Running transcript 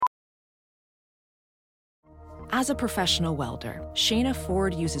As a professional welder, Shayna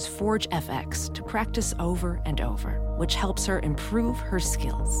Ford uses Forge FX to practice over and over, which helps her improve her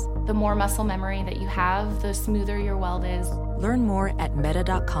skills. The more muscle memory that you have, the smoother your weld is. Learn more at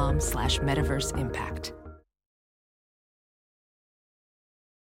meta.com/metaverseimpact.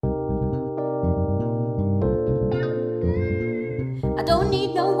 I don't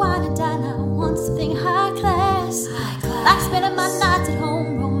need no wine and dine, I want something high class. Like spending my nights at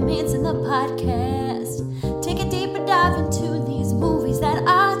home, romancing the podcast. Take a deeper dive into these movies that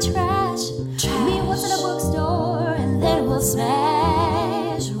are trash. Meet once in a bookstore and then we'll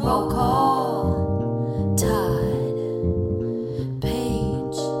smash. Roll call. Todd.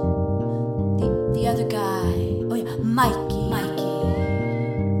 Paige. The other guy. Oh yeah, Mikey.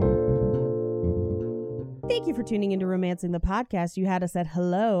 Thank you for tuning into Romancing the Podcast. You had us at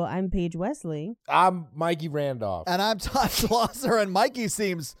hello. I'm Paige Wesley. I'm Mikey Randolph. And I'm Todd Schlosser, and Mikey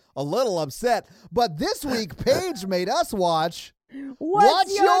seems a little upset. But this week, Paige made us watch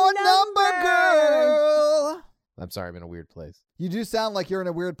What's Your Number, Girl? I'm sorry, I'm in a weird place. You do sound like you're in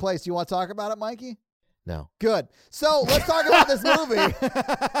a weird place. You want to talk about it, Mikey? No. Good. So let's talk about this movie.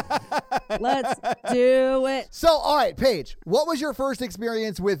 Let's do it. So, all right, Paige, what was your first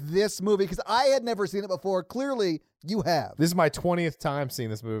experience with this movie? Because I had never seen it before. Clearly, you have. This is my 20th time seeing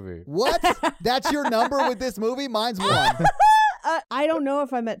this movie. What? That's your number with this movie? Mine's 1. I don't know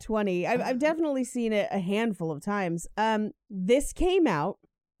if I'm at 20. I've definitely seen it a handful of times. This came out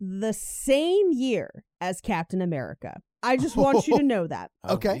the same year as Captain America. I just want you to know that.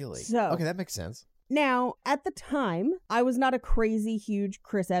 Oh, Okay. Really? So- okay, that makes sense. Now, at the time, I was not a crazy, huge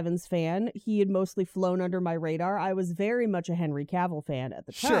Chris Evans fan. He had mostly flown under my radar. I was very much a Henry Cavill fan at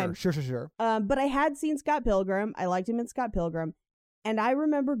the time. Sure. But I had seen Scott Pilgrim. I liked him in Scott Pilgrim. And I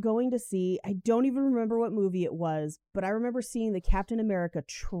remember going to see, I don't even remember what movie it was, but I remember seeing the Captain America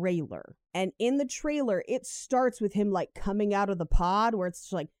trailer. And in the trailer, it starts with him like coming out of the pod where it's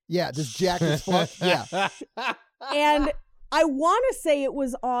just like, Yeah, this Jack is flush. Yeah. and I want to say it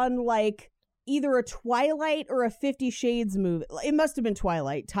was on like either a Twilight or a 50 Shades movie. It must have been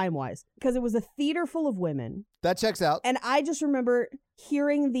Twilight, time-wise, because it was a theater full of women. That checks out. And I just remember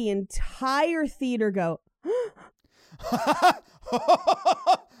hearing the entire theater go,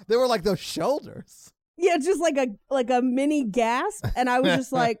 They were like those shoulders. yeah, just like a mini gasp. And I was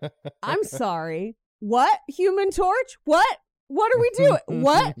just like, I'm sorry. What? Human Torch? What? What are we doing?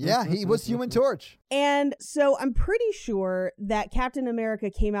 What? Yeah, he was Human Torch. And so I'm pretty sure that Captain America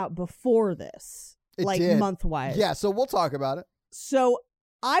came out before this, It like did. month-wise. Yeah, so we'll talk about it. So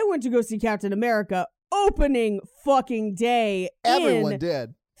I went to go see Captain America opening fucking day Everyone in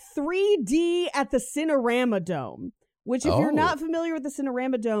did. 3D at the Cinerama Dome, which if you're Oh. not familiar with the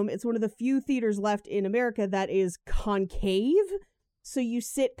Cinerama Dome, it's one of the few theaters left in America that is concave. So you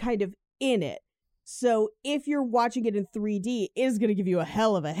sit kind of in it. So if you're watching it in 3D, it is going to give you a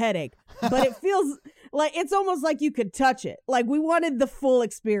hell of a headache. But it feels like it's almost like you could touch it. Like we wanted the full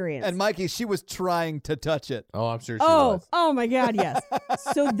experience. And Mikey, she was trying to touch it. Oh, I'm sure she was. Oh my God, yes.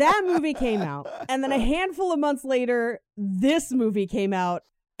 So that movie came out. And then a handful of months later, this movie came out.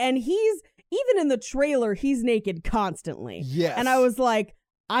 And he's, even in the trailer, he's naked constantly. Yes. And I was like,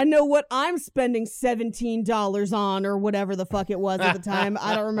 I know what I'm spending $17 on or whatever the fuck it was at the time.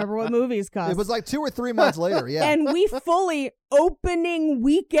 I don't remember what movies cost. It was like 2 or 3 months later, yeah. And we fully, opening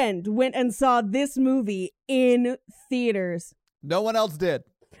weekend, went and saw this movie in theaters. No one else did.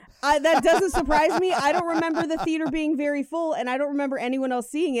 That doesn't surprise me. I don't remember the theater being very full, and I don't remember anyone else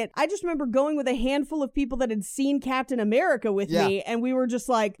seeing it. I just remember going with a handful of people that had seen Captain America with me, and we were just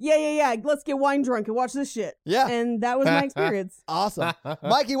like, yeah, let's get wine drunk and watch this shit. Yeah. And that was my experience. Awesome.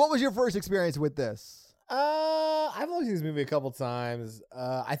 Mikey, what was your first experience with this? I've only seen this movie a couple times.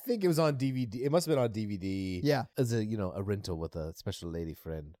 I think it was on DVD. It must have been on DVD. Yeah. As a rental with a special lady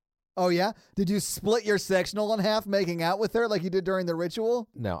friend. Oh, yeah? Did you split your sectional in half making out with her like you did during the ritual?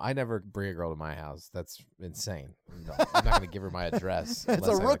 No, I never bring a girl to my house. That's insane. No, I'm not going to give her my address. It's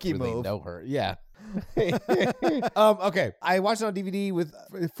unless a I, rookie really move. know her. Yeah. Okay. I watched it on DVD with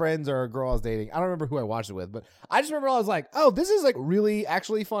friends or a girl I was dating. I don't remember who I watched it with, but I just remember I was like, oh, this is like really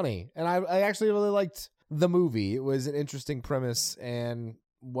actually funny. And I actually really liked the movie. It was an interesting premise and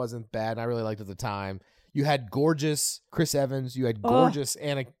wasn't bad. And I really liked it at the time. You had gorgeous Chris Evans. You had gorgeous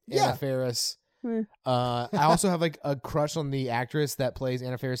Anna Faris. I also have like a crush on the actress that plays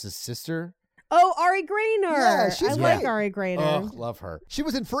Anna Faris' sister. Oh, Ari Grainer. Yeah, she's I like great. Ari Grainer. Oh, love her. She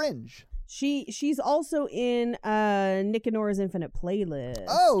was in Fringe. She's also in Nick and Nora's Infinite Playlist.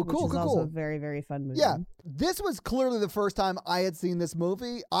 Oh, which cool, is cool, also cool. a very, very fun movie. Yeah, this was clearly the first time I had seen this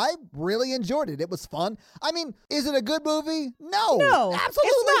movie. I really enjoyed it. It was fun. I mean, is it a good movie? No, absolutely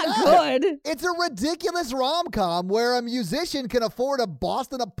it's not good. It's a ridiculous rom-com where a musician can afford a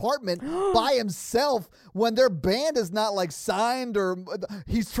Boston apartment by himself when their band is not like signed or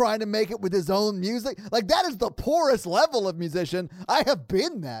he's trying to make it with his own music. Like, that is the poorest level of musician. I have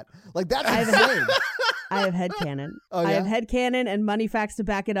been that. Like, that's insane. I have headcanon. Oh, I yeah? have headcanon and money facts to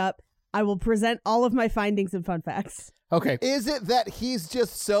back it up. I will present all of my findings and fun facts. Okay. Is it that he's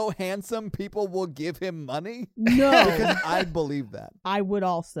just so handsome people will give him money? No. Because I believe that. I would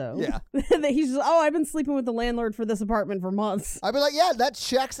also. Yeah. That he's just, I've been sleeping with the landlord for this apartment for months. I'd be like, yeah, that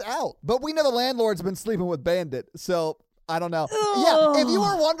checks out. But we know the landlord's been sleeping with Bandit, so I don't know. Ugh. Yeah, if you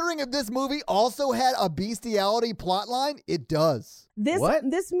were wondering if this movie also had a bestiality plotline, it does. This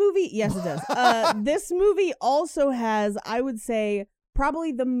movie, yes, it does. This movie also has, I would say,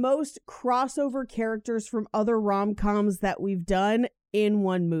 probably the most crossover characters from other rom-coms that we've done in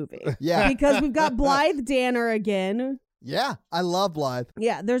one movie. Yeah. Because we've got Blythe Danner again. Yeah, I love Blythe.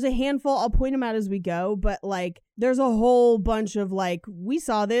 Yeah, there's a handful. I'll point them out as we go, but like there's a whole bunch of like, we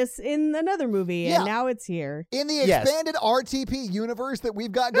saw this in another movie and now it's here. In the expanded RTP universe that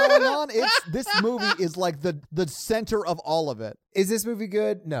we've got going on, this movie is like the center of all of it. Is this movie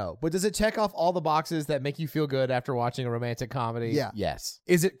good? No. But does it check off all the boxes that make you feel good after watching a romantic comedy? Yeah. Yes.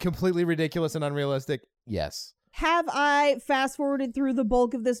 Is it completely ridiculous and unrealistic? Yes. Have I fast forwarded through the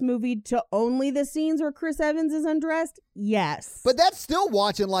bulk of this movie to only the scenes where Chris Evans is undressed? Yes. But that's still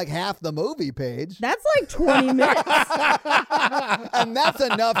watching like half the movie, Paige. That's like 20 minutes. And that's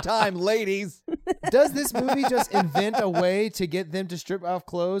enough time, ladies. Does this movie just invent a way to get them to strip off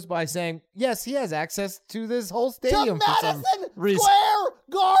clothes by saying, yes, he has access to this whole stadium to for some Madison reason? Square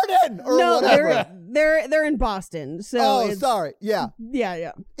Garden or No, whatever. they're in Boston. So Oh, sorry. Yeah.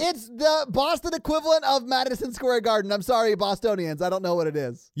 Yeah. It's the Boston equivalent of Madison Square Garden. I'm sorry, Bostonians. I don't know what it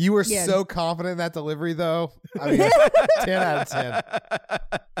is. You were Yeah. so confident in that delivery, though. I mean, 10 out of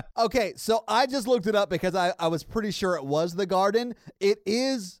 10. Okay, so I just looked it up because I was pretty sure it was the Garden. It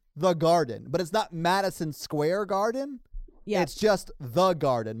is the Garden, but it's not Madison Square Garden. Yeah. It's just the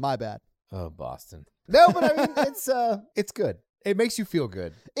Garden. My bad. Oh, Boston. No, but I mean, it's good. It makes you feel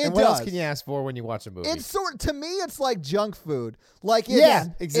good. It and what else does. can you ask for when you watch a movie? It's to me, it's like junk food. Like,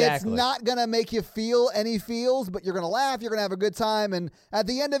 exactly. It's not going to make you feel any feels, but you're going to laugh, you're going to have a good time, and at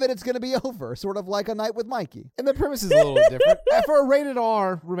the end of it, it's going to be over. Sort of like A Night with Mikey. And the premise is a little different. For a rated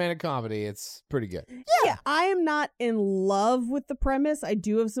R romantic comedy, it's pretty good. Yeah, I am not in love with the premise. I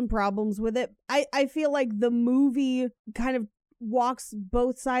do have some problems with it. I feel like the movie kind of walks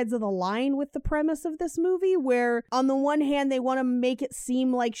both sides of the line with the premise of this movie, where on the one hand they want to make it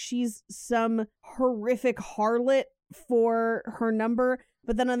seem like she's some horrific harlot for her number,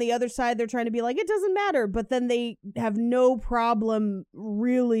 but then on the other side they're trying to be like, it doesn't matter, but then they have no problem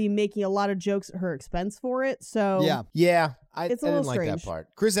really making a lot of jokes at her expense for it. So Yeah, I It's a didn't little like that strange. part.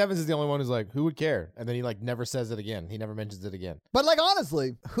 Chris Evans is the only one who's like, who would care? And then he like never says it again. He never mentions it again. But like,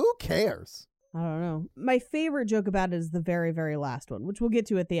 honestly, who cares? I don't know. My favorite joke about it is the very, very last one, which we'll get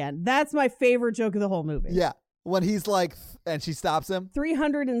to at the end. That's my favorite joke of the whole movie. Yeah. When he's like, and she stops him.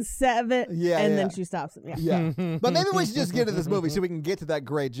 307, Yeah, and yeah. then she stops him. Yeah. Yeah. But maybe we should just get to this movie so we can get to that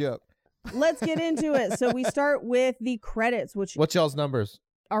great joke. Let's get into it. So we start with the credits, which What's y'all's numbers?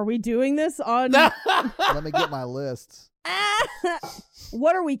 are we doing this on? Let me get my list.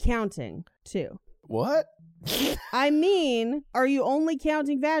 What are we counting to? What? I mean, are you only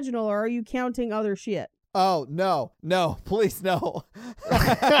counting vaginal or are you counting other shit? Oh, no, please no.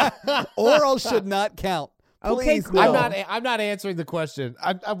 Oral should not count. Okay, Please, cool. no. I'm not answering the question.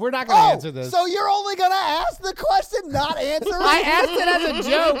 We're not going to answer this. So you're only going to ask the question, not answer it? I asked it as a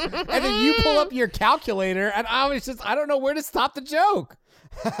joke, and then you pull up your calculator, and I don't know where to stop the joke.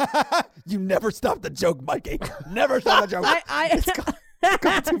 You never stop the joke, Mikey. Never stop the joke. I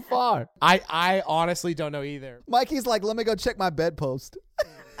Gone too far. I honestly don't know either. Mikey's like, let me go check my bedpost.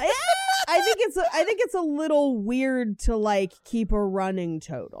 I think it's a little weird to like keep a running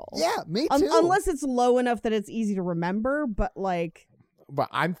total. Yeah, me too. Unless it's low enough that it's easy to remember, but like But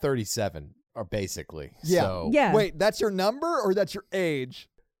I'm 37, or basically. Yeah. So yeah. Wait, that's your number or that's your age?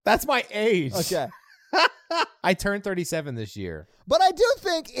 that's my age. Okay. I turned 37 this year. But I do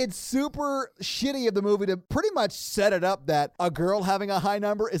think it's super shitty of the movie to pretty much set it up that a girl having a high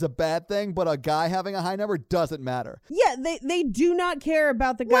number is a bad thing, but a guy having a high number doesn't matter. Yeah, they do not care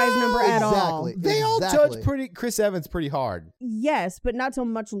about the guy's number at all. Exactly. They all judge Chris Evans pretty hard. Yes, but not till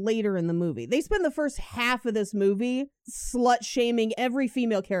much later in the movie. They spend the first half of this movie slut shaming every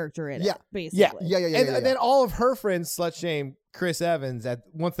female character in it. Basically. Yeah. And then all of her friends slut shame Chris Evans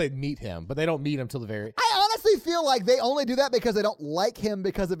once they meet him, but they don't meet him till the very. I honestly feel like they only do that because they don't like him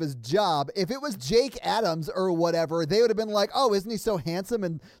because of his job. If it was Jake Adams or whatever, they would have been like, "Oh, isn't he so handsome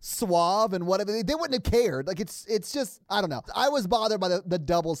and suave and whatever?" They wouldn't have cared. Like it's just I don't know. I was bothered by the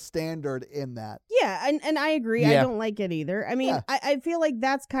double standard in that. Yeah, and I agree. I don't like it either. I mean, I feel like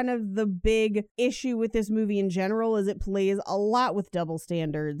that's kind of the big issue with this movie in general is it plays a lot with double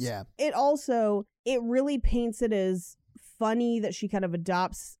standards. Yeah. It really paints it as funny that she kind of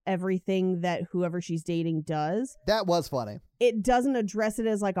adopts everything that whoever she's dating does. That was funny. It doesn't address it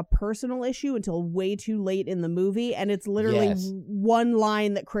as like a personal issue until way too late in the movie, and it's literally one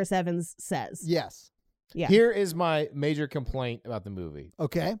line that Chris Evans says. Yes. Yeah. Here is my major complaint about the movie.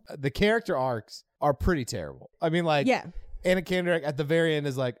 Okay. The character arcs are pretty terrible. I mean, like, Anna Kendrick at the very end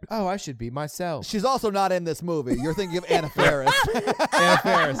is like, "Oh, I should be myself." She's also not in this movie. You're thinking of Anna Faris. Anna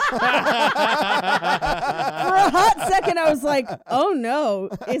Faris. For a hot second, I was like, "Oh no,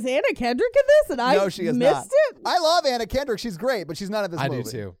 is Anna Kendrick in this?" And No, she is missed not. it. I love Anna Kendrick. She's great, but she's not in this movie. I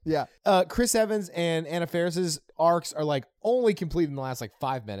do too. Yeah. Chris Evans and Anna Faris's arcs are like only complete in the last like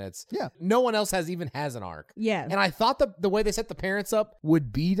 5 minutes. Yeah. No one else has an arc. Yeah. And I thought the way they set the parents up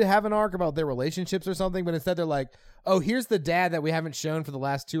would be to have an arc about their relationships or something, but instead they're like, "Oh, here's the dad that we haven't shown for the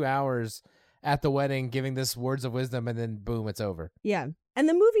last 2 hours at the wedding giving this words of wisdom," and then boom, it's over. Yeah. And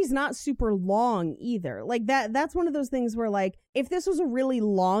the movie's not super long either. Like that's one of those things where like if this was a really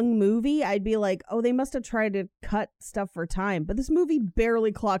long movie, I'd be like, "Oh, they must have tried to cut stuff for time." But this movie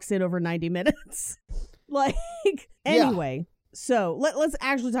barely clocks in over 90 minutes. Like anyway, so let's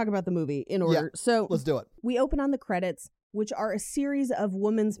actually talk about the movie in order. Yeah, so let's do it. We open on the credits, which are a series of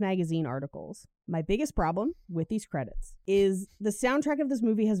women's magazine articles. My biggest problem with these credits is the soundtrack of this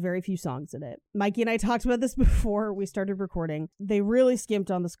movie has very few songs in it. Mikey and I talked about this before we started recording. They really skimped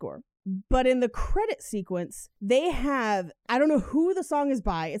on the score. But in the credit sequence, they have, I don't know who the song is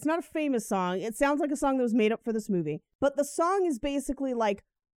by. It's not a famous song. It sounds like a song that was made up for this movie. But the song is basically like,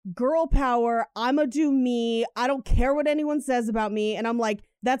 girl power, I'ma do me, I don't care what anyone says about me. And I'm like,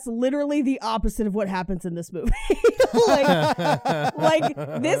 that's literally the opposite of what happens in this movie. like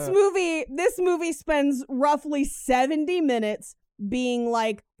this movie spends roughly 70 minutes being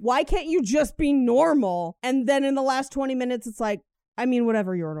like, why can't you just be normal? And then in the last 20 minutes, it's like, I mean,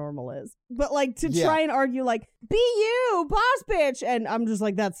 whatever your normal is. But like to try and argue like, be you, boss bitch. And I'm just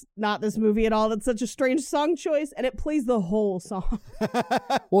like, that's not this movie at all. That's such a strange song choice. And it plays the whole song.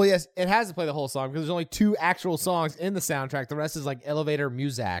 Well, yes, it has to play the whole song because there's only 2 actual songs in the soundtrack. The rest is like elevator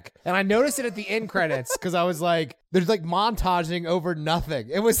music. And I noticed it at the end credits because I was like, there's like montaging over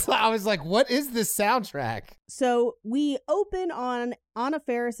nothing. I was like, what is this soundtrack? So we open on Anna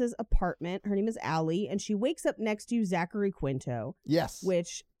Faris's apartment. Her name is Allie, and she wakes up next to Zachary Quinto. Yes.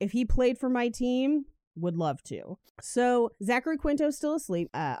 Which, if he played for my team, would love to. So Zachary Quinto's still asleep.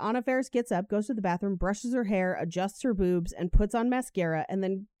 Anna Faris gets up, goes to the bathroom, brushes her hair, adjusts her boobs, and puts on mascara, and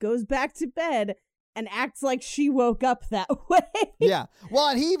then goes back to bed and acts like she woke up that way. Yeah. Well,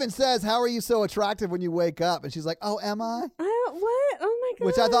 and he even says, "How are you so attractive when you wake up?" And she's like, "Oh, am I?" What? Oh my God.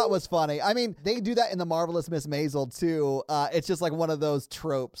 Which I thought was funny. I mean, they do that in The Marvelous Miss Maisel too. It's just like one of those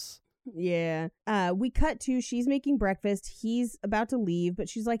tropes. Yeah. We cut to she's making breakfast. He's about to leave, but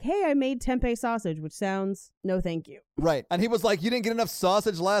she's like, "Hey, I made tempeh sausage," which sounds no thank you. Right. And he was like, "You didn't get enough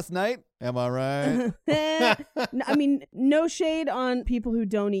sausage last night? Am I right?" I mean, no shade on people who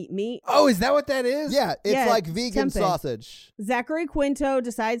don't eat meat. Oh, is that what that is? Yeah, it's like vegan tempeh. sausage. Zachary Quinto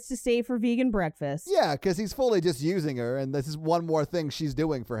decides to stay for vegan breakfast. Yeah, because he's fully just using her, and this is one more thing she's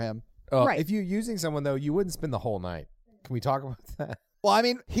doing for him. Right. If you're using someone, though, you wouldn't spend the whole night. Can we talk about that? Well, I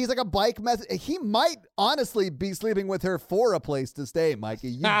mean, he's like a bike mess. He might honestly be sleeping with her for a place to stay, Mikey.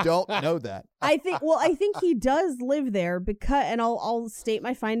 You don't know that. I think he does live there because, and I'll state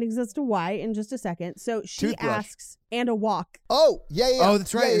my findings as to why in just a second. So she Toothbrush. asks, and a walk. Oh, yeah. Oh,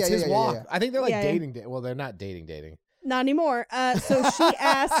 that's right. Yeah, it's his walk. yeah. I think they're like Yeah. dating. Well, they're not dating. Not anymore. So she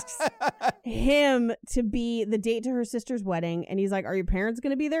asks him to be the date to her sister's wedding. And he's like, are your parents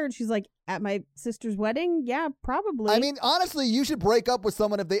going to be there? And she's like, at my sister's wedding? Yeah, probably. I mean, honestly, you should break up with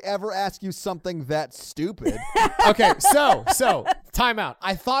someone if they ever ask you something that stupid. Okay, so time out.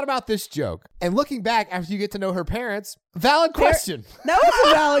 I thought about this joke, and looking back after you get to know her parents, valid question. That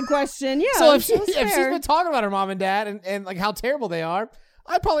was a valid question. Yeah. So if that was she's fair. been talking about her mom and dad and like how terrible they are,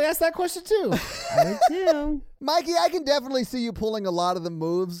 I'd probably ask that question too. I would too. Mikey, I can definitely see you pulling a lot of the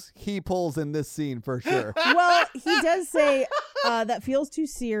moves he pulls in this scene for sure. Well, he does say that feels too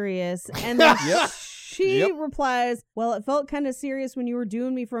serious. And then she replies, well, it felt kind of serious when you were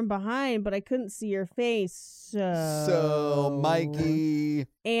doing me from behind, but I couldn't see your face. So, Mikey.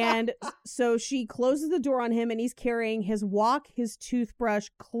 And so she closes the door on him, and he's carrying his walk, his toothbrush,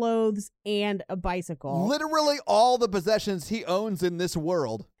 clothes, and a bicycle. Literally all the possessions he owns in this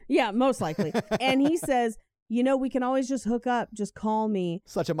world. Yeah, most likely. And he says, you know, we can always just hook up. Just call me.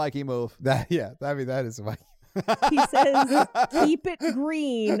 Such a Mikey move. That is my. He says, keep it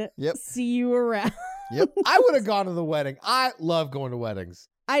green. Yep. See you around. Yep. I would have gone to the wedding. I love going to weddings.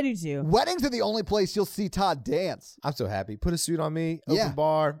 I do too. Weddings are the only place you'll see Todd dance. I'm so happy. Put a suit on me. Open Yeah.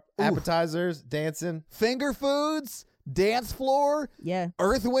 bar. Ooh. Appetizers. Dancing. Finger foods, dance floor, Yeah.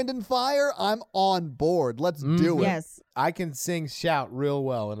 Earth, Wind, and Fire. I'm on board. Let's do it. Yes. I can shout real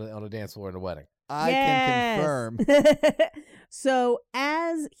well on a dance floor in a wedding. I can confirm. So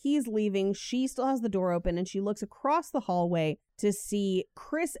as he's leaving, she still has the door open, and she looks across the hallway to see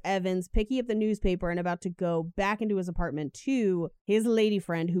Chris Evans picking up the newspaper and about to go back into his apartment to his lady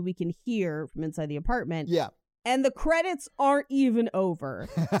friend, who we can hear from inside the apartment. Yeah. And the credits aren't even over.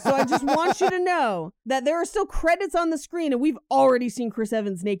 So I just want you to know that there are still credits on the screen, and we've already seen Chris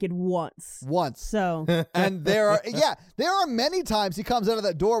Evans naked once. So And there are many times he comes out of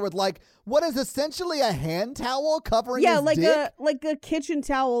that door with like what is essentially a hand towel covering his dick. like a kitchen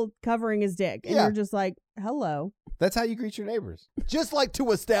towel covering his dick. And Yeah. you're just like, hello. That's how you greet your neighbors. Just like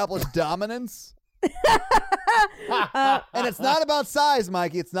to establish dominance. And it's not about size,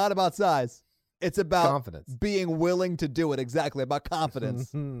 Mikey. It's not about size. It's about Confidence. being willing to do it. Exactly. About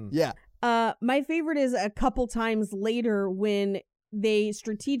confidence. Yeah. My favorite is a couple times later when they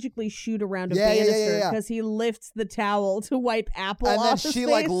strategically shoot around a Yeah, yeah, yeah, banister yeah. because he lifts the towel to wipe apple And then off his she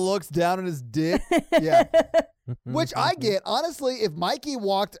face. like looks down at his dick. Yeah. Which I get. Honestly, if Mikey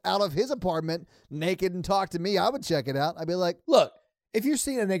walked out of his apartment naked and talked to me, I would check it out. I'd be like, Look, if you're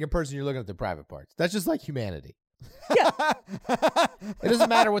seeing a naked person, you're looking at their private parts. That's just like humanity. It doesn't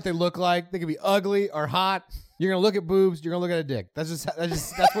matter what they look like. They could be ugly or hot. You're gonna look at boobs. You're gonna look at a dick. That's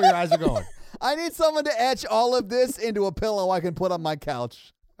where your eyes are going. I need someone to etch all of this into a pillow I can put on my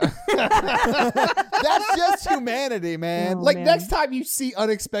couch. That's just humanity, man. Oh, Like man. next time you see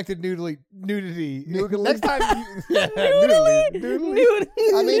unexpected nudity. Noodly. Next time you Noodly.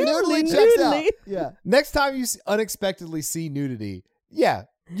 I mean, noodly checks out. Noodly. Yeah. Next time you unexpectedly see nudity, yeah,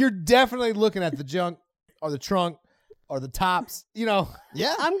 you're definitely looking at the junk or the trunk or the tops. You know,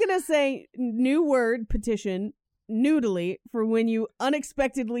 Yeah. I'm going to say new word petition, noodly, for when you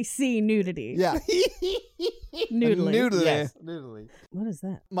unexpectedly see nudity. Yeah. Noodly. Noodly. yes, noodly. What is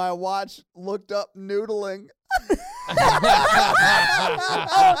that? My watch looked up noodling.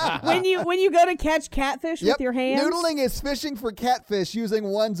 When you go to catch catfish with your hands? Noodling is fishing for catfish using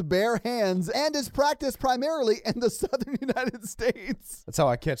one's bare hands and is practiced primarily in the southern United States. That's how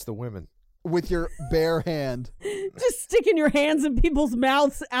I catch the women. With your bare hand. Just sticking your hands in people's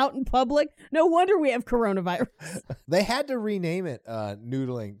mouths out in public. No wonder we have coronavirus. They had to rename it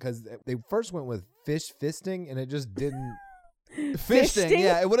noodling because they first went with fish fisting and it just didn't. Fisting.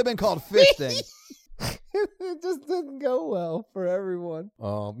 Yeah, it would have been called fisting. It just didn't go well for everyone.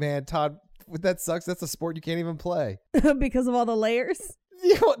 Oh man, Todd, that sucks. That's a sport you can't even play. Because of all the layers.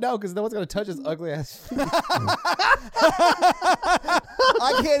 Yeah, no, because no one's gonna touch his ugly ass feet.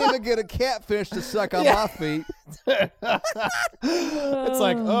 I can't even get a catfish to suck on my feet. It's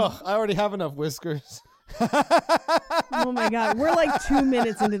like, oh, I already have enough whiskers. Oh my God. We're like 2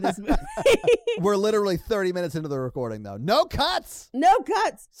 minutes into this movie. We're literally 30 minutes into the recording, though. No cuts. No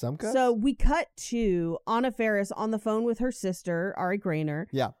cuts. Some cuts. So we cut to Anna Faris on the phone with her sister, Ari Grainer.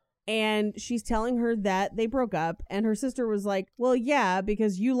 Yeah. And she's telling her that they broke up. And her sister was like, well, yeah,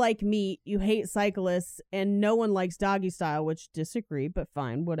 because you like meat, you hate cyclists, and no one likes doggy style, which disagree, but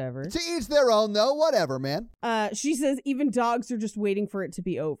fine, whatever. To each their own, though. Whatever, man. She says even dogs are just waiting for it to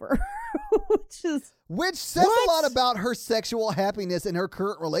be over. Which says a lot about her sexual happiness in her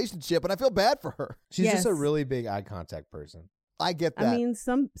current relationship, and I feel bad for her. She's just a Yes. really big eye contact person. I get that. I mean,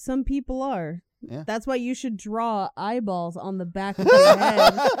 some people are. Yeah. That's why you should draw eyeballs on the back of your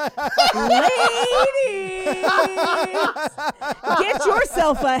head. Ladies, get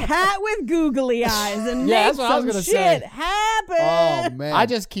yourself a hat with googly eyes and Yeah, make that's what I was some gonna shit say. happen. Oh, man. I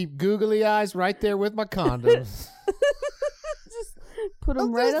just keep googly eyes right there with my condoms. Put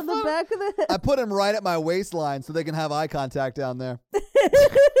them right on the back of the head. I put him right at my waistline so they can have eye contact down there.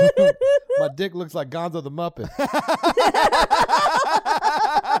 My dick looks like Gonzo the Muppet.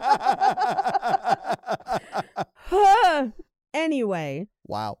 Anyway,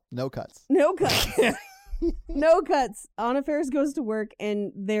 Wow. No cuts. no cuts. No cuts. Anna Faris goes to work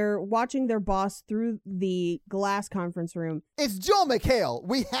and they're watching their boss through the glass conference room. It's Joel McHale.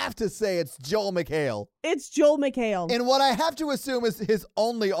 We have to say it's Joel McHale. It's Joel McHale. And what I have to assume is his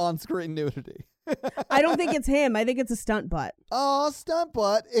only on-screen nudity. I don't think it's him. I think it's a stunt butt. Oh, stunt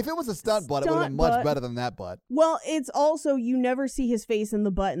butt. If it was a stunt butt, it would have been Stunt much butt. better than that butt. Well, it's also you never see his face and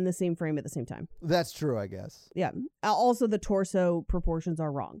the butt in the same frame at the same time. That's true, I guess. Yeah. Also, the torso proportions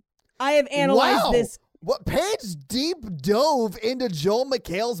are wrong. I have analyzed Wow. this. What Paige deep dove into Joel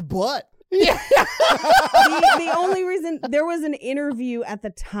McHale's butt. The only reason there was an interview at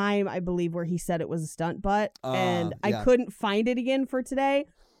the time, I believe, where he said it was a stunt butt, and I yeah. couldn't find it again for today,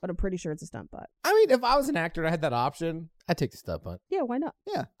 but I'm pretty sure it's a stunt butt. I mean, if I was an actor and I had that option, I'd take the stunt butt. Yeah, why not?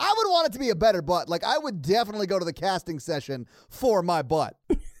 Yeah. I would want it to be a better butt. Like, I would definitely go to the casting session for my butt.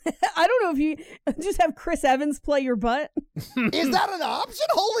 I don't know if you just have Chris Evans play your butt. Is that an option?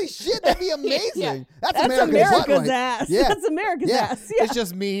 Holy shit, that'd be amazing. Yeah. That's That's America's butt, America's right? ass. Yeah. That's America's Yeah. ass. Yeah. It's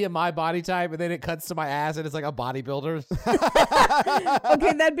just me and my body type, and then it cuts to my ass, and it's like a bodybuilder.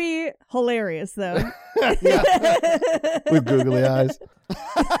 Okay, that'd be hilarious, though. With googly eyes.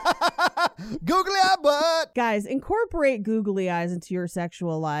 Googly eye butt. Guys, incorporate googly eyes into your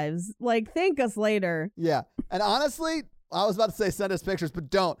sexual lives. Like, thank us later. Yeah. And honestly, I was about to say send us pictures, but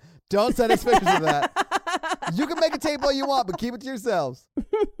don't. Don't send us pictures of that. You can make a tape all you want, but keep it to yourselves.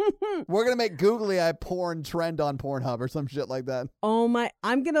 We're going to make googly eye porn trend on Pornhub or some shit like that. Oh my,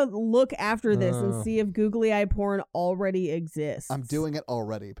 I'm going to look after this and see if googly eye porn already exists. I'm doing it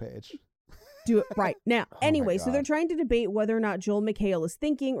already, Paige. Do it right now. Anyway, so God. they're trying to debate whether or not Joel McHale is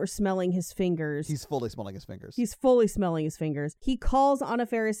thinking or smelling his fingers. He's fully smelling his fingers. He's fully smelling his fingers. He calls Anna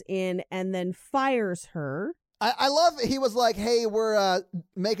Faris in and then fires her. I love he was like, hey, we're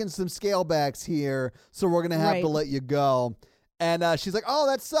making some scale backs here, so we're going to have to let you go. And she's like, oh,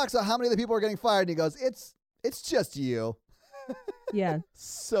 that sucks. So how many of the people are getting fired? And he goes, it's just you. Yeah.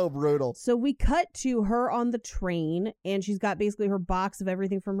 So brutal. So we cut to her on the train, and she's got basically her box of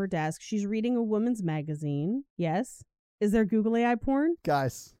everything from her desk. She's reading a woman's magazine. Yes. Is there googly eye porn?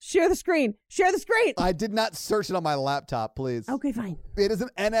 Guys, Share the screen. Share the screen. I did not search it on my laptop, please. Okay, fine. It is an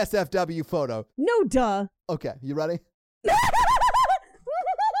NSFW photo. No, duh. Okay, you ready?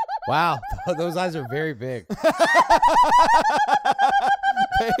 Wow, those eyes are very big.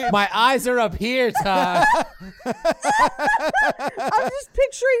 My eyes are up here, Todd. I'm just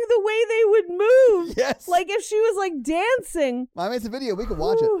picturing the way they would move. Yes. Like if she was like dancing. I mean, it's a video. We can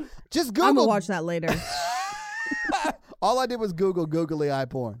watch Whew. it. Just I'm Google. gonna watch that later. All I did was Google googly eye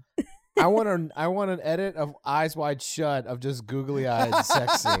porn. I want an edit of Eyes Wide Shut of just googly eyed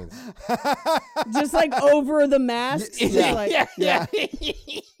sex scenes. Just like over the mask. Just Yeah. like, Yeah.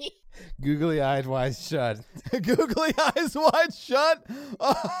 Googly eyed wide shut. Googly eyes wide shut.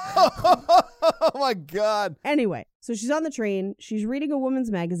 Oh my God. Anyway, so she's on the train. She's reading a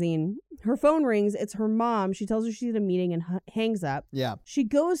woman's magazine. Her phone rings. It's her mom. She tells her she's at a meeting and hangs up. Yeah. She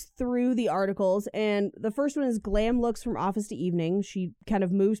goes through the articles, and the first one is glam looks from office to evening. She kind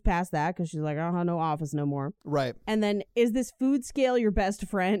of moves past that because she's like, oh, no office no more. Right. And then, is this food scale your best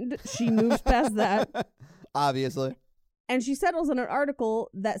friend? She moves past that. Obviously. And she settles on an article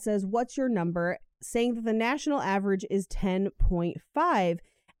that says, what's your number? Saying that the national average is 10.5.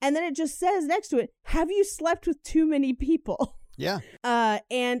 And then it just says next to it, have you slept with too many people? Yeah.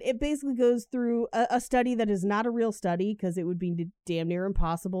 And it basically goes through a study that is not a real study because it would be damn near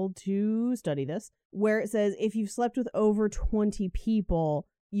impossible to study this, where it says if you've slept with over 20 people,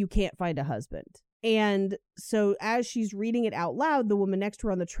 you can't find a husband. And so as she's reading it out loud, the woman next to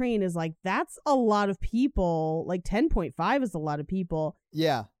her on the train is like, that's a lot of people. Like 10.5 is a lot of people.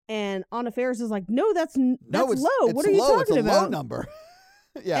 Yeah. And Anna Faris is like, no, that's No, it's low. It's What are you low. talking it's a about? low number.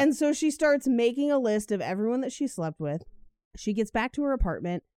 Yeah. And so she starts making a list of everyone that she slept with. She gets back to her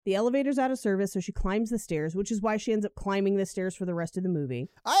apartment. The elevator's out of service, so she climbs the stairs, which is why she ends up climbing the stairs for the rest of the movie.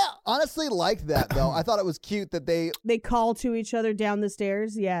 I honestly liked that, though. I thought it was cute that they... They call to each other down the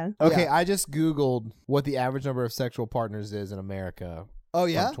stairs. Yeah. Okay, Yeah. I just Googled what the average number of sexual partners is in America. Oh,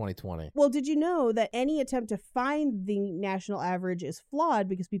 yeah? From 2020. Well, did you know that any attempt to find the national average is flawed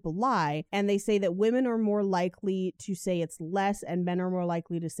because people lie, and they say that women are more likely to say it's less and men are more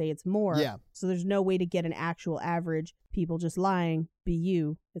likely to say it's more. Yeah. So there's no way to get an actual average. People just lying. Be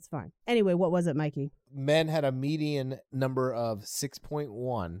you. It's fine. Anyway, what was it, Mikey? Men had a median number of 6.1.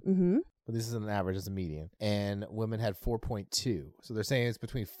 Mm-hmm. But this isn't an average, it's a median. And women had 4.2. So they're saying it's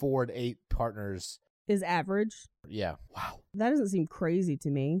between 4 to 8 partners. Is average. Yeah. Wow. That doesn't seem crazy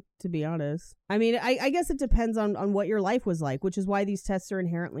to me, to be honest. I mean, I guess it depends on what your life was like, which is why these tests are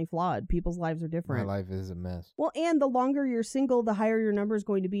inherently flawed. People's lives are different. My life is a mess. Well, and the longer you're single, the higher your number is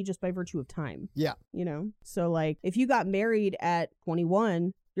going to be just by virtue of time. Yeah. You know? So, like, if you got married at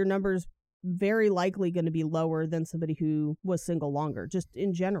 21, your number's very likely going to be lower than somebody who was single longer, just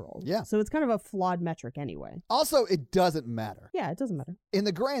in general. Yeah. So it's kind of a flawed metric anyway. Also, it doesn't matter. Yeah, it doesn't matter. In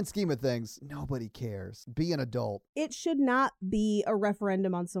the grand scheme of things, nobody cares. Be an adult. It should not be a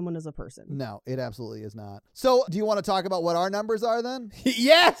referendum on someone as a person. No, it absolutely is not. So, do you want to talk about what our numbers are then?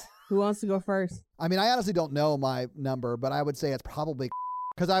 Yes! Who wants to go first? I mean, I honestly don't know my number, but I would say it's probably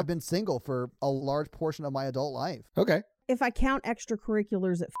because I've been single for a large portion of my adult life. Okay. If I count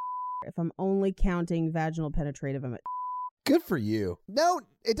extracurriculars at if I'm only counting vaginal penetrative, I'm at Good for you. No,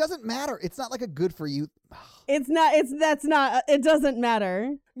 it doesn't matter. It's not like a good for you. it doesn't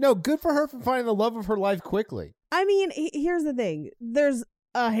matter. No, good for her for finding the love of her life quickly. I mean, here's the thing. There's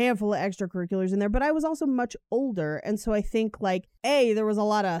a handful of extracurriculars in there, but I was also much older. And so I think, like, A, there was a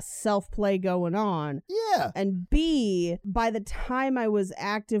lot of self-play going on. Yeah. And B, by the time I was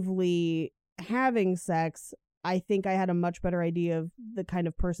actively having sex, I think I had a much better idea of the kind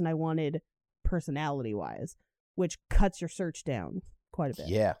of person I wanted personality-wise, which cuts your search down quite a bit.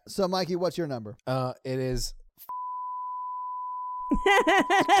 Yeah. So, Mikey, what's your number? It is.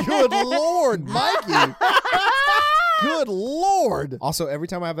 Good Lord, Mikey. Good Lord. Also, every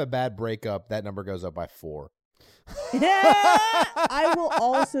time I have a bad breakup, that number goes up by 4. I will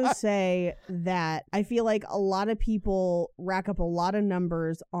also say that I feel like a lot of people rack up a lot of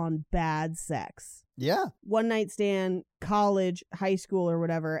numbers on bad sex. Yeah. One night stand, college, high school, or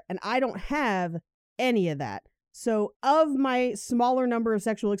whatever, and I don't have any of that. So of my smaller number of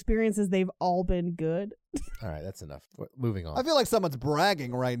sexual experiences, they've all been good. All right, that's enough. Moving on. I feel like someone's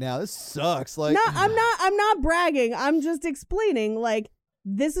bragging right now. This sucks. Like, No, I'm not bragging. I'm just explaining, like,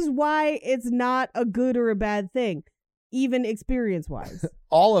 this is why it's not a good or a bad thing, even experience-wise.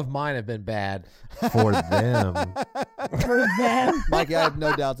 All of mine have been bad for them. For them. Mikey, I have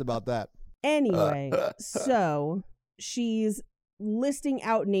no doubts about that. Anyway, so she's listing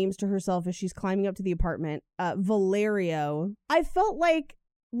out names to herself as she's climbing up to the apartment. Valerio. I felt like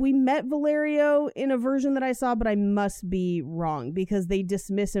we met Valerio in a version that I saw, but I must be wrong because they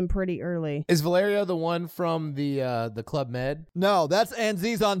dismiss him pretty early. Is Valerio the one from the Club Med? No, that's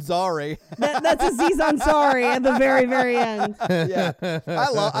Aziz Ansari. That's Aziz Ansari at the very, very end. Yeah.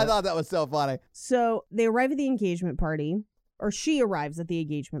 I thought that was so funny. So they arrive at the engagement party, or she arrives at the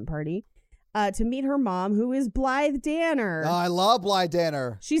engagement party, to meet her mom, who is Blythe Danner. Oh, I love Blythe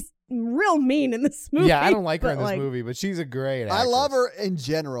Danner. She's real mean in this movie. Yeah, I don't like her in but, this movie, but she's a great actress. I love her in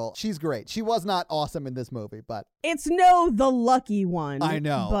general. She's great. She was not awesome in this movie, but It's no The Lucky One. I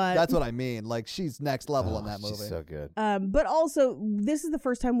know. But, That's what I mean. Like, she's next level in that movie. She's so good. But also, this is the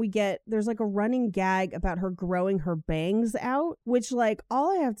first time there's like a running gag about her growing her bangs out, which, like,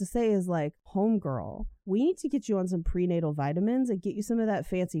 all I have to say is, like, homegirl, we need to get you on some prenatal vitamins and get you some of that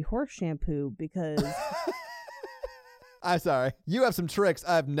fancy horse shampoo because I'm sorry. You have some tricks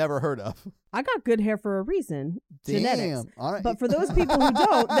I've never heard of. I got good hair for a reason. Genetics. Damn. All right. But for those people who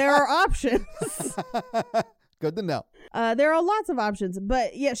don't, there are options. Good to know. There are lots of options.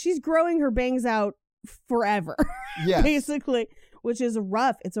 But yeah, she's growing her bangs out forever. Yes. Basically, which is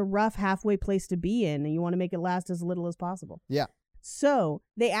rough. It's a rough halfway place to be in, and you want to make it last as little as possible. Yeah. So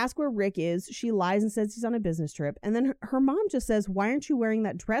they ask where Rick is. She lies and says he's on a business trip. And then her mom just says, "Why aren't you wearing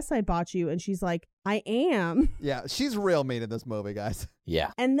that dress I bought you?" And she's like, "I am." Yeah, she's real mean in this movie, guys.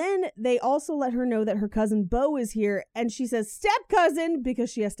 Yeah. And then they also let her know that her cousin Bo is here. And she says, "Step cousin,"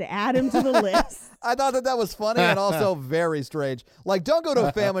 because she has to add him to the list. I thought that was funny and also very strange. Like, don't go to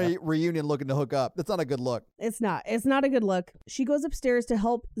a family reunion looking to hook up. That's not a good look. It's not a good look. She goes upstairs to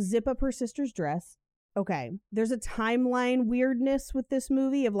help zip up her sister's dress. Okay, there's a timeline weirdness with this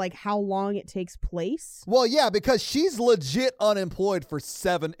movie of like how long it takes place. Well, yeah, because she's legit unemployed for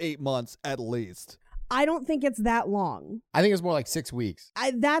 7-8 months at least. I don't think it's that long. I think it's more like 6 weeks.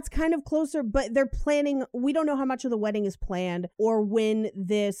 That's kind of closer, but they're planning. We don't know how much of the wedding is planned or when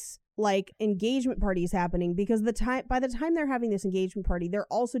this like engagement party is happening, because by the time they're having this engagement party, they're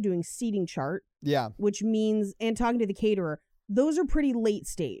also doing seating chart. Yeah. Which means, and talking to the caterer, those are pretty late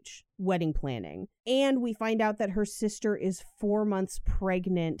stage wedding planning. And we find out that her sister is 4 months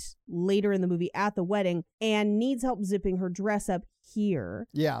pregnant later in the movie at the wedding and needs help zipping her dress up here.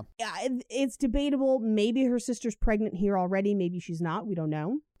 Yeah. It's debatable. Maybe her sister's pregnant here already. Maybe she's not. We don't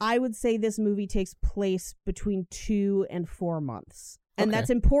know. I would say this movie takes place between 2 and 4 months. And Okay. that's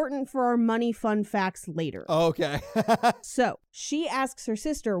important for our money fun facts later. Okay. So she asks her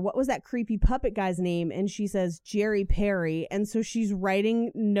sister, what was that creepy puppet guy's name? And she says, Jerry Perry. And so she's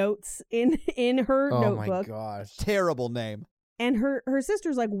writing notes in her Oh my notebook. gosh. Terrible name. And her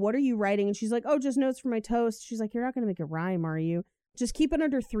sister's like, what are you writing? And she's like, oh, just notes for my toast. She's like, you're not going to make a rhyme, are you? Just keep it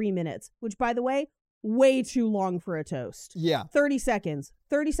under 3 minutes, which, by the way, way too long for a toast. Yeah. 30 seconds.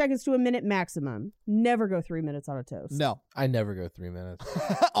 30 seconds to a minute maximum. Never go 3 minutes on a toast. No. I never go 3 minutes.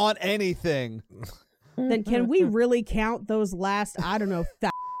 On anything. Then can we really count those last, I don't know,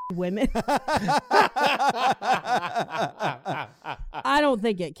 women? I don't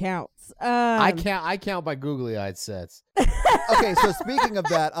think it counts. I count by googly-eyed sets. Okay, so speaking of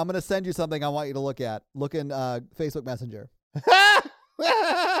that, I'm going to send you something I want you to look at. Look in Facebook Messenger.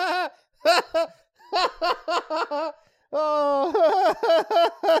 Oh,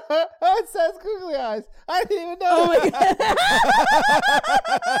 it says googly eyes. I didn't even know. Oh my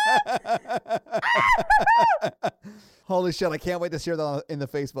God. Holy shit, I can't wait to share that in the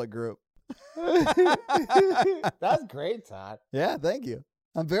Facebook group. That's great, Todd. Yeah, thank you.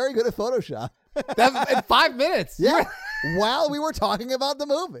 I'm very good at Photoshop. That's in 5 minutes. Yeah, while we were talking about the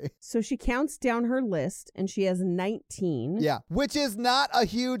movie. So she counts down her list and she has 19. Yeah, which is not a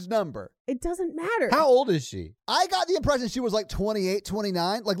huge number. It doesn't matter. How old is she? I got the impression she was like 28,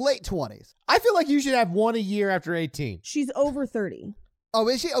 29, like late 20s. I feel like you should have one a year after 18. She's over 30. Oh,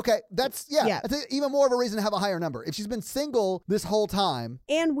 is she? Okay, that's, Yeah. that's even more of a reason to have a higher number. If she's been single this whole time,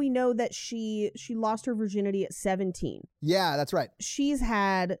 And we know that she lost her virginity at 17. yeah, that's right. She's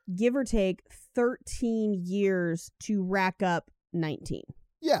had, give or take, 13 years to rack up 19.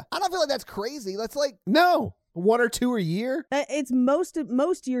 Yeah, I don't feel like that's crazy. That's like, No. 1 or 2 a year? It's most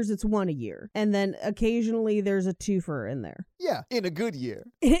years it's 1 a year. And then occasionally there's a twofer in there. yeah, in a good year.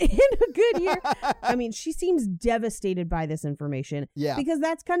 In a good year. I mean, she seems devastated by this information. Yeah. Because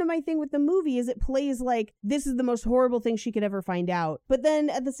that's kind of my thing with the movie is it plays like this is the most horrible thing she could ever find out. But then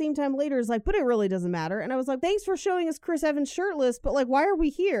at the same time later is like, but it really doesn't matter. And I was like, thanks for showing us Chris Evans shirtless, but like, why are we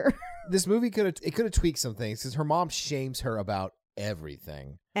here? This movie could have tweaked some things because her mom shames her about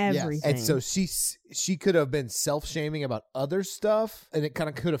everything. Everything. And so she could have been self-shaming about other stuff, and it kind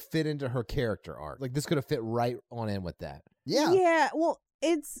of could have fit into her character arc. Like this could have fit right on in with that. Yeah. Yeah, well,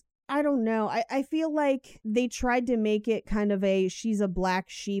 I don't know. I feel like they tried to make it kind of she's a black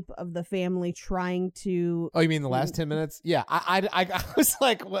sheep of the family trying to. Oh, you mean the last 10 minutes? Yeah, I was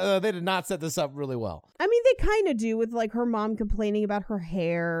like, well, they did not set this up really well. I mean, they kind of do with like her mom complaining about her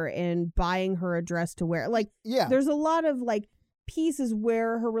hair and buying her a dress to wear. Like, Yeah. there's a lot of like pieces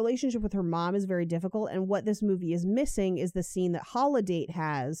where her relationship with her mom is very difficult, and what this movie is missing is the scene that Holidate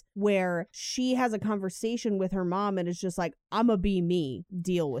has where she has a conversation with her mom and it's just like, I'ma be me,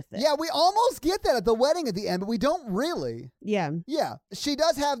 deal with it. Yeah, we almost get that at the wedding at the end, but we don't really. Yeah. Yeah. She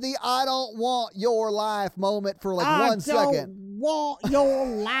does have the I don't want your life moment for like I 1 second. want your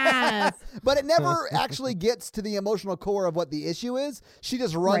life. But it never actually gets to the emotional core of what the issue is. She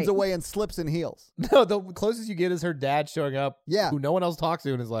just runs Right. away and slips in heels. No, the closest you get is her dad showing up, Yeah. who no one else talks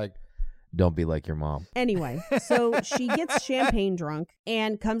to, and is like, don't be like your mom. Anyway, so she gets champagne drunk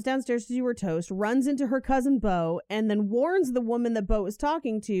and comes downstairs to do her toast, runs into her cousin Bo, and then warns the woman that Bo is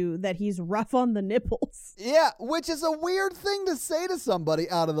talking to that he's rough on the nipples. Yeah, which is a weird thing to say to somebody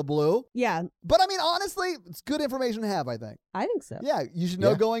out of the blue. Yeah, But I mean, honestly, it's good information to have, I think. I think so. Yeah, you should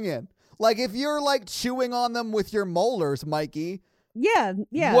know Yeah. going in. Like if you're like chewing on them with your molars, Mikey, Yeah.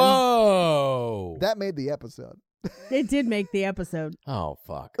 Whoa. that made the episode. It did make the episode. Oh,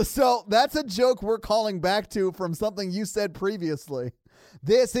 fuck. So that's a joke we're calling back to from something you said previously.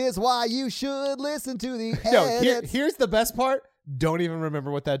 This is why you should listen to the No, edits. here's the best part. Don't even remember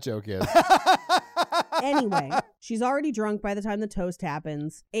what that joke is. Anyway, she's already drunk by the time the toast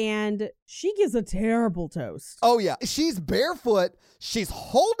happens, and she gives a terrible toast. Oh, yeah. She's barefoot. She's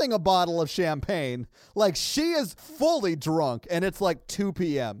holding a bottle of champagne. Like, she is fully drunk, and it's like 2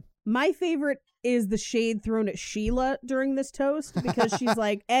 p.m. My favorite is the shade thrown at Sheila during this toast because she's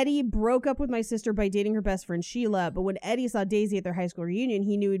like, Eddie broke up with my sister by dating her best friend Sheila, but when Eddie saw Daisy at their high school reunion,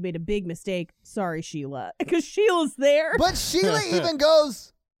 he knew he'd made a big mistake. Sorry, Sheila. Because Sheila's there. But Sheila even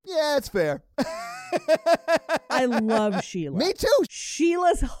goes, yeah, it's fair. I love Sheila. Me too.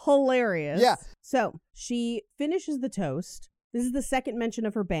 Sheila's hilarious. Yeah. So she finishes the toast, This is the second mention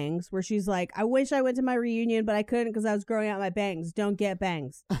of her bangs, where she's like, I wish I went to my reunion, but I couldn't because I was growing out my bangs. Don't get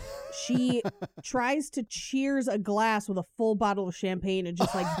bangs. She tries to cheers a glass with a full bottle of champagne and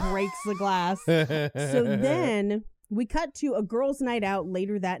just like breaks the glass. So then we cut to a girls' night out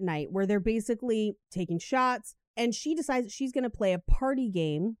later that night where they're basically taking shots, and she decides that she's going to play a party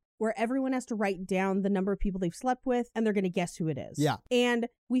game where everyone has to write down the number of people they've slept with, and they're going to guess who it is. Yeah. And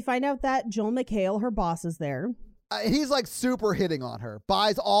we find out that Joel McHale, her boss, is there. He's like super hitting on her,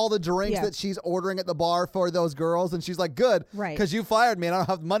 buys all the drinks Yeah. that she's ordering at the bar for those girls. And she's like, good, Right. because you fired me and I don't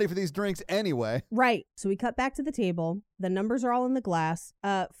have money for these drinks anyway. Right. So we cut back to the table. The numbers are all in the glass.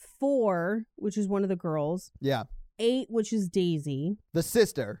 4, which is one of the girls. Yeah. 8, which is Daisy. The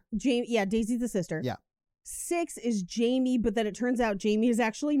sister. Jamie. Yeah, Daisy's the sister. Yeah. 6 is Jamie, but then it turns out Jamie is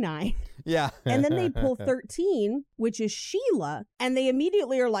actually 9. Yeah. And then they pull 13, which is Sheila, and they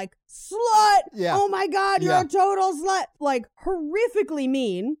immediately are like, slut! Yeah. Oh my God, you're Yeah. a total slut! Like, horrifically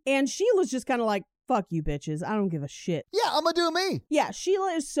mean. And Sheila's just kind of like, fuck you bitches, I don't give a shit. Yeah, I'm going to do me. Yeah,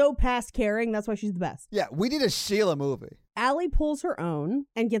 Sheila is so past caring, that's why she's the best. Yeah, we need a Sheila movie. Allie pulls her own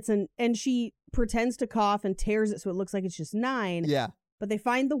and gets and she pretends to cough and tears it so it looks like it's just 9. Yeah. But they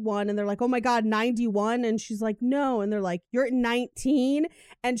find the 1 and they're like, oh my God, 91. And she's like, no. And they're like, you're at 19.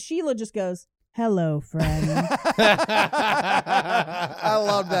 And Sheila just goes, hello, friend. I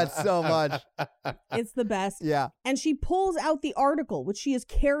love that so much. It's the best. Yeah. And she pulls out the article, which she has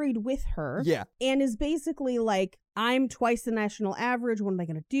carried with her. Yeah. And is basically like, I'm twice the national average. What am I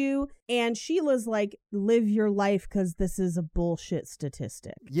going to do? And Sheila's like, live your life because this is a bullshit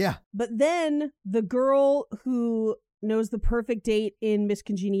statistic. Yeah. But then the girl who knows the perfect date in Miss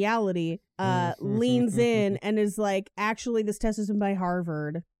Congeniality leans in and is like, actually, this test is done by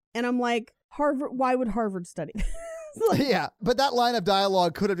Harvard. And I'm like, Harvard, why would Harvard study this? Like, Yeah. But that line of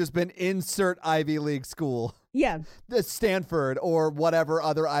dialogue could have just been insert Ivy League school. yeah. The Stanford or whatever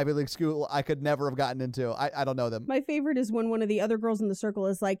other Ivy League school I could never have gotten into. I don't know them. My favorite is when one of the other girls in the circle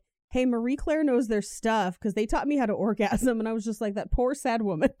is like, hey, Marie Claire knows their stuff because they taught me how to orgasm. And I was just like, that poor sad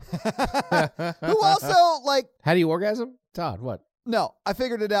woman. Who also, like, How do you orgasm? Todd, what? no, I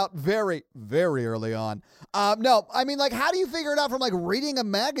figured it out very, very early on. No, I mean, like, how do you figure it out from, like, reading a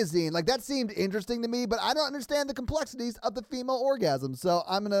magazine? Like, that seemed interesting to me, but I don't understand the complexities of the female orgasm. So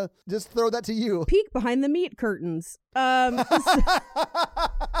I'm going to just throw that to you. Peek behind the meat curtains.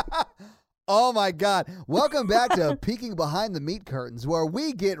 Oh, my God. Welcome back to Peeking Behind the Meat Curtains, where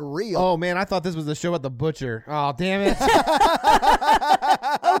we get real. Oh, man, I thought this was the show about the butcher. Oh, damn it.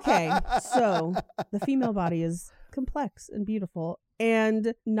 Okay, so the female body is complex and beautiful,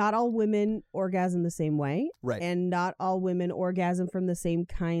 and not all women orgasm the same way, Right. and not all women orgasm from the same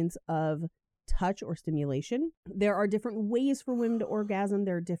kinds of touch or stimulation. There are different ways for women to orgasm.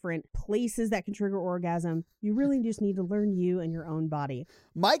 There are different places that can trigger orgasm. You really just need to learn you and your own body.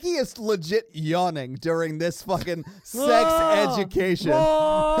 Mikey is legit yawning during this fucking sex education.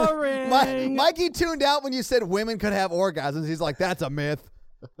 Boring. Mikey tuned out when you said women could have orgasms. He's like, that's a myth.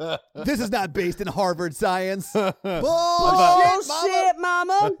 This is not based in Harvard science. Bullshit, mama. Bullshit,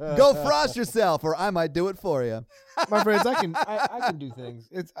 mama. Go frost yourself, or I might do it for you. My friends, I can do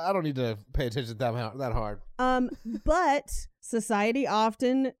things. I don't need to pay attention that hard. But society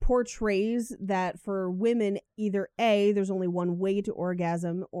often portrays that for women, either A, there's only one way to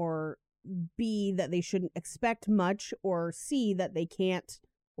orgasm, or B, that they shouldn't expect much, or C, that they can't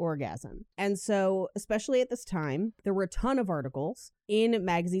orgasm. And so, especially at this time, there were a ton of articles in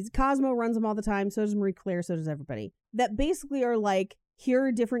magazines. Cosmo runs them all the time. So does Marie Claire. So does everybody. That basically are like, here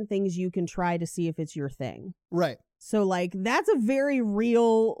are different things you can try to see if it's your thing. Right. So, like, that's a very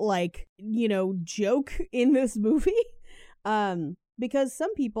real, like, joke in this movie. Because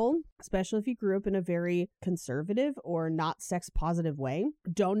some people, especially if you grew up in a very conservative or not sex positive way,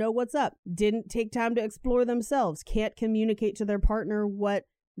 don't know what's up, didn't take time to explore themselves, can't communicate to their partner what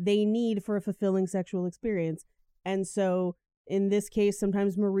they need for a fulfilling sexual experience. And so, in this case,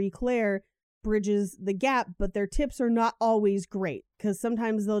 sometimes Marie Claire bridges the gap, but their tips are not always great. Because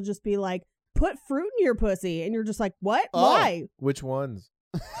sometimes they'll just be like, put fruit in your pussy. And you're just like, what? Oh. Why? Which ones?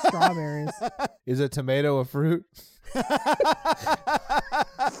 Strawberries. Is a tomato a fruit?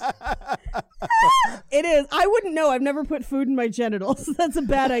 It is. I wouldn't know. I've never put food in my genitals. That's a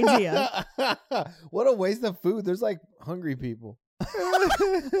bad idea. What a waste of food. There's like hungry people.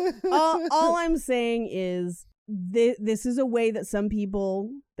 All I'm saying is this is a way that some people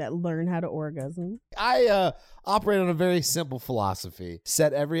that learn how to orgasm. I operate on a very simple philosophy.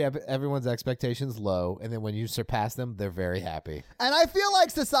 Set everyone's expectations low, and then when you surpass them, they're very happy. And I feel like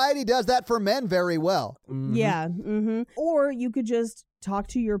society does that for men very well. Mhm. Yeah. Mm-hmm. Or you could just talk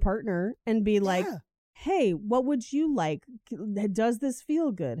to your partner and be like, hey, what would you like? Does this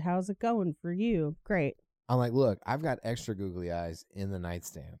feel good? How's it going for you? Great. I'm like, look, I've got extra googly eyes in the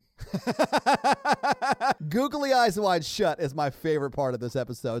nightstand. Googly eyes wide shut is my favorite part of this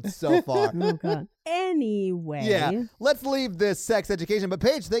episode so far. Oh, God. Anyway. Yeah, let's leave this sex education. But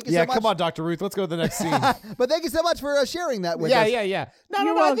Paige, thank you so Yeah, much. come on, Dr. Ruth. Let's go to the next scene. But thank you so much for sharing that with us. Yeah. No,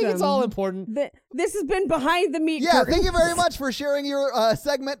 You're I think it's welcome. all important. This has been Behind the Meat Yeah, Curtain. thank you very much for sharing your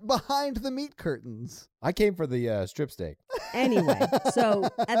segment Behind the Meat Curtains. I came for the strip steak. Anyway, so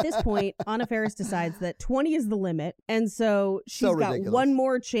at this point, Anna Faris decides that 20 is the limit, and so she's So got ridiculous. one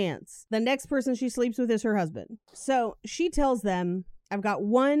more chance. The next person she sleeps with is her husband. So she tells them, I've got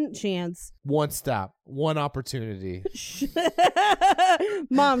one chance. One stop, one opportunity.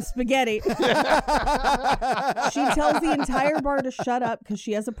 Mom, spaghetti. She tells the entire bar to shut up because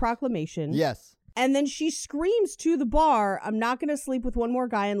she has a proclamation. Yes. And then she screams to the bar, I'm not going to sleep with one more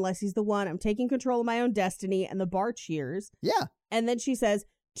guy unless he's the one. I'm taking control of my own destiny. And the bar cheers. Yeah. And then she says,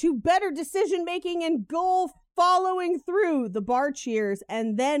 to better decision making and goal following through. The bar cheers.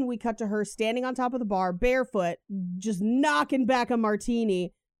 And then we cut to her standing on top of the bar, barefoot, just knocking back a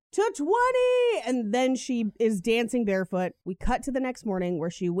martini. To 20! And then she is dancing barefoot. We cut to the next morning where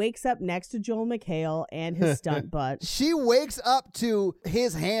she wakes up next to Joel McHale and his stunt butt. She wakes up to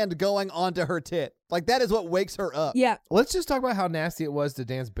his hand going onto her tit. Like, that is what wakes her up. Yeah. Let's just talk about how nasty it was to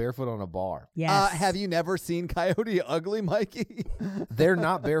dance barefoot on a bar. Yes. Have you never seen Coyote Ugly, Mikey? They're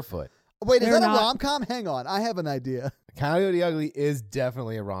not barefoot. Wait, is They're that not. a rom-com? Hang on. I have an idea. Coyote Ugly is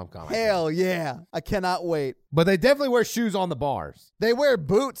definitely a rom-com. Hell yeah. I cannot wait. But they definitely wear shoes on the bars. They wear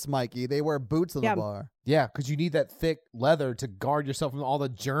boots, Mikey. They wear boots on Yeah. the bar. Yeah, because you need that thick leather to guard yourself from all the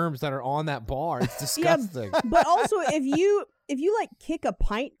germs that are on that bar. It's disgusting. But also, if you like kick a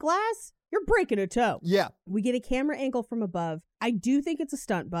pint glass, you're breaking a toe. Yeah. We get a camera angle from above. I do think it's a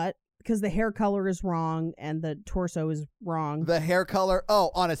stunt butt because the hair color is wrong and the torso is wrong. The hair color.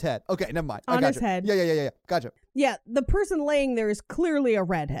 Oh, on his head. Okay, never mind. I On got his you. head. Yeah. Gotcha. Yeah, the person laying there is clearly a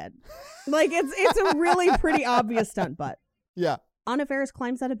redhead. Like it's a really pretty obvious stunt butt. Yeah. Anna Faris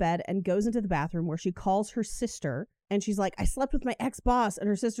climbs out of bed and goes into the bathroom where she calls her sister. And she's like, I slept with my ex-boss. And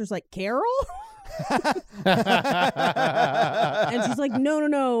her sister's like, Carol? And she's like,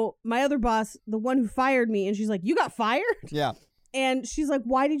 no. My other boss, the one who fired me. And she's like, you got fired? Yeah. And she's like,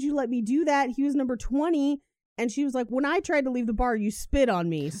 why did you let me do that? He was number 20. And she was like, when I tried to leave the bar, you spit on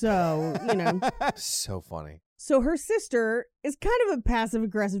me. So, So funny. So her sister is kind of a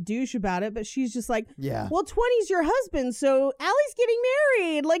passive-aggressive douche about it, but she's just like, Yeah. well, 20's your husband, so Allie's getting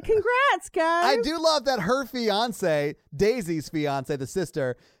married. Like, congrats, guys. I do love that her fiance, Daisy's fiance, the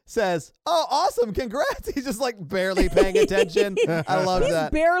sister, says, oh, awesome, congrats. He's just like barely paying attention. I love He's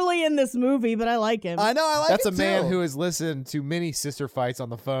that. barely in this movie, but I like him. I know, I like That's it a man too. who has listened to many sister fights on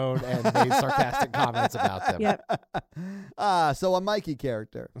the phone and made sarcastic comments about them. Yep. So a Mikey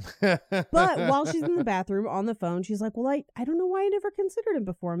character. But while she's in the bathroom on the phone, she's like, well, I don't know why I never considered him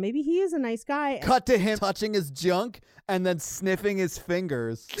before. Maybe he is a nice guy. Cut to him touching his junk and then sniffing his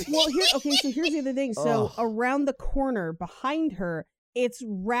fingers. Well, so here's the other thing. So around the corner behind her, it's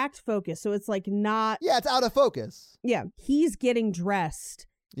racked focus. So it's like not. Yeah, it's out of focus. Yeah. He's getting dressed.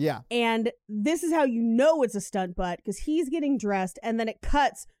 Yeah. And this is how you know it's a stunt butt, because he's getting dressed and then it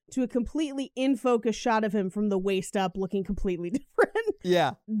cuts to a completely in focus shot of him from the waist up looking completely different.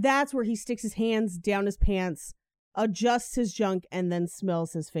 Yeah. That's where he sticks his hands down his pants, adjusts his junk, and then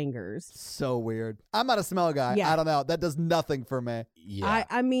smells his fingers. So weird. I'm not a smell guy. Yeah. I don't know. That does nothing for me. Yeah.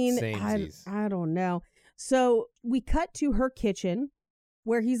 I mean, samesies. I don't know. So we cut to her kitchen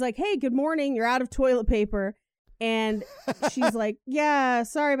where he's like, hey, good morning. You're out of toilet paper. And she's like, yeah,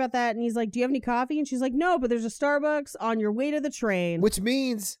 sorry about that. And he's like, do you have any coffee? And she's like, no, but there's a Starbucks on your way to the train. Which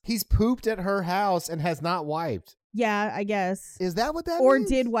means he's pooped at her house and has not wiped. Yeah, I guess. Is that what that Or means?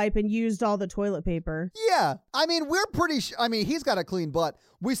 did wipe and used all the toilet paper. Yeah. I mean, we're pretty he's got a clean butt.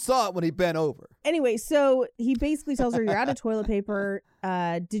 We saw it when he bent over. Anyway, so he basically tells her, you're out of toilet paper.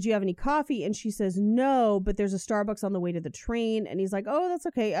 Did you have any coffee? And she says, no, but there's a Starbucks on the way to the train. And he's like, oh, that's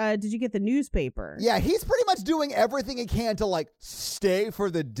okay. Did you get the newspaper? Yeah, he's pretty much doing everything he can to like stay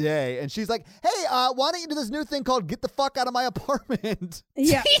for the day. And she's like, hey, why don't you do this new thing called get the fuck out of my apartment?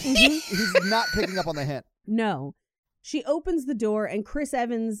 Yeah. Mhm. He's not picking up on the hint. No. She opens the door and Chris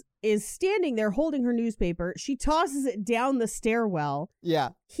Evans is standing there holding her newspaper. She tosses it down the stairwell. Yeah.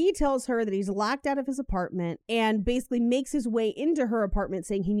 He tells her that he's locked out of his apartment and basically makes his way into her apartment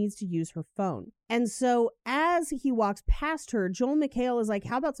saying he needs to use her phone. And so as he walks past her, Joel McHale is like,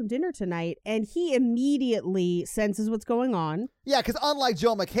 how about some dinner tonight? And he immediately senses what's going on. Yeah, because unlike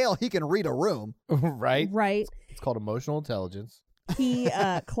Joe McHale, he can read a room. Right? Right. It's called emotional intelligence. He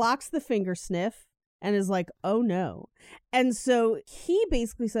clocks the finger sniff. and is like, oh no. And so he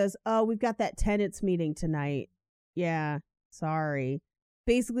basically says, oh, we've got that tenants meeting tonight. Yeah, sorry.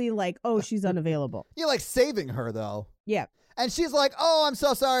 Basically like, oh, she's unavailable. You're like saving her though. Yeah. And she's like, oh, I'm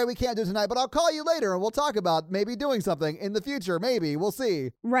so sorry we can't do it tonight, but I'll call you later and we'll talk about maybe doing something in the future. Maybe. We'll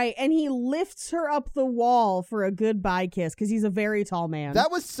see. Right. And he lifts her up the wall for a goodbye kiss because he's a very tall man.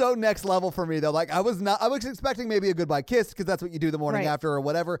 That was so next level for me though. Like I was expecting maybe a goodbye kiss because that's what you do the morning Right. after or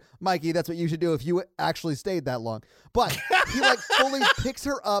whatever. Mikey, that's what you should do if you actually stayed that long. But he like fully picks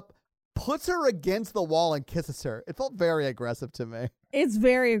her up, puts her against the wall and kisses her. It felt very aggressive to me. It's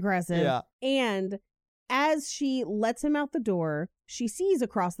very aggressive. Yeah. And as she lets him out the door, she sees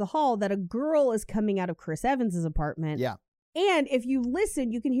across the hall that a girl is coming out of Chris Evans's apartment. Yeah. And if you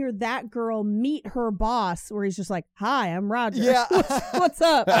listen, you can hear that girl meet her boss where he's just like, hi, I'm Roger. Yeah. What's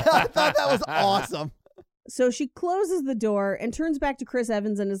up? I thought that was awesome. So she closes the door and turns back to Chris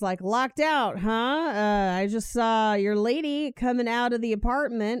Evans and is like, locked out, huh? I just saw your lady coming out of the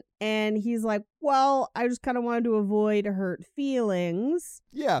apartment. And he's like, well, I just kind of wanted to avoid hurt feelings.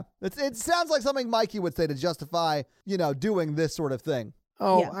 Yeah. It sounds like something Mikey would say to justify, doing this sort of thing.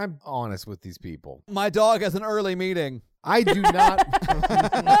 Oh, Yeah. I'm honest with these people. My dog has an early meeting. I do not.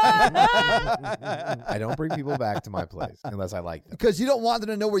 I don't bring people back to my place unless I like them. Because you don't want them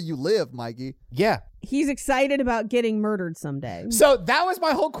to know where you live, Mikey. Yeah. He's excited about getting murdered someday. So that was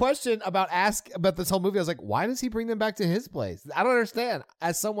my whole question about this whole movie. I was like, why does he bring them back to his place? I don't understand.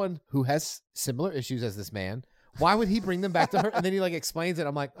 As someone who has similar issues as this man, why would he bring them back to her? And then he like explains it.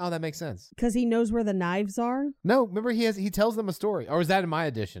 I'm like, oh, that makes sense. Because he knows where the knives are? No, remember he tells them a story. Or is that in my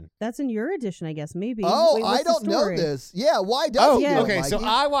edition? That's in your edition, I guess, maybe. Oh, Wait, what's I the don't know story? this. Yeah, why does he yeah. do it, Okay, so Mikey?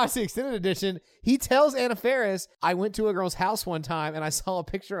 I watched the extended edition. He tells Anna Faris, I went to a girl's house one time and I saw a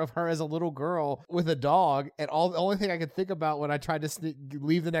picture of her as a little girl with a dog. And the only thing I could think about when I tried to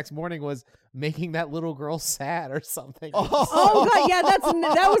leave the next morning was making that little girl sad or something. Oh, God, yeah, that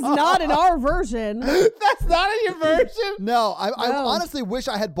was not in our version. That's not in your version? No, I No. honestly wish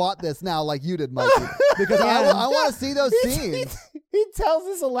I had bought this now like you did, Mikey. Because I want to see those scenes. He tells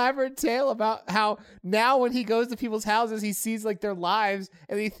this elaborate tale about how now when he goes to people's houses, he sees like their lives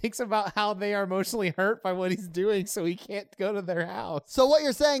and he thinks about how they are emotionally hurt by what he's doing, so he can't go to their house. So what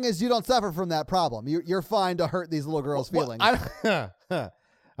you're saying is you don't suffer from that problem. You're fine to hurt these little girls' feelings.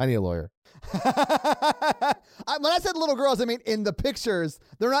 I need a lawyer. When I said little girls, I mean in the pictures.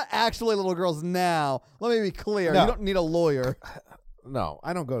 They're not actually little girls now. Let me be clear. No. You don't need a lawyer. No,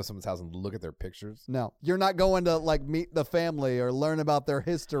 I don't go to someone's house and look at their pictures. No, you're not going to like meet the family or learn about their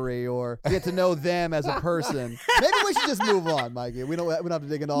history or get to know them as a person. Maybe we should just move on, Mikey. We don't have to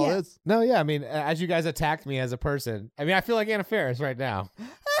dig into all Yeah. this. No, yeah, I mean, as you guys attacked me as a person, I mean, I feel like Anna Faris right now.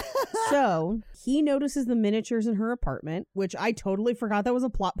 So he notices the miniatures in her apartment, which I totally forgot that was a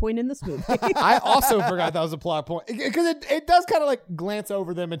plot point in this movie. I also forgot that was a plot point because it does kind of like glance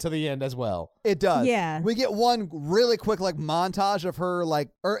over them until the end as well. It does. Yeah. We get one really quick like montage of her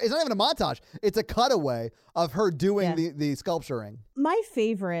or it's not even a montage. It's a cutaway of her doing the sculpturing. My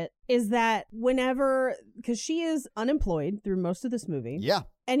favorite is that because she is unemployed through most of this movie. Yeah.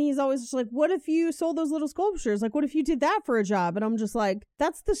 And he's always just like, what if you sold those little sculptures? Like, what if you did that for a job? And I'm just like,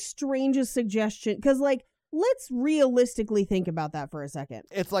 that's the strangest suggestion. Because, like, let's realistically think about that for a second.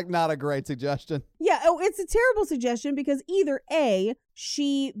 It's like not a great suggestion. Yeah, it's a terrible suggestion because either A,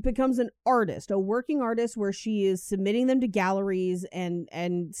 she becomes an artist, a working artist where she is submitting them to galleries and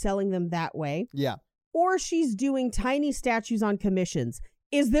selling them that way. Yeah. Or she's doing tiny statues on commissions.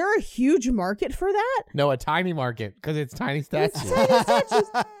 Is there a huge market for that? No, a tiny market because it's tiny statues. Tiny statues.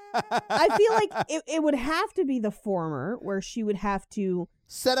 I feel like it would have to be the former, where she would have to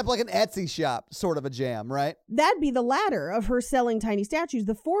Set up like an Etsy shop, sort of a jam, right? that'd be the latter of her selling tiny statues.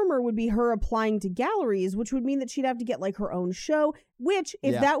 The former would be her applying to galleries, which would mean that she'd have to get like her own show, which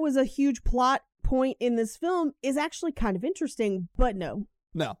if Yeah. that was a huge plot point in this film is actually kind of interesting, but no.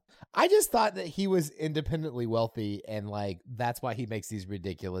 No. I just thought that he was independently wealthy and like that's why he makes these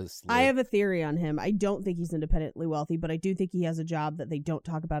ridiculous. I have a theory on him. I don't think he's independently wealthy, but I do think he has a job that they don't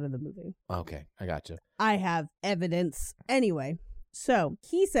talk about in the movie. Okay, I gotcha. I have evidence. Anyway, so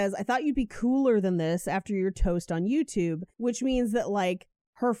he says, I thought you'd be cooler than this after your toast on YouTube, which means that like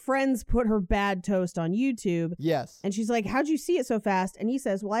her friends put her bad toast on YouTube. Yes. And she's like, how'd you see it so fast? And he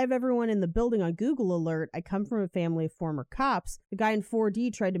says, well, I have everyone in the building on Google Alert. I come from a family of former cops. The guy in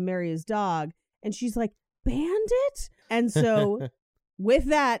 4D tried to marry his dog. And she's like, Bandit? And so with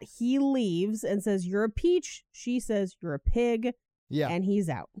that, he leaves and says, you're a peach. She says, you're a pig. Yeah. And he's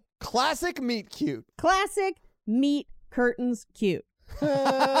out. Classic meet cute. Classic meat curtains cute. We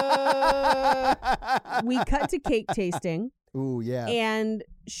cut to cake tasting. Ooh, yeah. And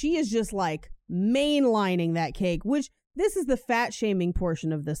she is just like mainlining that cake, which this is the fat shaming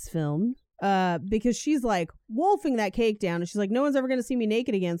portion of this film. Because she's like wolfing that cake down and she's like, no one's ever going to see me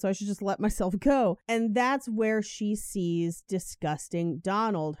naked again, so I should just let myself go. And that's where she sees disgusting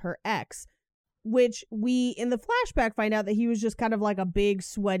Donald, her ex, which we in the flashback find out that he was just kind of like a big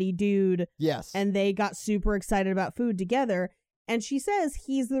sweaty dude. Yes. And they got super excited about food together. And she says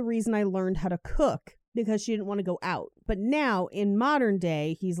he's the reason I learned how to cook, because she didn't want to go out. But now in modern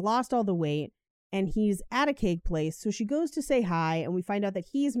day, he's lost all the weight and he's at a cake place. So she goes to say hi, and we find out that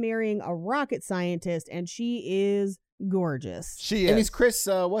he's marrying a rocket scientist, and she is gorgeous. She is. And he's Chris,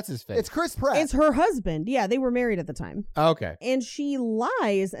 what's his face? It's Chris Pratt. It's her husband. Yeah, they were married at the time. Okay. And she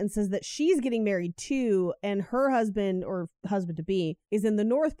lies and says that she's getting married too, and her husband, or husband-to-be, is in the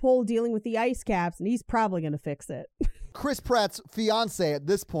North Pole dealing with the ice caps, and he's probably going to fix it. Chris Pratt's fiance at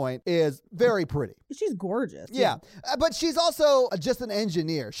this point is very pretty. She's gorgeous. Yeah. But she's also just an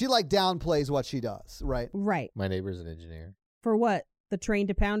engineer. She like downplays what she does, right? Right. My neighbor's an engineer. For what? The train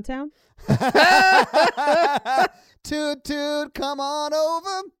to Pound Town? Toot toot, come on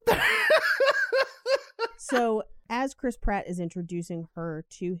over. So as Chris Pratt is introducing her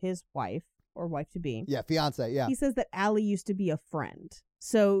to his wife, or wife-to-be, Yeah, fiance, yeah. he says that Allie used to be a friend.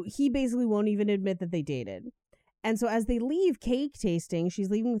 So he basically won't even admit that they dated. And so as they leave cake tasting, she's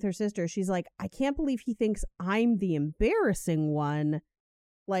leaving with her sister. She's like, I can't believe he thinks I'm the embarrassing one.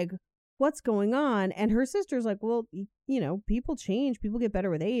 Like, what's going on? And her sister's like, well, you know, people change. People get better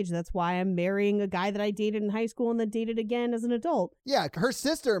with age. That's why I'm marrying a guy that I dated in high school and then dated again as an adult. Yeah, her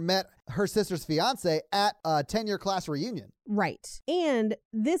sister met her sister's fiance at a 10-year class reunion. Right. And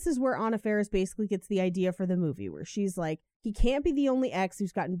this is where Anna Faris basically gets the idea for the movie, where she's like, he can't be the only ex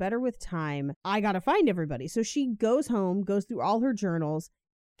who's gotten better with time. I got to find everybody. So she goes home, goes through all her journals,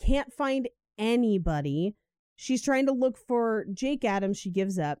 can't find anybody. She's trying to look for Jake Adams. She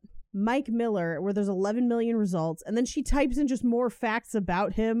gives up. Mike Miller, where there's 11 million results. And then she types in just more facts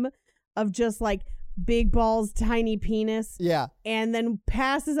about him of just like big balls, tiny penis. Yeah. And then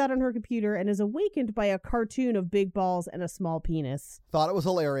passes out on her computer and is awakened by a cartoon of big balls and a small penis. Thought it was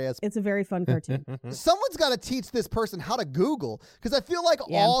hilarious. It's a very fun cartoon. Someone's got to teach this person how to Google, because I feel like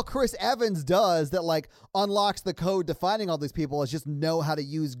all Chris Evans does that like unlocks the code to finding all these people is just know how to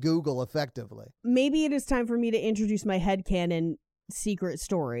use Google effectively. Maybe it is time for me to introduce my headcanon secret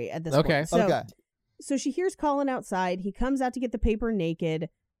story at this Okay. point. So she hears Colin outside. He comes out to get the paper naked,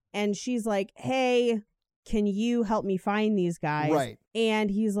 and she's like, hey, can you help me find these guys? Right. And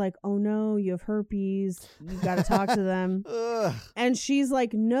he's like, oh no, you have herpes. You got to talk to them. Ugh. And she's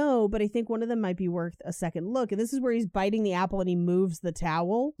like, no, but I think one of them might be worth a second look. And this is where he's biting the apple and he moves the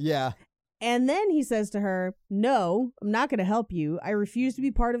towel. Yeah. And then he says to her, no, I'm not going to help you. I refuse to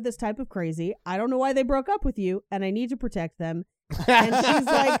be part of this type of crazy. I don't know why they broke up with you, and I need to protect them. And she's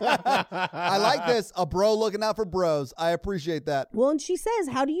like, I like this. A bro looking out for bros. I appreciate that. well, and she says,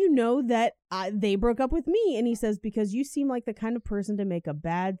 how do you know that they broke up with me? And he says, because you seem like the kind of person to make a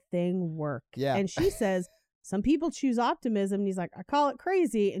bad thing work. Yeah. And she says, some people choose optimism. And he's like, I call it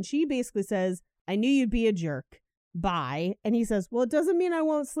crazy. And she basically says, I knew you'd be a jerk. Bye. And he says, well, it doesn't mean I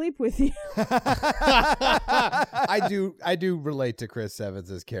won't sleep with you. I do relate to Chris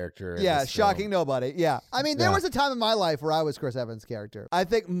Evans' character. in Yeah, this shocking film. nobody. Yeah. I mean, there Yeah. was a time in my life where I was Chris Evans' character. I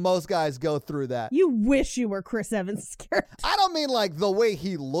think most guys go through that. You wish you were Chris Evans' character. I don't mean like the way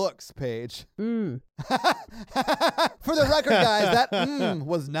he looks, Paige. Mm. For the record, guys, that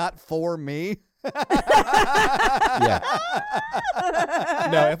was not for me. Yeah.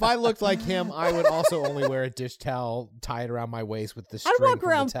 No, if I looked like him, I would also only wear a dish towel tied around my waist with the string I'd walk from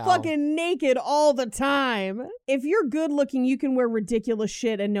around the towel. fucking naked all the time. If you're good looking, you can wear ridiculous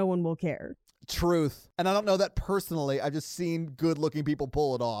shit and no one will care. Truth. And I don't know that personally. I've just seen good looking people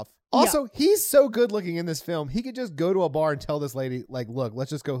pull it off. Also, he's so good looking in this film. He could just go to a bar and tell this lady, like, look,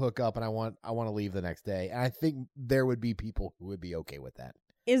 let's just go hook up and I want to leave the next day. And I think there would be people who would be okay with that.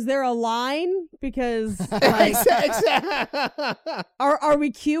 Is there a line? Because like, are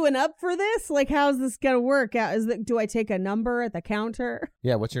we queuing up for this? Like, how's this gonna work out? Do I take a number at the counter?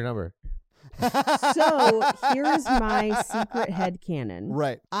 Yeah, what's your number? So here's my secret headcanon.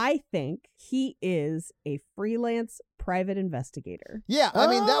 Right. I think he is a freelance private investigator. Yeah, I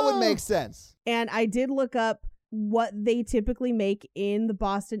mean, that would make sense. And I did look up what they typically make in the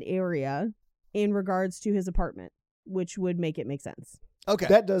Boston area in regards to his apartment, which would make it make sense. Okay.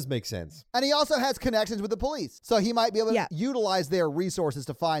 That does make sense. And he also has connections with the police. So he might be able to Yeah. utilize their resources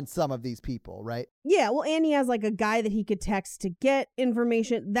to find some of these people, right? Yeah, well, and he has like a guy that he could text to get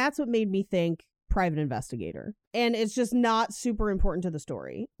information. That's what made me think private investigator. And it's just not super important to the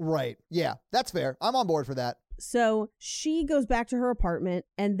story. Right. Yeah, that's fair. I'm on board for that. So she goes back to her apartment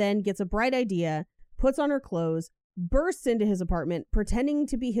and then gets a bright idea, puts on her clothes, bursts into his apartment, pretending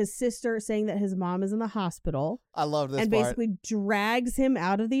to be his sister, saying that his mom is in the hospital. I love this and part. basically drags him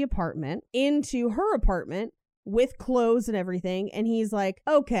out of the apartment into her apartment with clothes and everything. And he's like,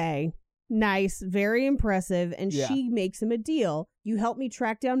 okay, nice, very impressive. And Yeah. she makes him a deal. You help me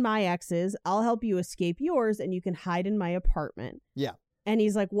track down my exes. I'll help you escape yours, and you can hide in my apartment. Yeah. And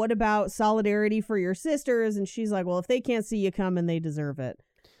he's like, what about solidarity for your sisters? And she's like, well, if they can't see you coming, they deserve it.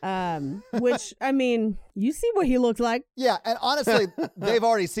 Which, I mean, you see what he looked like. Yeah, and honestly, they've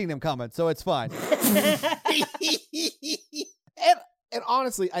already seen him coming, so it's fine. And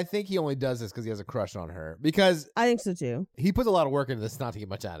honestly, I think he only does this because he has a crush on her. Because I think so too. he puts a lot of work into this not to get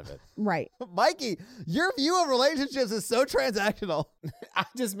much out of it. Right. Mikey, your view of relationships is so transactional. I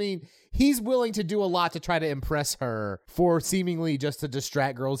just mean, he's willing to do a lot to try to impress her for seemingly just to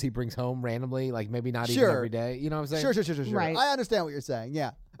distract girls he brings home randomly, like maybe not even Sure. every day. You know what I'm saying? Sure. Right. I understand what you're saying,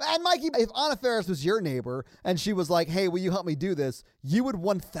 yeah. And Mikey, if Anna Faris was your neighbor and she was like, hey, will you help me do this? You would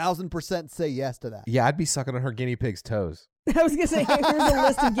 1,000% say yes to that. Yeah, I'd be sucking on her guinea pig's toes. I was going to say, hey, here's a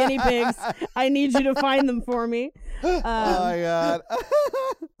list of guinea pigs. I need you to find them for me. Oh, my God.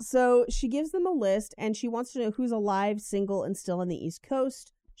 So she gives them a list, and she wants to know who's alive, single, and still on the East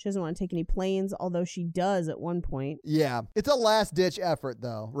Coast. She doesn't want to take any planes, although she does at one point. Yeah. It's a last-ditch effort,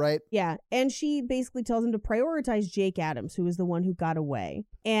 though, right? Yeah, and she basically tells him to prioritize Jake Adams, who was the one who got away.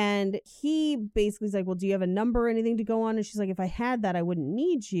 And he basically is like, well, do you have a number or anything to go on? And she's like, if I had that, I wouldn't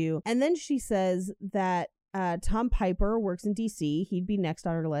need you. And then she says that Tom Piper works in D.C. He'd be next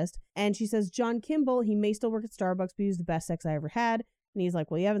on her list. And she says, John Kimball, he may still work at Starbucks, but he was the best sex I ever had. And he's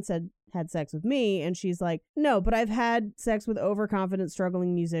like, well, you haven't had sex with me. And she's like, no, but I've had sex with overconfident,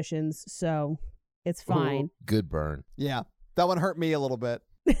 struggling musicians, so it's fine. Ooh, good burn. Yeah. That one hurt me a little bit.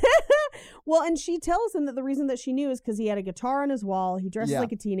 Well, and she tells him that the reason that she knew is because he had a guitar on his wall, he dresses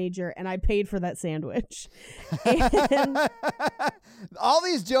like a teenager, and I paid for that sandwich. And all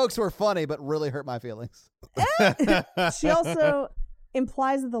these jokes were funny, but really hurt my feelings. she also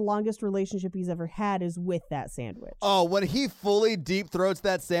implies that the longest relationship he's ever had is with that sandwich. Oh, when he fully deep throats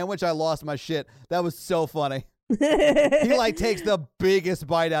that sandwich, I lost my shit. That was so funny. He like takes the biggest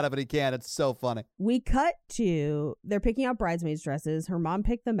bite out of it he can. It's so funny. We cut to, they're picking out bridesmaids' dresses. Her mom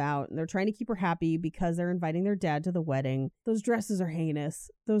picked them out, and they're trying to keep her happy because they're inviting their dad to the wedding. Those dresses are heinous.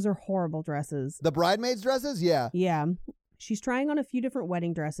 Those are horrible dresses. The bridesmaids' dresses? Yeah. Yeah. She's trying on a few different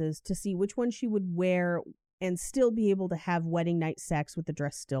wedding dresses to see which one she would wear and still be able to have wedding night sex with the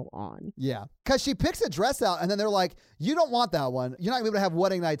dress still on. Yeah. Because she picks a dress out, and then they're like, you don't want that one. You're not going to be able to have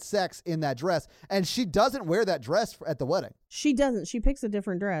wedding night sex in that dress. And she doesn't wear that dress at the wedding. She doesn't. She picks a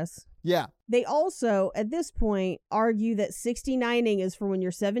different dress. Yeah. They also, at this point, argue that 69ing is for when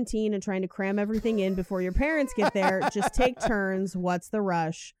you're 17 and trying to cram everything in before your parents get there. Just take turns. What's the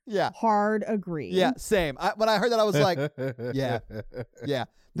rush? Yeah. Hard agree. Yeah, same. When I heard that, I was like, yeah. This Yeah.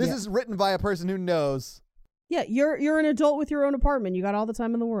 is written by a person who knows. Yeah, you're an adult with your own apartment. You got all the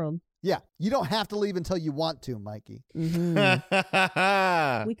time in the world. Yeah, you don't have to leave until you want to, Mikey.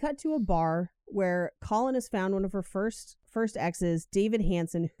 Mm-hmm. We cut to a bar where Colin has found one of her first exes, David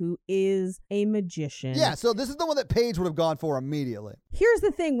Hansen, who is a magician. Yeah, so this is the one that Paige would have gone for immediately. Here's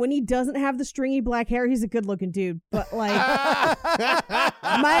the thing. When he doesn't have the stringy black hair, he's a good-looking dude. But, like,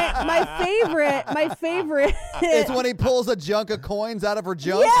 my favorite It's when he pulls a junk of coins out of her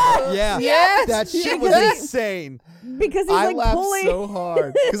junk. Yes! Yeah. Yes! That shit was Because insane. because he's, I like, laughed pulling... so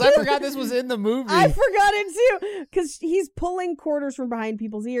hard because I forgot this was in the movie. I forgot it too, because he's pulling quarters from behind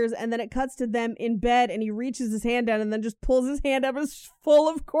people's ears, and then it cuts to them in bed, and he reaches his hand down and then just pulls his hand up and it's full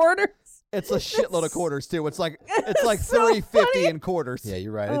of quarters. It's a shitload of quarters too. It's like so 350 in quarters. Yeah,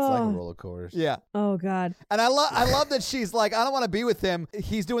 you're right. It's like a roll of quarters. Yeah. Oh God. And I love that she's like, I don't want to be with him.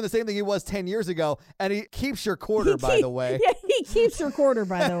 He's doing the same thing he was 10 years ago, and he keeps your quarter, by the way. Yeah, he keeps your quarter,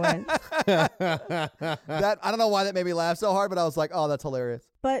 by the way. That I don't know why that made me laugh so hard, but I was like, oh, that's hilarious.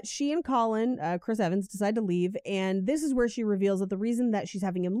 But she and Colin, Chris Evans, decide to leave, and this is where she reveals that the reason that she's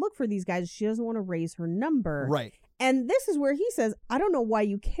having him look for these guys is she doesn't want to raise her number. Right. And this is where he says, I don't know why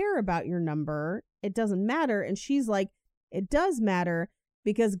you care about your number. It doesn't matter. And she's like, it does matter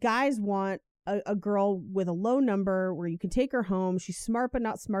because guys want a girl with a low number where you can take her home. She's smart but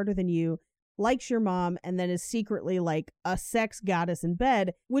not smarter than you, likes your mom, and then is secretly like a sex goddess in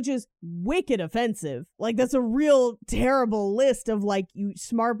bed, which is wicked offensive. Like, that's a real terrible list of like, you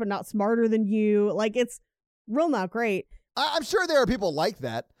smart but not smarter than you. Like, it's real not great. I'm sure there are people like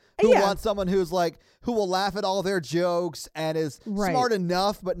that. who Yeah. wants someone who's like, who will laugh at all their jokes and is Right. smart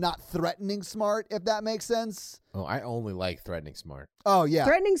enough, but not threatening smart, if that makes sense. Oh, I only like threatening smart. Oh, yeah.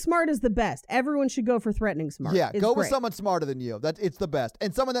 Threatening smart is the best. Everyone should go for threatening smart. Yeah, It's go with great. someone smarter than you. It's the best.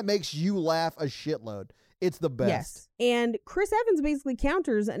 And someone that makes you laugh a shitload. It's the best. Yes. And Chris Evans basically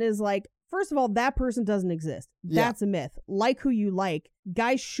counters and is like, first of all, that person doesn't exist. Yeah. That's a myth. Like who you like.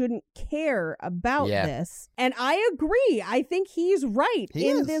 Guys shouldn't care about Yeah. this. And I agree. I think he's right He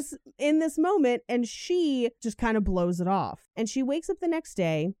in is. this moment. And she just kind of blows it off. And she wakes up the next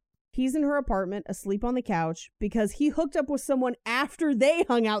day. He's in her apartment, asleep on the couch, because he hooked up with someone after they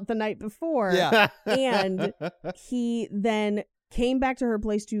hung out the night before. Yeah. And he then came back to her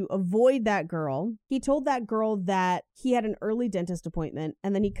place to avoid that girl. He told that girl that he had an early dentist appointment,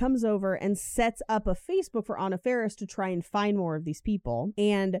 and then he comes over and sets up a Facebook for Anna Faris to try and find more of these people,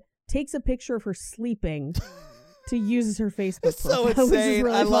 and takes a picture of her sleeping to use as her Facebook It's so profile, which is insane.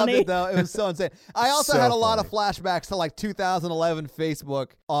 really I loved funny. it, though. It was so insane. I also So had a lot of funny. flashbacks to like 2011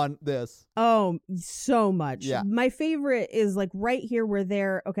 Facebook on this. Oh, so much. Yeah. My favorite is like right here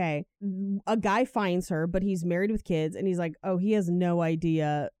where a guy finds her, but he's married with kids, and he's like, oh, he has no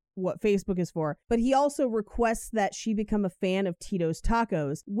idea what Facebook is for. But he also requests that she become a fan of Tito's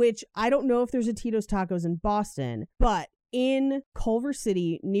Tacos, which I don't know if there's a Tito's Tacos in Boston, but in Culver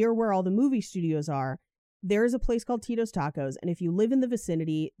City, near where all the movie studios are, there is a place called Tito's Tacos. And if you live in the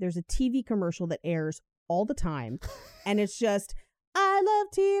vicinity, there's a TV commercial that airs all the time. And it's just, I love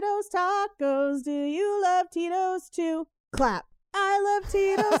Tito's Tacos. Do you love Tito's too? Clap. I love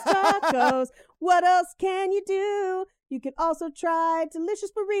Tito's Tacos. What else can you do? You can also try delicious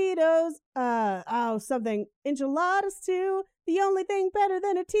burritos. Something. Enchiladas too. The only thing better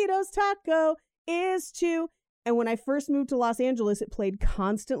than a Tito's taco is to... And when I first moved to Los Angeles, it played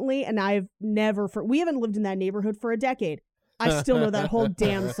constantly, and we haven't lived in that neighborhood for a decade. I still know that whole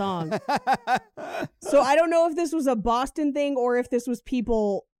damn song. So I don't know if this was a Boston thing or if this was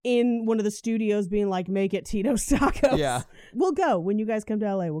people in one of the studios being like, make it Tito's Tacos. Yeah. We'll go when you guys come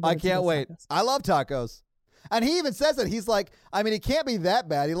to LA. We'll go I to can't Tito's wait. Tacos. I love tacos. And he even says it. He's like, I mean, he can't be that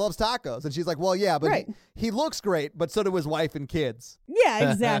bad. He loves tacos. And she's like, well, yeah, but Right. he looks great, but so do his wife and kids.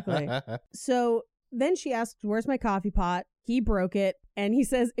 Yeah, exactly. So then she asks, where's my coffee pot? He broke it. And he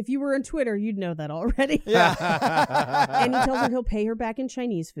says, if you were on Twitter, you'd know that already. Yeah. And he tells her he'll pay her back in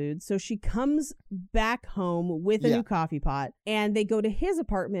Chinese food. So she comes back home with a Yeah. new coffee pot. And they go to his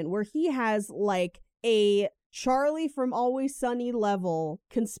apartment where he has like a Charlie from Always Sunny level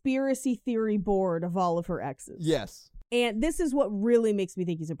conspiracy theory board of all of her exes. Yes. And this is what really makes me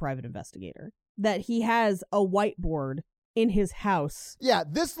think he's a private investigator. That he has a whiteboard in his house. Yeah,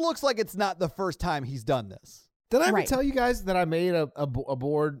 this looks like it's not the first time he's done this. Did I ever Right. tell you guys that I made a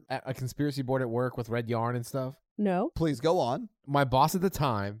board, a conspiracy board at work with red yarn and stuff? No? Please go on. My boss at the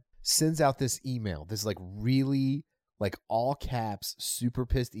time sends out this email, this like really like all caps, super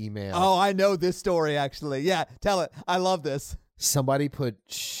pissed email. Oh, I know this story, actually. Yeah, tell it. I love this. Somebody put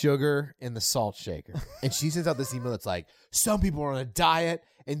sugar in the salt shaker. And she sends out this email that's like, some people are on a diet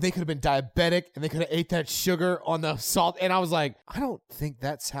and they could have been diabetic and they could have ate that sugar on the salt. And I was like, I don't think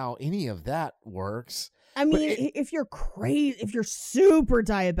that's how any of that works. I mean, if you're crazy, if you're super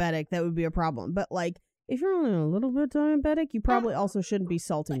diabetic, that would be a problem. But like, if you're only a little bit diabetic, you probably also shouldn't be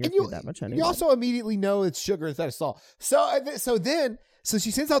salting your And you, food that much anyway. you also immediately know it's sugar instead of salt. So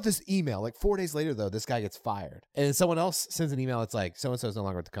she sends out this email. Like 4 days later, though, this guy gets fired. And then someone else sends an email. It's like, so-and-so is no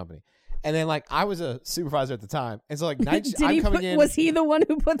longer at the company. And then, like, I was a supervisor at the time. And so, like, Was he the one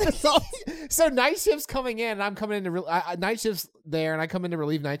who put the salt? So night shift's coming in, and I'm coming in to night shift's there, and I come in to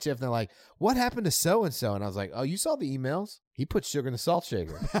relieve night shift, and they're like, "What happened to so and so?" And I was like, "Oh, you saw the emails? He put sugar in the salt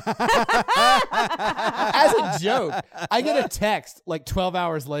shaker." As a joke, I get a text like 12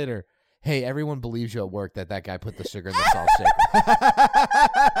 hours later. Hey, everyone believes you at work that guy put the sugar in the salt shaker.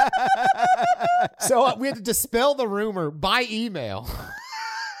 So we had to dispel the rumor by email.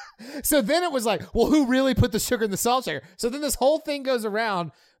 So then it was like, well, who really put the sugar in the salt shaker? So then this whole thing goes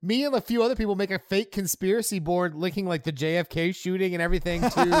around. Me and a few other people make a fake conspiracy board linking like the JFK shooting and everything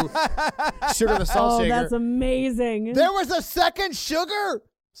to sugar in the salt shaker. That's amazing. There was a second sugar.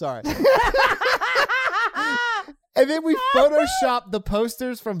 Sorry. And then we photoshopped the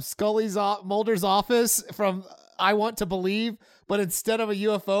posters from Mulder's office from I Want to Believe, but instead of a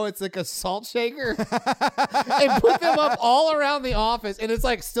UFO, it's like a salt shaker. And put them up all around the office. And it's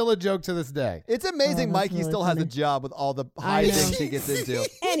like still a joke to this day. It's amazing Oh, that's Mikey really still has a funny. job with all the I high know. things he gets into.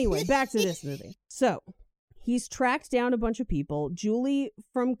 Anyway, back to this movie. So He's tracked down a bunch of people. Julie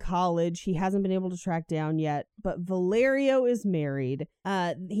from college, he hasn't been able to track down yet, but Valerio is married.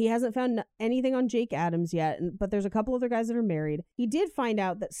 He hasn't found anything on Jake Adams yet, but there's a couple other guys that are married. He did find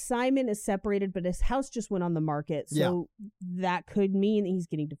out that Simon is separated, but his house just went on the market, so that could mean that he's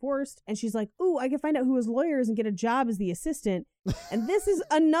getting divorced. And she's like, ooh, I can find out who his lawyer is and get a job as the assistant. And this is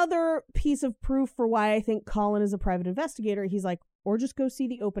another piece of proof for why I think Colin is a private investigator. He's like, or just go see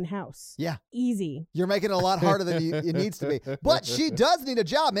the open house. Yeah. Easy. You're making it a lot harder than it needs to be. But she does need a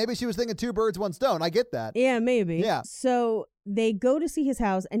job. Maybe she was thinking 2 birds, 1 stone. I get that. Yeah, maybe. Yeah. So they go to see his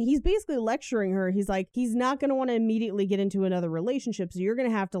house, and he's basically lecturing her. He's like, he's not going to want to immediately get into another relationship, so you're going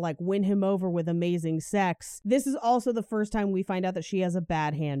to have to like win him over with amazing sex. This is also the first time we find out that she has a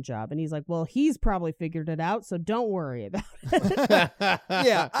bad hand job. And he's like, well, he's probably figured it out, so don't worry about it.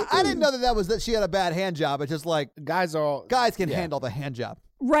 Yeah. I didn't know that she had a bad hand job. It's just like Guys can handle the hand job.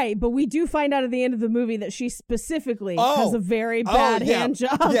 Right, but we do find out at the end of the movie that she specifically has a very bad hand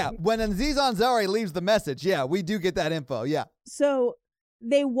job. Yeah, when Aziz Ansari leaves the message, we do get that info, yeah. So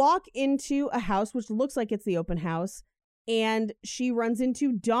they walk into a house, which looks like it's the open house, and she runs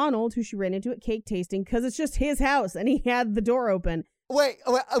into Donald, who she ran into at cake tasting, because it's just his house, and he had the door open. Wait,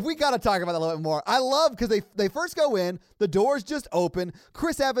 we got to talk about that a little bit more. I love because they first go in, the door's just open.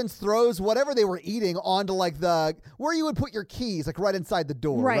 Chris Evans throws whatever they were eating onto like where you would put your keys, like right inside the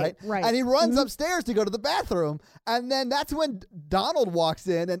door, right? And he runs upstairs to go to the bathroom. And then that's when Donald walks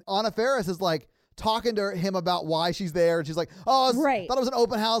in and Anna Faris is like talking to him about why she's there. And she's like, thought it was an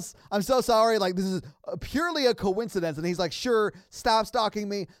open house. I'm so sorry. Like, this is purely a coincidence. And he's like, sure, stop stalking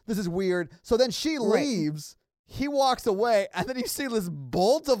me. This is weird. So then she leaves. He walks away, and then you see this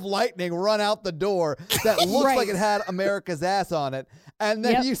bolt of lightning run out the door that looks like it had America's ass on it. And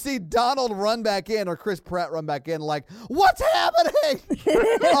then you see Donald run back in, or Chris Pratt run back in, like, what's happening?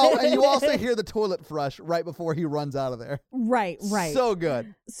 And you also hear the toilet flush right before he runs out of there. Right. So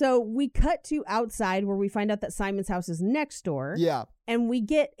good. So we cut to outside where we find out that Simon's house is next door. Yeah. And we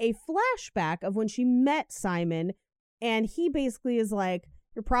get a flashback of when she met Simon, and he basically is like,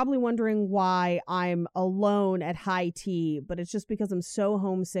 you're probably wondering why I'm alone at high tea, but it's just because I'm so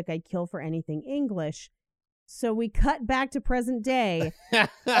homesick I'd kill for anything English. So we cut back to present day.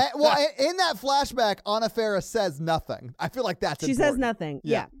 Well, in that flashback, Anna Faris says nothing. I feel like that's She important. says nothing.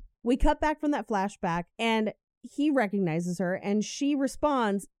 Yeah. We cut back from that flashback, and he recognizes her, and she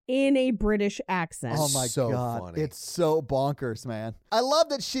responds in a British accent. Oh my God. Funny. It's so bonkers, man. I love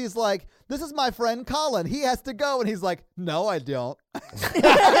that she's like, this is my friend Colin. He has to go. And he's like, no, I don't.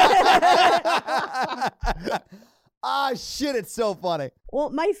 Shit, it's so funny. Well,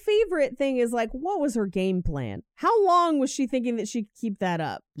 my favorite thing is like, what was her game plan? How long was she thinking that she could keep that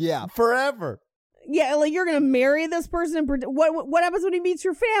up? Yeah. Forever. Yeah, like you're gonna marry this person and what happens when he meets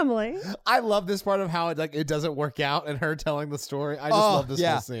your family? I love this part of how it doesn't work out and her telling the story. I just love this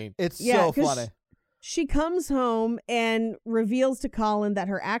whole scene. It's so 'cause funny. She comes home and reveals to Colin that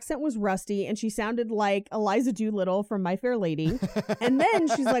her accent was rusty and she sounded like Eliza Doolittle from My Fair Lady. And then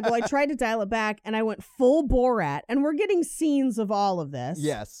she's like, well, I tried to dial it back and I went full Borat. And we're getting scenes of all of this.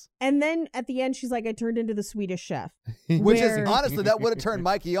 Yes. And then at the end, she's like, I turned into the Swedish chef. Which is, honestly, that would have turned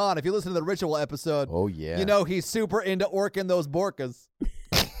Mikey on. If you listen to the Ritual episode, oh yeah, you know he's super into orking those Borkas.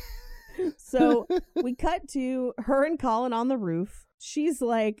 So we cut to her and Colin on the roof. She's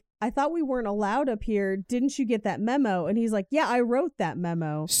like, I thought we weren't allowed up here. Didn't you get that memo? And he's like, yeah, I wrote that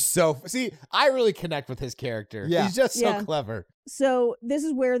memo. So, see, I really connect with his character. Yeah. He's just so clever. So this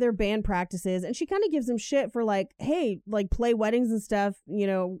is where their band practices. And she kind of gives him shit for like, hey, like play weddings and stuff. You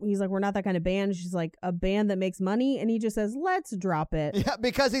know, he's like, we're not that kind of band. She's like, a band that makes money. And he just says, let's drop it. Yeah,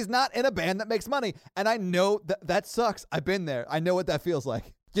 because he's not in a band that makes money. And I know that sucks. I've been there. I know what that feels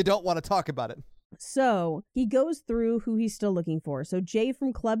like. You don't want to talk about it. So he goes through who he's still looking for. So Jay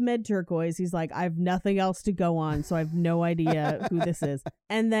from Club Med Turquoise, he's like, I have nothing else to go on, so I have no idea who this is.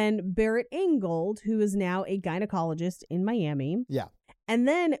 And then Barrett Ingold, who is now a gynecologist in Miami. Yeah. And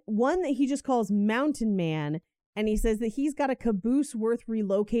then one that he just calls Mountain Man, and he says that he's got a caboose worth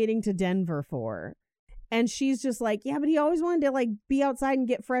relocating to Denver for. And she's just like, yeah, but he always wanted to like be outside and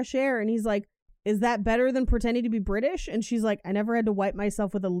get fresh air. And he's like, is that better than pretending to be British? And she's like, I never had to wipe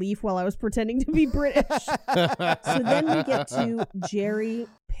myself with a leaf while I was pretending to be British. So then we get to Jerry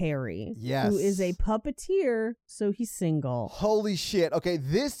Perry, who is a puppeteer, so he's single. Holy shit. Okay,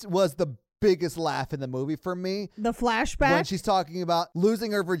 this was the biggest laugh in the movie for me. The flashback? When she's talking about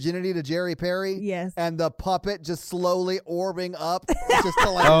losing her virginity to Jerry Perry. Yes. And the puppet just slowly orbing up. Just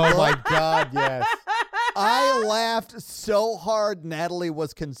to like oh look. my God, yes. I laughed so hard Natalie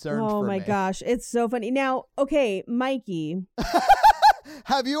was concerned for me. Oh my gosh, it's so funny. Now, okay, Mikey.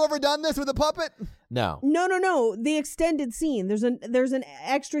 Have you ever done this with a puppet? No. No. The extended scene. There's an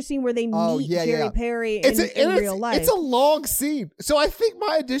extra scene where they meet yeah, Jerry yeah. Perry in real life. It's a long scene. So I think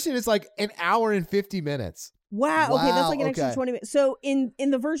my audition is like an hour and 50 minutes. Wow. Okay, that's like an extra okay. 20 minutes. So in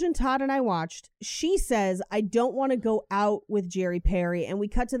the version Todd and I watched, she says, I don't want to go out with Jerry Perry. And we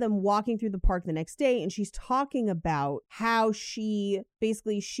cut to them walking through the park the next day. And she's talking about how she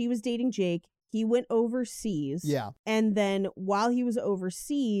was dating Jake. He went overseas. Yeah. And then while he was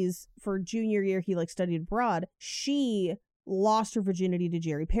overseas for junior year, he like studied abroad. She lost her virginity to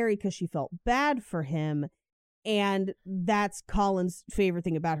Jerry Perry because she felt bad for him. And that's Colin's favorite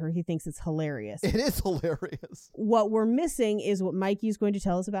thing about her. He thinks it's hilarious. It is hilarious. What we're missing is what Mikey's going to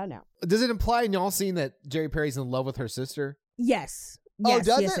tell us about now. Does it imply in y'all scene that Jerry Perry's in love with her sister? Yes. Does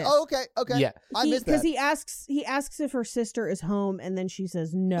it? Yes. Oh, okay. Yeah. I missed that. Because he asks if her sister is home, and then she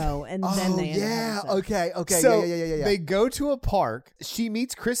says no, and then they end up having sex. Okay. So Yeah. they go to a park. She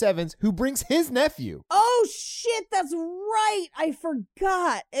meets Chris Evans, who brings his nephew. Oh shit, that's right. I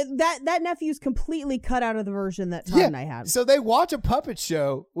forgot. That nephew's completely cut out of the version that Todd and I have. So they watch a puppet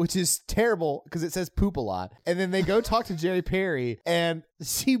show, which is terrible because it says poop a lot. And then they go talk to Jerry Perry, and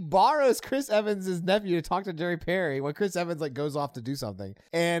she borrows Chris Evans' nephew to talk to Jerry Perry when Chris Evans like goes off to do something.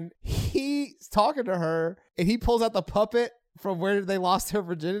 And he's talking to her, and he pulls out the puppet from where they lost her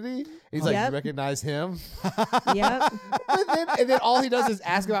virginity. He's like, Yep. you recognize him? Yep. and then all he does is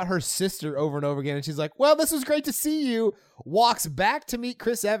ask about her sister over and over again. And she's like, well, this was great to see you. Walks back to meet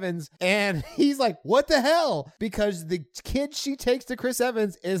Chris Evans. And he's like, what the hell? Because the kid she takes to Chris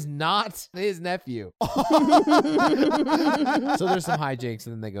Evans is not his nephew. So there's some hijinks,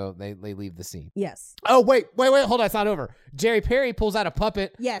 and then they leave the scene. Yes. Oh, wait, hold on. It's not over. Jerry Perry pulls out a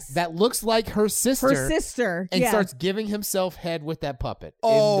puppet Yes. that looks like her sister. Her sister. And yeah. starts giving himself head with that puppet. in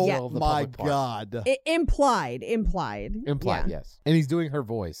Oh, the middle of the my public park. God. Implied. Implied, Yeah. yes. And he's doing her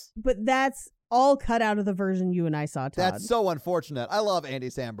voice. But that's all cut out of the version you and I saw, Todd. That's so unfortunate. I love Andy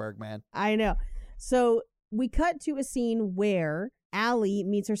Samberg, man. I know. So we cut to a scene where Allie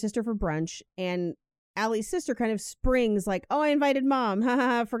meets her sister for brunch, and Allie's sister kind of springs like, oh, I invited mom.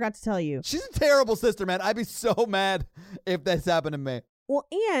 Haha, forgot to tell you. She's a terrible sister, man. I'd be so mad if this happened to me. Well,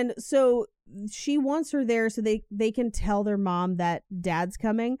 and so she wants her there so they can tell their mom that dad's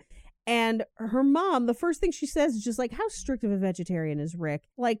coming. And her mom, the first thing she says is just like, how strict of a vegetarian is Rick?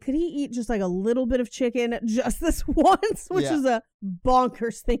 Like, could he eat just like a little bit of chicken just this once? Which Yeah. is a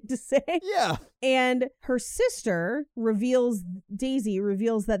bonkers thing to say. Yeah. And her sister Daisy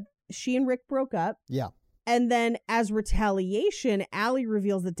reveals that she and Rick broke up. Yeah. And then as retaliation, Allie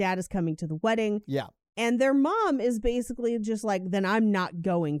reveals that dad is coming to the wedding. Yeah. And their mom is basically just like, then I'm not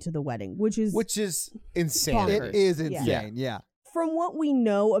going to the wedding, which is insane. Bonkers. It is Yeah. insane. Yeah. from what we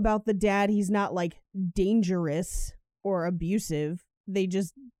know about the dad, he's not like dangerous or abusive. They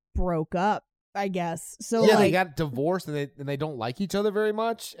just broke up, I guess. So yeah, like, they got divorced and they don't like each other very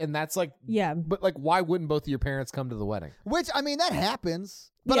much, and that's like yeah. But like, why wouldn't both of your parents come to the wedding? Which, I mean, that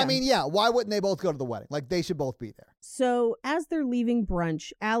happens. But Yeah. I mean, yeah, why wouldn't they both go to the wedding? Like, they should both be there. So as they're leaving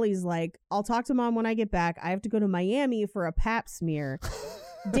brunch, Allie's like, I'll talk to mom when I get back. I have to go to Miami for a pap smear.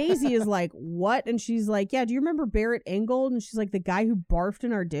 Daisy is like, what? And she's like, yeah, do you remember Barrett Engold? And she's like, the guy who barfed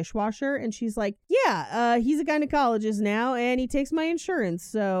in our dishwasher? And she's like, yeah, he's a gynecologist now and he takes my insurance.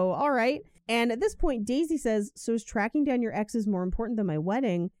 So, all right. And at this point, Daisy says, so is tracking down your ex is more important than my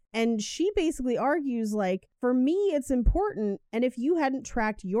wedding? And she basically argues like, for me, it's important. And if you hadn't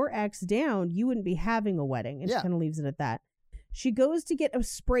tracked your ex down, you wouldn't be having a wedding. And Yeah. she kind of leaves it at that. She goes to get a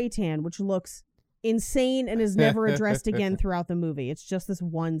spray tan, which looks insane and is never addressed again throughout the movie. It's just this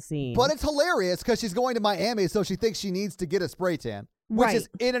one scene. But it's hilarious because she's going to Miami, so she thinks she needs to get a spray tan, which Right. is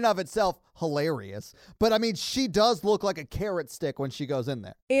in and of itself hilarious. But I mean, she does look like a carrot stick when she goes in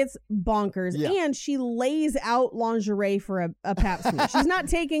there. It's bonkers. Yeah. And she lays out lingerie for a pap smear. She's not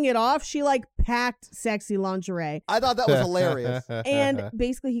taking it off. She like packed sexy lingerie. I thought that was hilarious. And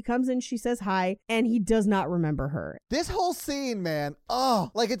basically he comes in, she says hi, and he does not remember her. This whole scene, man,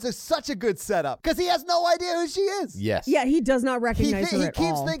 like it's such a good setup because he has no idea who she is. Yes. Yeah, he does not recognize her He at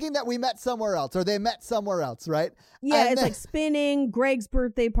keeps all. thinking that we met somewhere else or they met somewhere else, right? Yeah, And it's then- like spinning, Greg's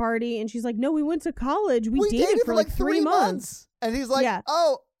birthday party, and she's like, no, we went to college. We dated for like 3 months. And he's like, Yeah.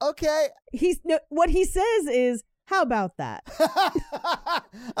 oh, okay. What he says is, how about that? I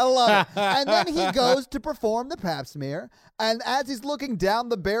love it. And then he goes to perform the pap smear. And as he's looking down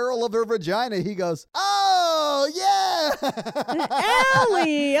the barrel of her vagina, he goes, oh, yeah.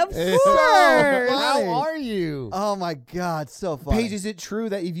 Allie, of So course. funny. How are you? Oh, my God. So funny. Paige, is it true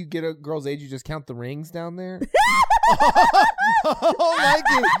that if you get a girl's age, you just count the rings down there? Oh,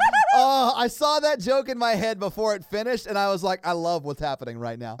 Mikey. Oh, I saw that joke in my head before it finished, and I was like, I love what's happening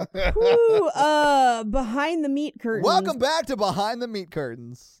right now. Woo, behind the meat curtains. Welcome back to Behind the Meat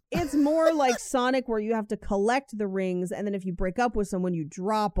Curtains. It's more like Sonic, where you have to collect the rings, and then if you break up with someone, you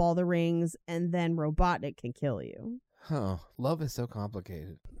drop all the rings, and then Robotnik can kill you. Oh, love is so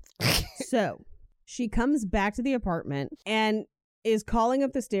complicated. So she comes back to the apartment and is calling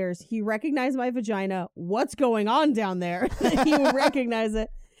up the stairs. He recognized my vagina. What's going on down there? He would recognize it.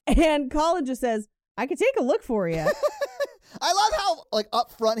 And Colin just says, I could take a look for you. I love how like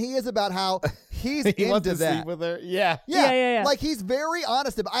upfront he is about how he's He wants into to that. sleep with her. Yeah. Yeah. Like he's very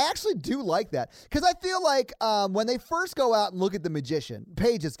honest about. I actually do like that because I feel like when they first go out and look at the magician,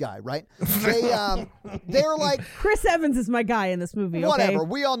 Paige's guy, right? They're like, Chris Evans is my guy in this movie. Okay? whatever.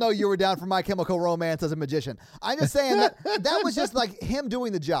 We all know you were down for My Chemical Romance as a magician. I'm just saying that was just like him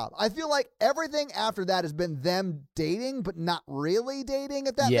doing the job. I feel like everything after that has been them dating, but not really dating,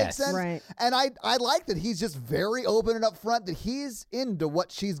 if that makes Yes. sense. Right. And I like that he's just very open and upfront that he's into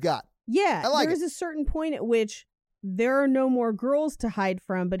what she's got. Yeah, I like there's a certain point at which there are no more girls to hide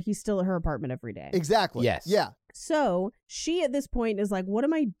from, but he's still at her apartment every day. Exactly. Yes. Yeah. So she at this point is like, what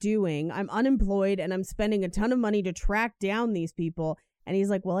am I doing? I'm unemployed and I'm spending a ton of money to track down these people. And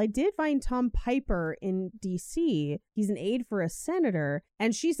he's like, well, I did find Tom Piper in D.C. He's an aide for a senator.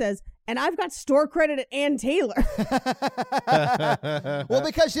 And she says, and I've got store credit at Ann Taylor. Well,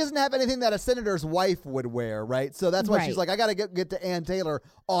 because she doesn't have anything that a senator's wife would wear, right? So that's why she's Right. like, I got to get to Ann Taylor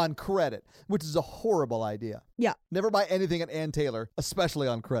on credit, which is a horrible idea. Yeah. Never buy anything at Ann Taylor, especially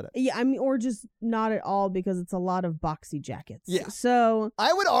on credit. Yeah, I mean, or just not at all because it's a lot of boxy jackets. Yeah. So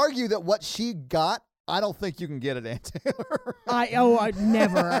I would argue that what she got, I don't think you can get at Ann Taylor. I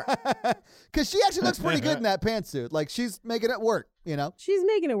never. Because she actually looks pretty good in that pantsuit. Like, she's making it work, you know? She's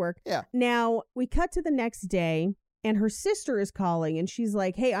making it work. Yeah. Now, we cut to the next day, and her sister is calling, and she's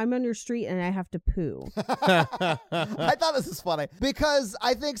like, hey, I'm on your street, and I have to poo. I thought this was funny because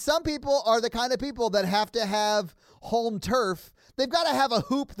I think some people are the kind of people that have to have home turf. They've got to have a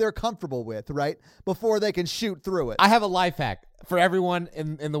hoop they're comfortable with, right? Before they can shoot through it. I have a life hack for everyone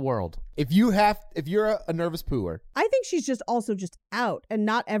in the world. If you're a nervous pooer, I think she's just also just out, and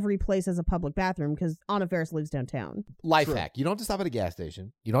not every place has a public bathroom, because Anna Faris lives downtown. life True. hack. You don't have to stop at a gas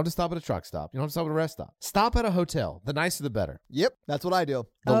station. You don't have to stop at a truck stop. You don't have to stop at a rest stop. Stop at a hotel. The nicer the better. Yep, that's what I do.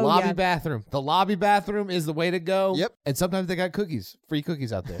 The Oh, lobby yeah. bathroom. The lobby bathroom is the way to go. Yep. And sometimes they got cookies, free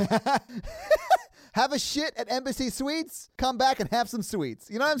cookies out there. Have a shit at Embassy Suites, come back and have some sweets.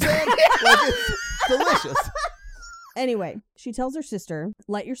 You know what I'm saying? Like, it's delicious. Anyway, she tells her sister,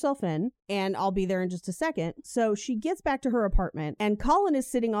 let yourself in, and I'll be there in just a second. So she gets back to her apartment, and Colin is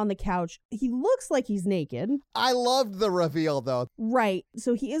sitting on the couch. He looks like he's naked. I loved the reveal, though. Right.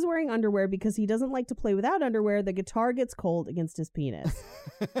 So he is wearing underwear because he doesn't like to play without underwear. The guitar gets cold against his penis.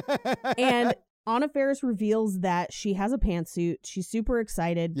 And Anna Faris reveals that she has a pantsuit. She's super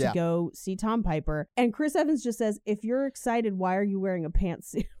excited Yeah. to go see Tom Piper. And Chris Evans just says, if you're excited, why are you wearing a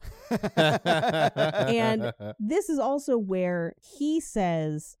pantsuit? And this is also where he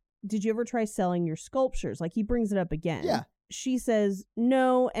says, did you ever try selling your sculptures? Like, he brings it up again. Yeah. She says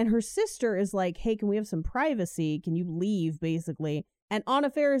no, and her sister is like, hey, can we have some privacy? Can you leave, basically? And Anna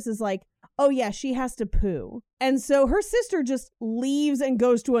Faris is like, oh yeah, she has to poo. And so her sister just leaves and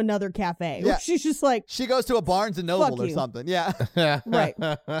goes to another cafe. Yeah. She's just like, She goes to a Barnes and Noble Fuck or you. something. Yeah. Right.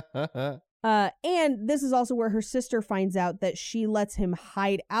 And this is also where her sister finds out that she lets him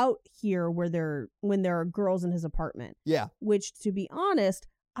hide out here when there are girls in his apartment. Yeah. Which, to be honest,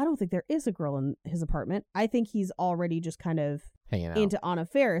 I don't think there is a girl in his apartment. I think he's already just kind of Hanging out. into Anna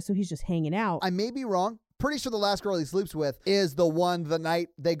Faris, so he's just hanging out. I may be wrong. Pretty sure the last girl he sleeps with is the one the night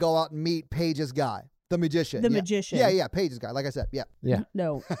they go out and meet Paige's guy, the magician. The Yeah. magician. Yeah, Paige's guy. Like I said, yeah. Yeah.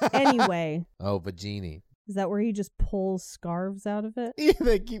 No. Anyway, Oh, Vagini. is that where he just pulls scarves out of it? Yeah,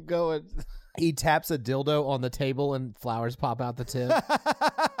 they keep going. He taps a dildo on the table and flowers pop out the tip.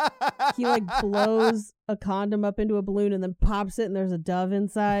 He like blows a condom up into a balloon and then pops it and there's a dove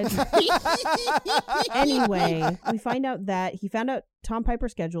inside. Anyway, we find out that he found out Tom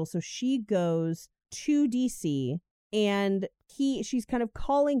Piper's schedule, so she goes to DC and she's kind of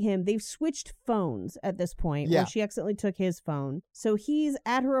calling him. They've switched phones at this point. Yeah. Where she accidentally took his phone. So he's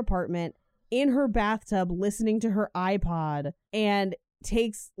at her apartment in her bathtub listening to her iPod and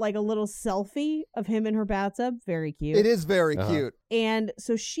takes like a little selfie of him in her bathtub. Very cute. It is very cute. And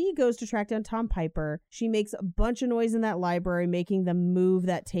so she goes to track down Tom Piper. She makes a bunch of noise in that library, making them move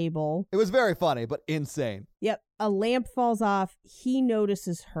that table. It was very funny, but insane. Yep. A lamp falls off. He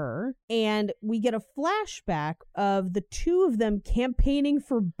notices her. And we get a flashback of the two of them campaigning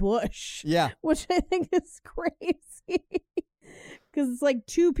for Bush, Yeah. which I think is crazy. Because it's like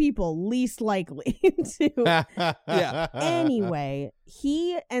two people least likely to. Yeah. Anyway,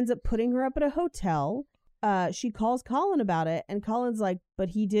 he ends up putting her up at a hotel. She calls Colin about it, and Colin's like, but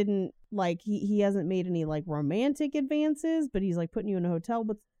he didn't, like, he hasn't made any, like, romantic advances, but he's, like, putting you in a hotel,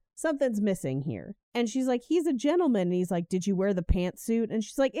 but something's missing here. And she's like, he's a gentleman. And he's like, did you wear the pantsuit? And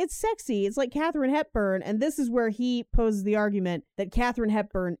she's like, it's sexy. It's like Katharine Hepburn. And this is where he poses the argument that Katharine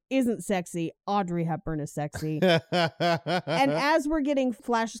Hepburn isn't sexy. Audrey Hepburn is sexy. And as we're getting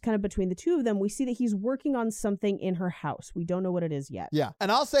flashes kind of between the two of them, we see that he's working on something in her house. We don't know what it is yet. Yeah.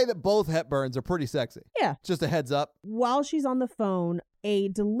 And I'll say that both Hepburns are pretty sexy. Yeah. Just a heads up. While she's on the phone, a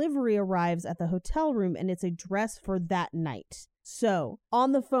delivery arrives at the hotel room, and it's a dress for that night. So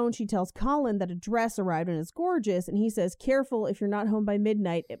on the phone, she tells Colin that a dress arrived and it's gorgeous. And he says, careful, if you're not home by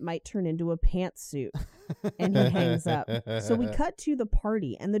midnight, it might turn into a pantsuit. And he hangs up. So we cut to the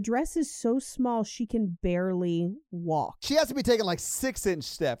party, and the dress is so small she can barely walk. She has to be taking like 6-inch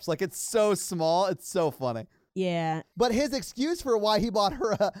steps. Like, it's so small. It's so funny. Yeah. But his excuse for why he bought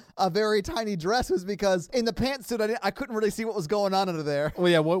her a very tiny dress was because in the pantsuit, I couldn't really see what was going on under there. Well,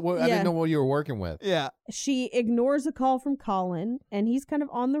 yeah, I Yeah. didn't know what you were working with. Yeah. She ignores a call from Colin, and he's kind of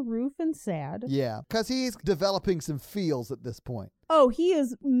on the roof and sad. Yeah. Because he's developing some feels at this point. Oh, he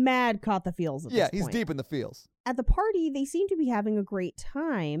is mad caught the feels at Yeah, this he's point. deep in the feels. At the party, they seem to be having a great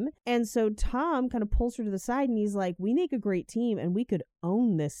time. And so Tom kind of pulls her to the side and he's like, we make a great team and we could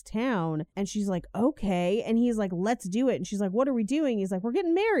own this town. And she's like, okay. And he's like, let's do it. And she's like, what are we doing? He's like, we're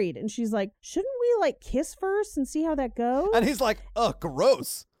getting married. And she's like, shouldn't we like kiss first and see how that goes? And he's like, oh,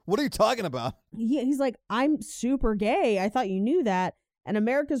 gross. What are you talking about? He's like, I'm super gay. I thought you knew that. And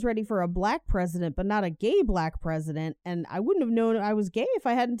America's ready for a black president, but not a gay black president. And I wouldn't have known I was gay if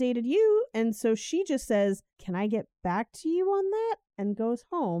I hadn't dated you. And so she just says, can I get back to you on that? And goes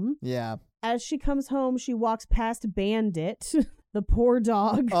home. Yeah. As she comes home, she walks past Bandit, the poor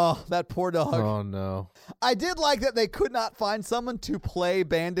dog. Oh, that poor dog. Oh, no. I did like that they could not find someone to play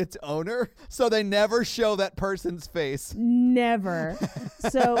Bandit's owner, so they never show that person's face. Never.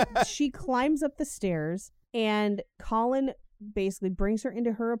 So she climbs up the stairs, and Colin basically brings her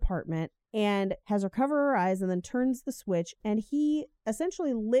into her apartment and has her cover her eyes and then turns the switch, and he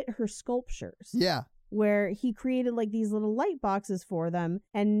essentially lit her sculptures. Yeah. Where he created like these little light boxes for them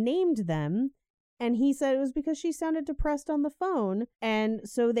and named them. And he said it was because she sounded depressed on the phone. And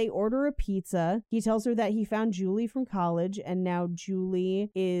so they order a pizza. He tells her that he found Julie from college, and now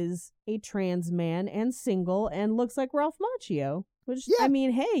Julie is a trans man and single and looks like Ralph Macchio. Which, Yeah. I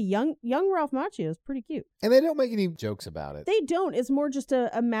mean, hey, young Ralph Macchio is pretty cute. And they don't make any jokes about it. They don't. It's more just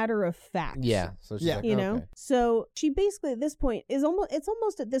a matter of fact. Yeah. So she's Yeah. like, You know? okay. So she basically at this point it's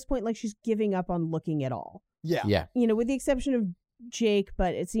almost at this point like she's giving up on looking at all. Yeah. Yeah. You know, with the exception of Jake,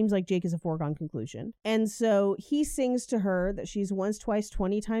 but it seems like Jake is a foregone conclusion. And so he sings to her that she's once, twice,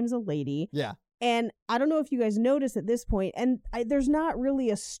 20 times a lady. Yeah. And I don't know if you guys noticed at this point, and there's not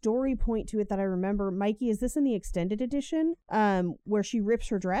really a story point to it that I remember. Mikey, is this in the extended edition where she rips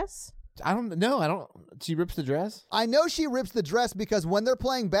her dress? I don't know. She rips the dress? I know she rips the dress because when they're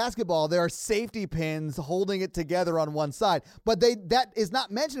playing basketball, there are safety pins holding it together on one side. But that is not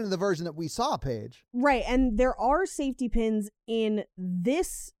mentioned in the version that we saw, Paige. Right, and there are safety pins in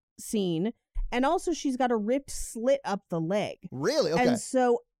this scene, and also she's got a ripped slit up the leg. Really? Okay. And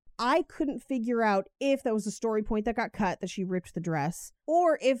so I couldn't figure out if that was a story point that got cut, that she ripped the dress,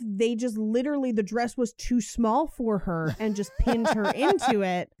 or if they just literally, the dress was too small for her and just pinned her into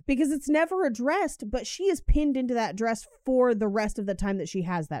it, because it's never addressed, but she is pinned into that dress for the rest of the time that she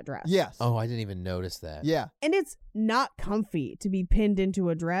has that dress. Yes. Oh, I didn't even notice that. Yeah. And it's not comfy to be pinned into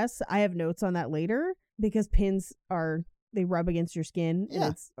a dress. I have notes on that later, because pins they rub against your skin Yeah.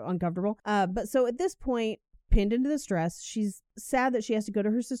 and it's uncomfortable. But so at this point, pinned into this dress, she's sad that she has to go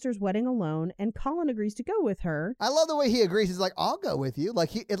to her sister's wedding alone, and Colin agrees to go with her. I love the way he agrees. He's like, I'll go with you.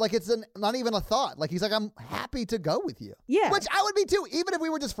 Like it's not even a thought. Like he's like, I'm happy to go with you. Yeah. Which I would be too. Even if we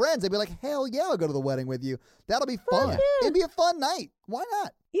were just friends, I'd be like, hell yeah, I'll go to the wedding with you. That'll be fun. yeah. It'd be a fun night. Why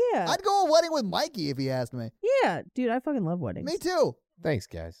not? Yeah. I'd go to a wedding with Mikey if he asked me. Yeah. Dude, I fucking love weddings. Me too. Thanks,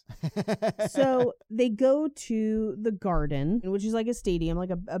 guys. So they go to the Garden, which is like a stadium, like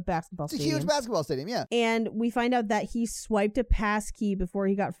a basketball It's a stadium. huge basketball stadium, yeah. And we find out that he swiped a pass key before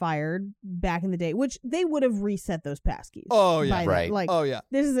he got fired back in the day, which they would have reset those pass keys. Oh, yeah. by then. Right. Like, Oh, yeah.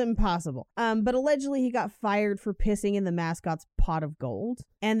 this is impossible. But allegedly he got fired for pissing in the mascot's pot of gold.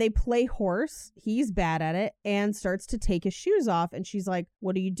 And they play horse. He's bad at it and starts to take his shoes off. And she's like,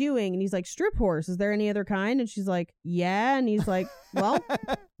 what are you doing? And he's like, strip horse. Is there any other kind? And she's like, yeah. And he's like, well,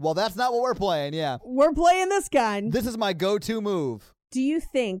 Well, that's not what we're playing, yeah. we're playing this kind. This is my go-to move. Do you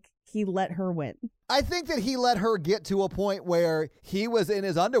think he let her win. I think that he let her get to a point where he was in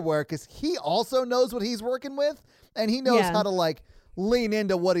his underwear because he also knows what he's working with, and he knows how to like lean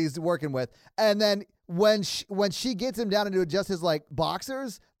into what he's working with. And then when she gets him down into just his like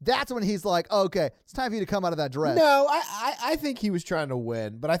boxers, that's when he's like, okay, it's time for you to come out of that dress. No, I think he was trying to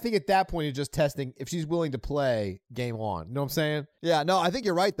win, but I think at that point he's just testing if she's willing to play, game on. You know what I'm saying? Yeah, no, I think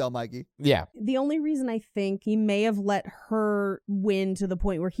you're right though, Mikey. Yeah. The only reason I think he may have let her win to the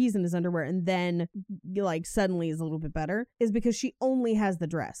point where he's in his underwear and then like suddenly is a little bit better is because she only has the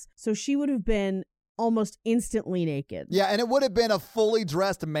dress. So she would have been almost instantly naked. Yeah, and it would have been a fully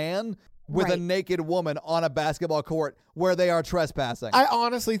dressed man with a Right. naked woman on a basketball court where they are trespassing. I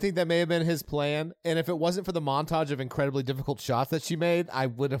honestly think that may have been his plan, and if it wasn't for the montage of incredibly difficult shots that she made, I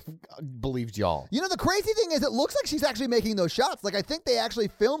would have believed y'all. You know, the crazy thing is it looks like she's actually making those shots. Like, I think they actually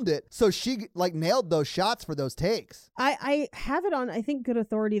filmed it, so she, like, nailed those shots for those takes. I have it on, I think, good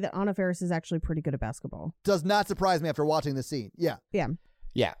authority that Anna Faris is actually pretty good at basketball. Does not surprise me after watching the scene. Yeah. Yeah.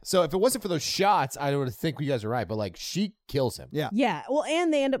 Yeah, so if it wasn't for those shots, I would think you guys are right, but like she kills him. Yeah. Yeah. Well,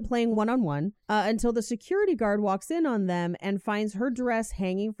 and they end up playing one-on-one until the security guard walks in on them and finds her dress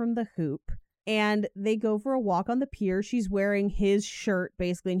hanging from the hoop. And they go for a walk on the pier. She's wearing his shirt,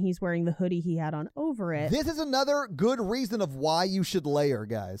 basically, and he's wearing the hoodie he had on over it. This is another good reason of why you should layer,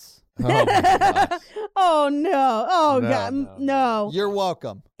 guys. Oh, my gosh. Oh, no. Oh, No, God. no, No. You're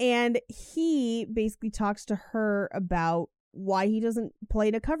welcome. And he basically talks to her about why he doesn't play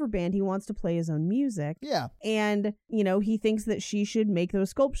in a cover band. He wants to play his own music. Yeah. And, you know, he thinks that she should make those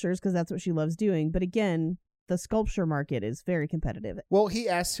sculptures because that's what she loves doing. But again, the sculpture market is very competitive. Well, he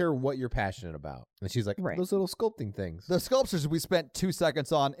asks her what you're passionate about, and she's like, Right. those little sculpting things. The sculptures we spent 2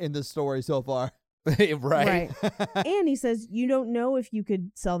 seconds on in this story so far. Right. And he says, you don't know if you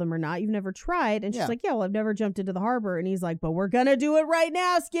could sell them or not. You've never tried. And she's Yeah. like, yeah, well, I've never jumped into the harbor. And he's like, but we're going to do it right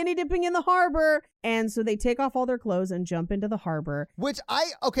now. Skinny dipping in the harbor. And so they take off all their clothes and jump into the harbor. Which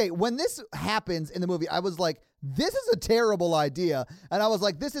when this happens in the movie, I was like, this is a terrible idea. And I was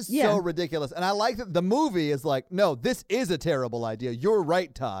like, this is so ridiculous. And I like that the movie is like, no, this is a terrible idea. You're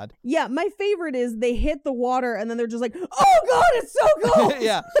right, Todd. Yeah, my favorite is they hit the water and then they're just like, oh, God, it's so cold.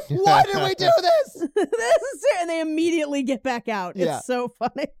 Yeah. Why did we do this? This is and they immediately get back out. Yeah. It's so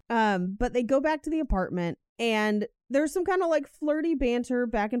funny. But they go back to the apartment and there's some kind of like flirty banter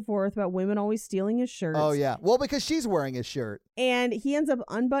back and forth about women always stealing his shirts. Oh, yeah. Well, because she's wearing his shirt. And he ends up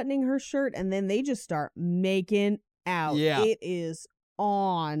unbuttoning her shirt and then they just start making out. Yeah. It is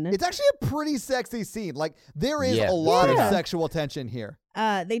on. It's actually a pretty sexy scene. Like, there is Yeah. a lot of Yeah. sexual tension here.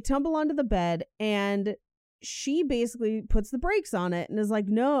 They tumble onto the bed and she basically puts the brakes on it and is like,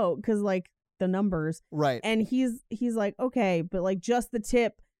 no, because like the numbers. Right. And he's like, okay, but like just the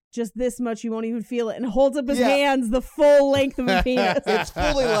tip, just this much, you won't even feel it, and holds up his Yeah. hands the full length of a penis. It's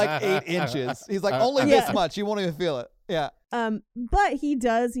fully like 8 inches. He's like, only this much. You won't even feel it. Yeah. But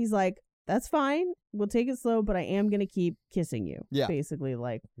he's like, that's fine. We'll take it slow, but I am going to keep kissing you. Yeah. Basically,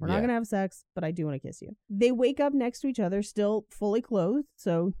 like, we're not Yeah. going to have sex, but I do want to kiss you. They wake up next to each other, still fully clothed,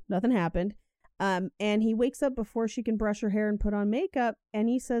 so nothing happened. And he wakes up before she can brush her hair and put on makeup, and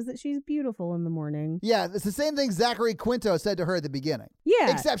he says that she's beautiful in the morning. Yeah, it's the same thing Zachary Quinto said to her at the beginning. Yeah.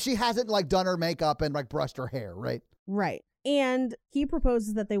 Except she hasn't like done her makeup and like brushed her hair, right? Right. And he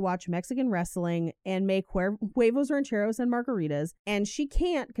proposes that they watch Mexican wrestling and make huevos rancheros and margaritas. And she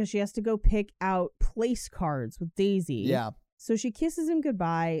can't because she has to go pick out place cards with Daisy. Yeah. So she kisses him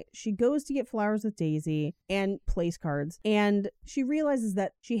goodbye. She goes to get flowers with Daisy and place cards. And she realizes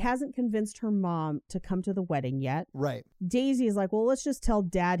that she hasn't convinced her mom to come to the wedding yet. Right. Daisy is like, well, let's just tell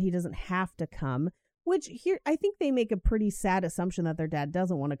Dad he doesn't have to come. Which here, I think they make a pretty sad assumption that their dad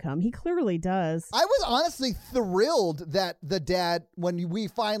doesn't want to come. He clearly does. I was honestly thrilled that the dad, when we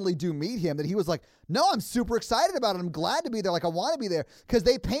finally do meet him, that he was like, no, I'm super excited about it. I'm glad to be there. Like, I want to be there. Because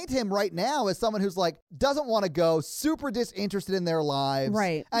they paint him right now as someone who's like, doesn't want to go, super disinterested in their lives.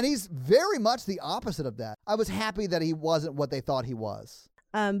 Right. And he's very much the opposite of that. I was happy that he wasn't what they thought he was.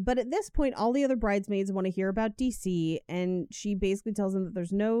 But at this point, all the other bridesmaids want to hear about DC, and she basically tells them that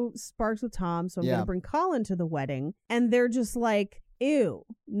there's no sparks with Tom, so I'm going to bring Colin to the wedding. And they're just like, ew,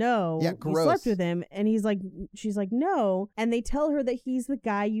 no, Yeah, you gross. slept with him. And she's like, no. And they tell her that he's the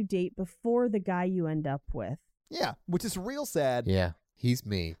guy you date before the guy you end up with. Yeah, which is real sad. Yeah, he's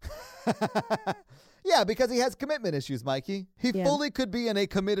me. Yeah, because he has commitment issues, Mikey. He Yeah. fully could be in a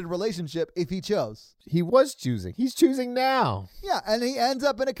committed relationship if he chose. He was choosing. He's choosing now. Yeah, and he ends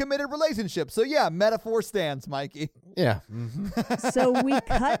up in a committed relationship. So yeah, metaphor stands, Mikey. Yeah. So we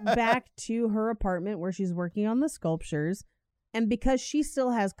cut back to her apartment where she's working on the sculptures. And because she still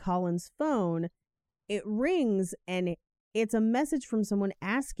has Colin's phone, it rings and it's a message from someone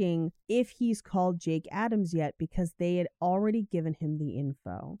asking if he's called Jake Adams yet because they had already given him the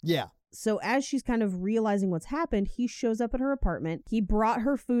info. Yeah. So as she's kind of realizing what's happened, he shows up at her apartment. He brought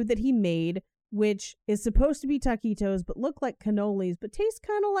her food that he made, which is supposed to be taquitos, but look like cannolis, but taste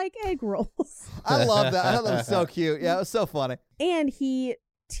kind of like egg rolls. I love that. I thought that was so cute. Yeah, it was so funny. And he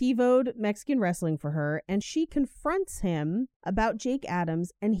TiVo'd Mexican wrestling for her, and she confronts him about Jake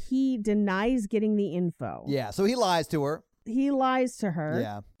Adams, and he denies getting the info. Yeah, so he lies to her. He lies to her.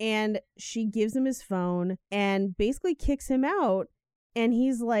 Yeah. And she gives him his phone and basically kicks him out. And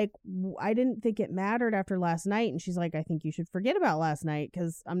he's like, I didn't think it mattered after last night. And she's like, I think you should forget about last night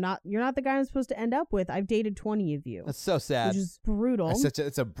because you're not the guy I'm supposed to end up with. I've dated 20 of you. That's so sad. Which is brutal.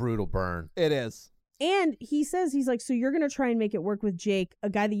 It's a brutal burn. It is. And he says, he's like, so you're going to try and make it work with Jake, a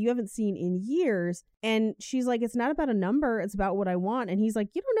guy that you haven't seen in years. And she's like, it's not about a number. It's about what I want. And he's like,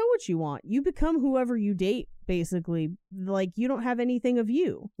 you don't know what you want. You become whoever you date, basically. Like, you don't have anything of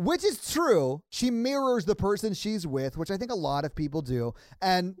you. Which is true. She mirrors the person she's with, which I think a lot of people do.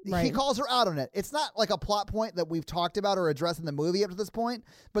 And he Right. calls her out on it. It's not like a plot point that we've talked about or addressed in the movie up to this point,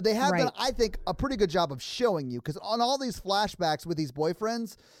 but they have Right. done, I think, a pretty good job of showing you. Because on all these flashbacks with these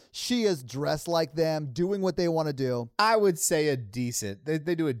boyfriends, she is dressed like them, doing what they want to do. I would say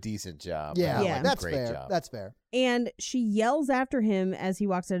they do a decent job. Yeah, Not Yeah. like a that's great fair. job. That's fair. And she yells after him as he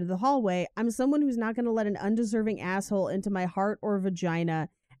walks out of the hallway, I'm someone who's not going to let an undeserving asshole into my heart or vagina.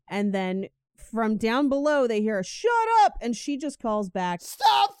 And then from down below, they hear a shut up. And she just calls back,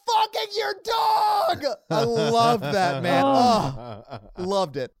 Stop fucking your dog! I love that, man. Oh,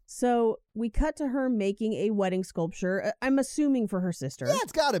 loved it. So we cut to her making a wedding sculpture, I'm assuming for her sister. Yeah,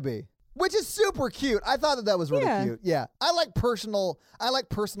 it's got to be. Which is super cute. I thought that was really Yeah. cute. Yeah. I like personal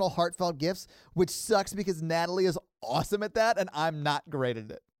heartfelt gifts, which sucks because Natalie is awesome at that and I'm not great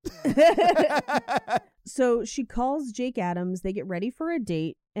at it. So she calls Jake Adams. They get ready for a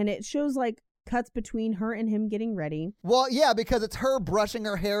date, and it shows like cuts between her and him getting ready. Well, yeah, because it's her brushing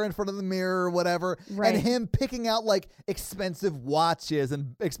her hair in front of the mirror or whatever, Right. and him picking out like expensive watches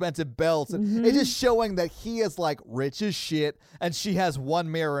and expensive belts. And it's just showing that he is like rich as shit and she has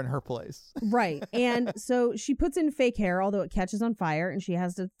one mirror in her place. Right. And so she puts in fake hair, although it catches on fire, and she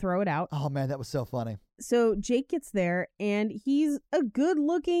has to throw it out. Oh, man, that was so funny. So Jake gets there, and he's a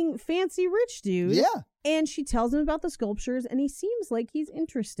good-looking, fancy, rich dude. Yeah. And she tells him about the sculptures, and he seems like he's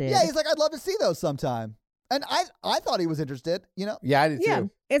interested. Yeah, he's like, I'd love to see those sometime. And I thought he was interested, you know? Yeah, I did Yeah.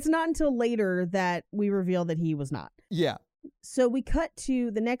 too. It's not until later that we reveal that he was not. Yeah. So we cut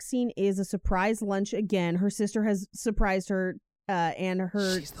to the next scene is a surprise lunch again. Her sister has surprised her, and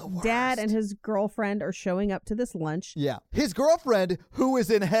her She's the dad worst. and his girlfriend are showing up to this lunch. Yeah. His girlfriend, who is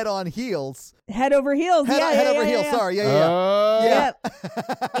in Head on Heels. Head over heels. Head over heels. yeah. Sorry. Yeah.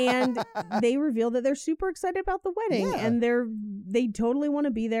 Yep. And they reveal that they're super excited about the wedding, Yeah. and they totally want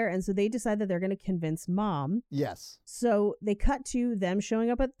to be there, and so they decide that they're going to convince mom. Yes. So they cut to them showing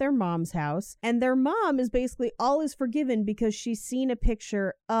up at their mom's house, and their mom is basically all is forgiven because she's seen a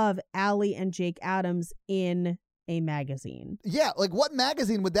picture of Allie and Jake Adams in a magazine. Yeah. Like, what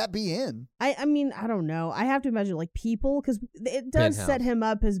magazine would that be in? I mean, I don't know. I have to imagine like People, because it does Penthouse. set him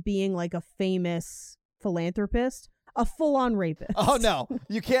up as being like a famous philanthropist, a full-on rapist. Oh, no.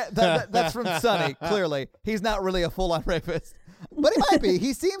 You can't. That's from Sonny, clearly. He's not really a full-on rapist. But he might be.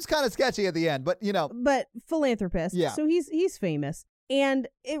 He seems kind of sketchy at the end, but, you know. But philanthropist. Yeah. So he's famous. And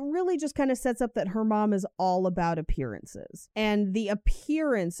it really just kind of sets up that her mom is all about appearances. And the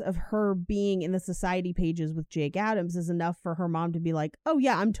appearance of her being in the society pages with Jake Adams is enough for her mom to be like, oh,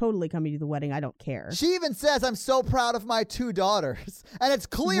 yeah, I'm totally coming to the wedding. I don't care. She even says, I'm so proud of my 2 daughters. And it's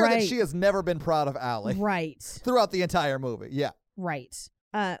clear that Right. she has never been proud of Allie Right. throughout the entire movie. Yeah. Right.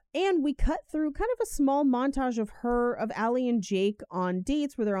 And we cut through kind of a small montage of Allie and Jake on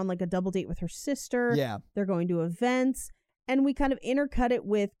dates where they're on like a double date with her sister. Yeah. They're going to events. And we kind of intercut it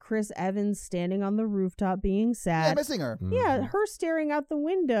with Chris Evans standing on the rooftop being Yeah, sad. missing her. Yeah, her staring out the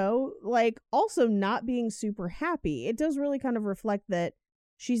window, like also not being super happy. It does really kind of reflect that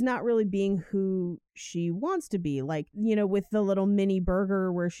she's not really being who she wants to be. Like, you know, with the little mini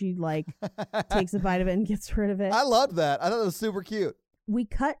burger where she like takes a bite of it and gets rid of it. I loved that. I thought it was super cute. We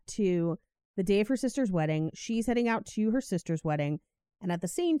cut to the day of her sister's wedding. She's heading out to her sister's wedding. And at the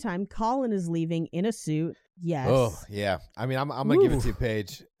same time, Colin is leaving in a suit. Yes. Oh, yeah. I mean, I'm going to give it to you,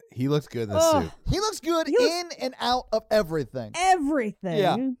 Paige. He looks good in this Oh. suit. He looks good He looks- in and out of everything. Everything.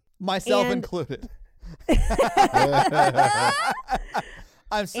 Yeah. Myself And- included.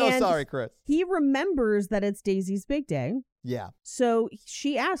 I'm so And sorry, Chris. He remembers that it's Daisy's big day. Yeah. So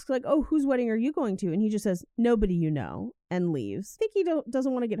she asks, like, oh, whose wedding are you going to? And he just says, nobody you know, and leaves. I think he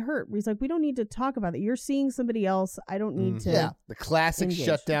doesn't want to get hurt. He's like, we don't need to talk about it. You're seeing somebody else. I don't need to. Yeah. The classic engage.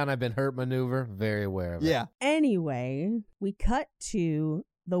 shutdown, I've been hurt maneuver. Very aware of it. Yeah. Anyway, we cut to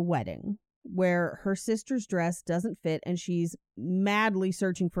the wedding where her sister's dress doesn't fit and she's madly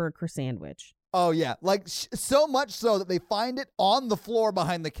searching for a croissant sandwich. Oh, yeah. Like, so much so that they find it on the floor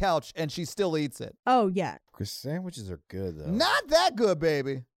behind the couch and she still eats it. Oh, yeah. Sandwiches are good, though. Not that good,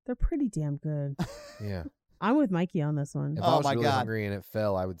 baby. They're pretty damn good. Yeah. I'm with Mikey on this one. If Oh, I was my really God. hungry and it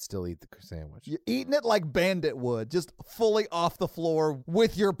fell, I would still eat the sandwich. You're eating it like Bandit would, just fully off the floor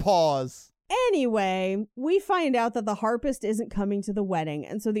with your paws. Anyway, we find out that the harpist isn't coming to the wedding,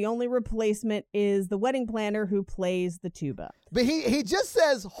 and so the only replacement is the wedding planner who plays the tuba. But he just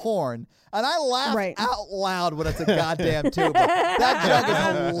says horn, and I laughed Right. out loud when it's a goddamn tuba. That joke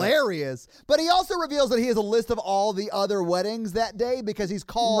is hilarious. But he also reveals that he has a list of all the other weddings that day because he's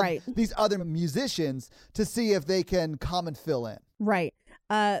called Right. these other musicians to see if they can come and fill in. Right.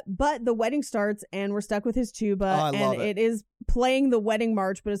 But the wedding starts, and we're stuck with his tuba, I and love it. it is playing the wedding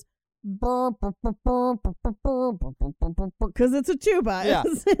march, but it's because it's a tuba. Yeah.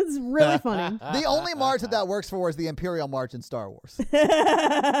 It's really funny. The only march that works for is the Imperial March in Star Wars.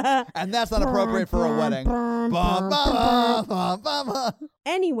 And that's not appropriate for a wedding. Bum, bum, bum, bum, bum.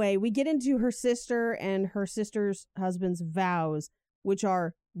 Anyway, we get into her sister and her sister's husband's vows, which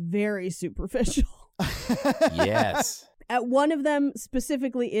are very superficial. Yes. At one of them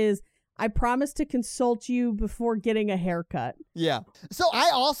specifically is, I promise to consult you before getting a haircut. Yeah. So I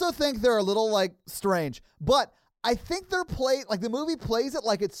also think they're a little like strange, but I think the movie plays it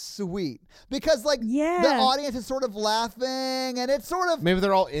like it's sweet because like Yeah. the audience is sort of laughing and it's sort of Maybe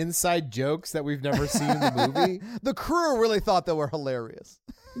they're all inside jokes that we've never seen in the movie. the crew really thought they were hilarious.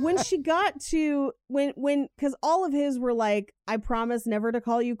 When she got to because all of his were like, I promise never to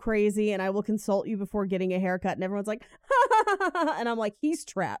call you crazy and I will consult you before getting a haircut, and everyone's like, ha, ha, ha, ha, and I'm like, he's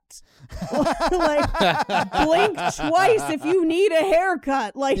trapped. Like, blink twice if you need a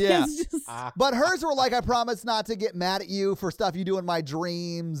haircut. Like, Yeah. it's just But hers were like, I promise not to get mad at you for stuff you do in my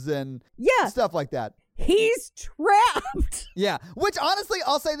dreams and yeah, stuff like that. he's trapped. Yeah, which honestly,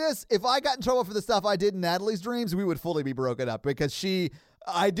 I'll say this. If I got in trouble for the stuff I did in Natalie's dreams, we would fully be broken up because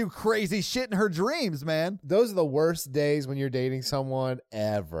I do crazy shit in her dreams, man. Those are the worst days when you're dating someone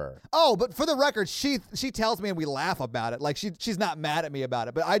ever. Oh, but for the record, she tells me and we laugh about it. Like she's not mad at me about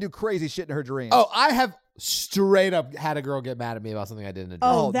it, but I do crazy shit in her dreams. Oh, I have straight up had a girl get mad at me about something I did in a dream.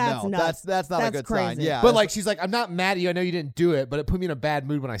 Oh, no, that's nuts. That's not a That's good sign. crazy. Yeah, But like, she's like, I'm not mad at you. I know you didn't do it, but it put me in a bad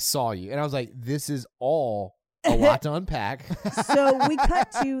mood when I saw you. And I was like, this is all a lot to unpack. So we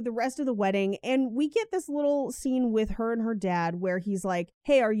cut to the rest of the wedding, and we get this little scene with her and her dad where he's like,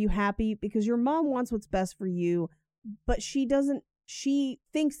 hey, are you happy? Because your mom wants what's best for you, but she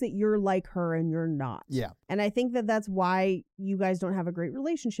thinks that you're like her and you're not. Yeah. And I think that that's why you guys don't have a great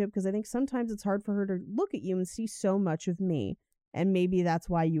relationship, because I think sometimes it's hard for her to look at you and see so much of me. And maybe that's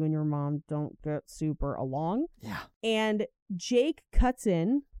why you and your mom don't get super along. Yeah. And Jake cuts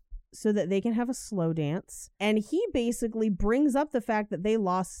in so that they can have a slow dance. And he basically brings up the fact that they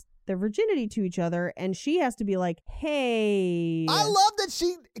lost their virginity to each other. And she has to be like, hey. I love that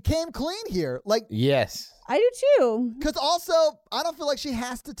she came clean here. Like, Yes. I do too. because also, I don't feel like she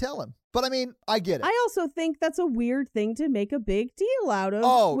has to tell him. But I mean, I get it. I also think that's a weird thing to make a big deal out of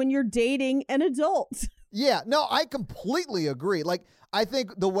Oh. when you're dating an adult. Yeah, no, I completely agree. Like, I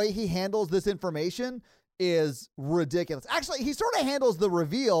think the way he handles this information is ridiculous. Actually, he sort of handles the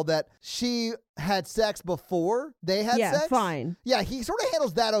reveal that she had sex before they had Yeah, sex. fine. Yeah, he sort of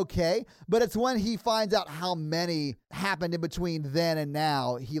handles that okay, but it's when he finds out how many happened in between then and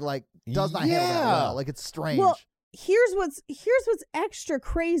now, he like does not handle that Yeah. well. Like, it's strange. Well, here's what's extra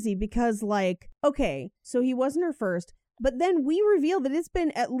crazy, because like, okay, so he wasn't her first, but then we reveal that it's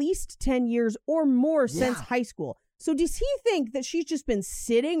been at least 10 years or more since Yeah. high school. So does he think that she's just been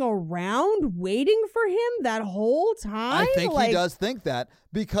sitting around waiting for him that whole time? I think Like, he does think that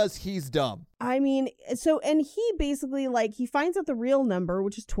because he's dumb. I mean, so, and he basically, like, he finds out the real number,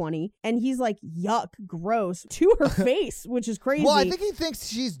 which is 20, and he's like, yuck, gross, to her face, which is crazy. Well, I think he thinks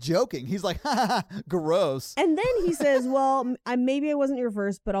she's joking. He's like, ha, ha, ha, gross. And then he says, well, maybe I wasn't your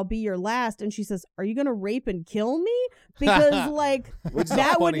first, but I'll be your last. And she says, are you going to rape and kill me? Because, like, Which is a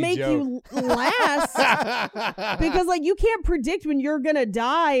that would funny make you last. Because, like, you can't predict when you're going to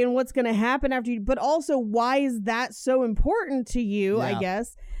die and what's going to happen after you. But also, why is that so important to you, I Yeah.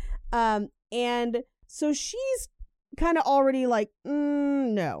 guess? And so she's kind of already like,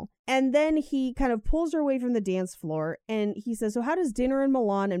 no. And then he kind of pulls her away from the dance floor and he says, so how does dinner in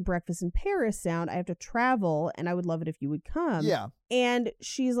Milan and breakfast in Paris sound? I have to travel and I would love it if you would come. Yeah. And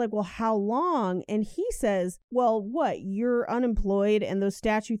she's like, well, how long? And he says, well, what? You're unemployed and those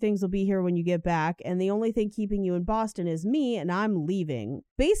statue things will be here when you get back. And the only thing keeping you in Boston is me and I'm leaving.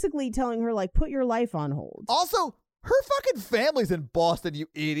 Basically telling her, like, put your life on hold. Also, her fucking family's in Boston, you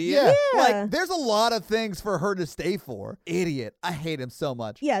idiot. Yeah. Like, there's a lot of things for her to stay for. Idiot. I hate him so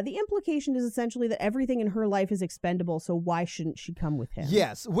much. Yeah, the implication is essentially that everything in her life is expendable, so why shouldn't she come with him?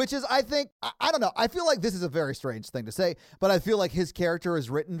 Yes, which is, I think, I don't know. I feel like this is a very strange thing to say, but I feel like his character is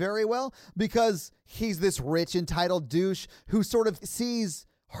written very well because he's this rich, entitled douche who sort of sees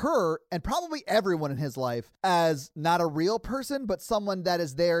her and probably everyone in his life as not a real person, but someone that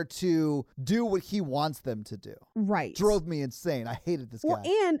is there to do what he wants them to do. Right. Drove me insane. I hated this guy.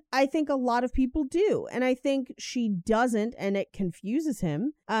 And I think a lot of people do. And I think she doesn't, and it confuses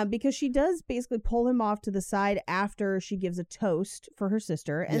him because she does basically pull him off to the side after she gives a toast for her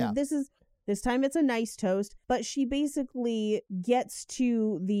sister. And this time it's a nice toast, but she basically gets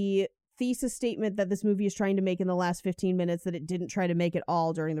to the thesis statement that this movie is trying to make in the last 15 minutes that it didn't try to make at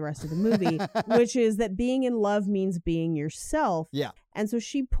all during the rest of the movie, which is that being in love means being yourself. Yeah. And so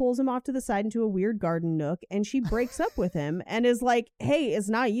she pulls him off to the side into a weird garden nook and she breaks up with him and is like, hey, it's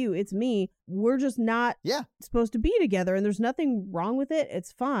not you, it's me. We're just not supposed to be together and there's nothing wrong with it.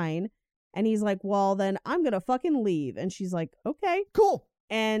 It's fine. And he's like, well, then I'm going to fucking leave. And she's like, okay, cool.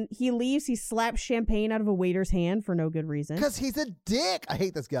 And he leaves. He slaps champagne out of a waiter's hand for no good reason. Because he's a dick. I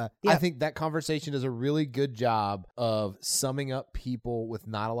hate this guy. I think that conversation does a really good job of summing up people with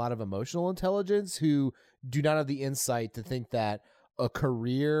not a lot of emotional intelligence who do not have the insight to think that a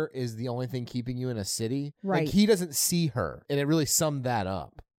career is the only thing keeping you in a city. Right. Like, he doesn't see her, and it really summed that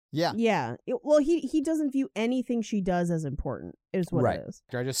up. Yeah. Yeah. Well, he doesn't view anything she does as important, is what it is.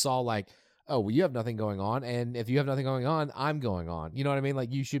 I just saw, like, oh, well, you have nothing going on, and if you have nothing going on, I'm going on. You know what I mean?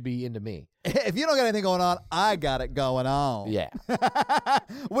 Like, you should be into me. If you don't got anything going on, I got it going on. Yeah.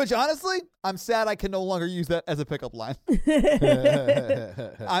 Which, honestly, I'm sad I can no longer use that as a pickup line.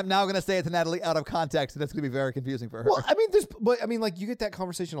 I'm now going to say it to Natalie out of context, and it's going to be very confusing for her. Well, I mean, like, you get that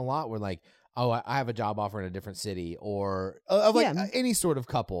conversation a lot where, like, oh, I have a job offer in a different city, or any sort of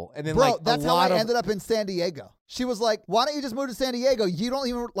couple. And then, bro, like, that's how I ended up in San Diego. She was like, why don't you just move to San Diego? You don't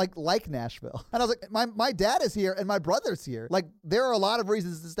even like Nashville. And I was like, my dad is here and my brother's here. Like, there are a lot of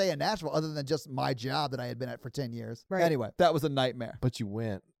reasons to stay in Nashville other than just my job that I had been at for 10 years. Right. Anyway, that was a nightmare. But you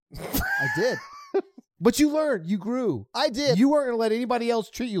went. I did. But you learned. You grew. I did. You weren't going to let anybody else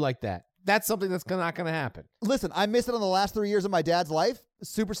treat you like that. That's something that's not going to happen. Listen, I missed it on the last 3 years of my dad's life.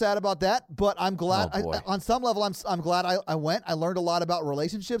 Super sad about that, but I'm glad. On some level, I'm glad I went. I learned a lot about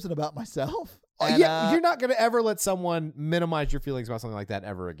relationships and about myself. And, you're not going to ever let someone minimize your feelings about something like that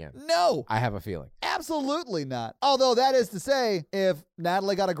ever again. No. I have a feeling. Absolutely not. Although that is to say, if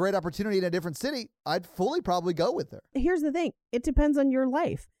Natalie got a great opportunity in a different city, I'd fully probably go with her. Here's the thing. It depends on your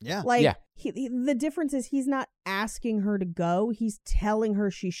life. Yeah. The difference is he's not asking her to go. He's telling her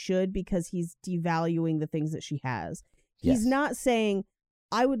she should because he's devaluing the things that she has. He's not saying,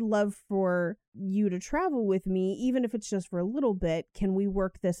 I would love for you to travel with me, even if it's just for a little bit. Can we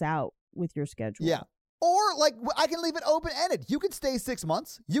work this out with your schedule? Yeah. Or, like, I can leave it open-ended. You can stay 6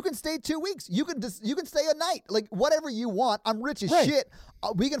 months. You can stay 2 weeks. You can stay a night. Like, whatever you want. I'm rich as shit.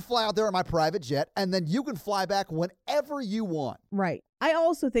 We can fly out there in my private jet, and then you can fly back whenever you want. Right. I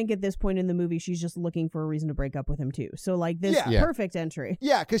also think at this point in the movie, she's just looking for a reason to break up with him, too. So, like, this perfect entry.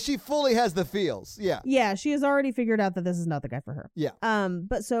 Yeah, because she fully has the feels. Yeah. Yeah, she has already figured out that this is not the guy for her. Yeah.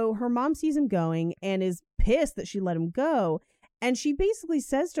 But so her mom sees him going and is pissed that she let him go. And she basically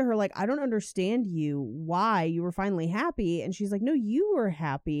says to her, like, I don't understand you, why you were finally happy. And she's like, no, you were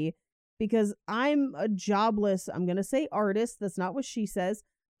happy because I'm a jobless, I'm going to say artist. That's not what she says,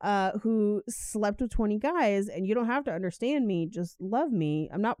 who slept with 20 guys. And you don't have to understand me. Just love me.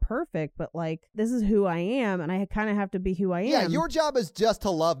 I'm not perfect, but, like, this is who I am. And I kind of have to be who I am. Yeah, your job is just to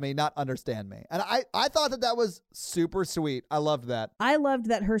love me, not understand me. And I thought that was super sweet. I loved that. I loved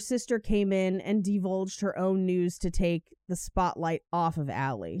that her sister came in and divulged her own news to take the spotlight off of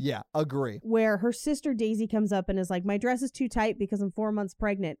Allie. Yeah, agree. Where her sister Daisy comes up and is like, my dress is too tight because I'm 4 months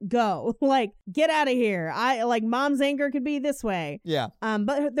pregnant. Go. Like, get out of here. Mom's anger could be this way. Yeah.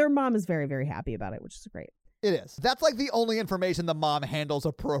 But their mom is very, very happy about it, which is great. It is. That's like the only information the mom handles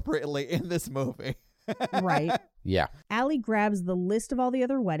appropriately in this movie. Right. Yeah. Allie grabs the list of all the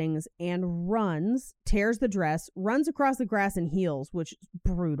other weddings and runs, tears the dress, runs across the grass in heels, which is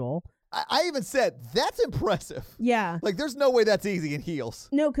brutal. I even said, that's impressive. Yeah. Like, there's no way that's easy in heels.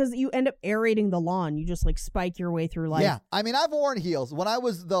 No, because you end up aerating the lawn. You just like spike your way through life. Yeah. I mean, I've worn heels. When I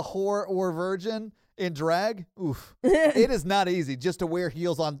was the whore or virgin in drag, oof. It is not easy just to wear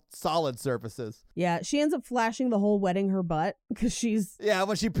heels on solid surfaces. Yeah. She ends up flashing the whole wedding her butt because she's. Yeah,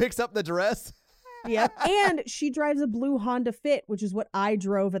 when she picks up the dress. Yep. And she drives a blue Honda Fit, which is what I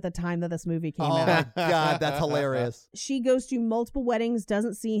drove at the time that this movie came Oh out. my God, that's hilarious. She goes to multiple weddings,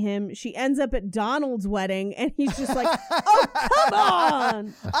 doesn't see him. She ends up at Donald's wedding, and he's just like, oh, come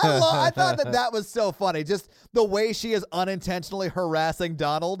on. I thought that was so funny. Just the way she is unintentionally harassing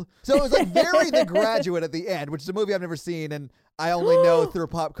Donald. So it was like very The Graduate at the end, which is a movie I've never seen, and I only know through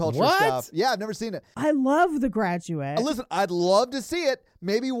pop culture What? stuff. Yeah, I've never seen it. I love The Graduate. Listen, I'd love to see it.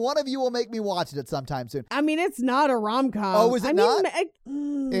 Maybe one of you will make me watch it sometime soon. I mean, it's not a rom-com. Oh, is it not?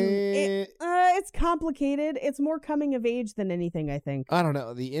 It's complicated. It's more coming of age than anything, I think. I don't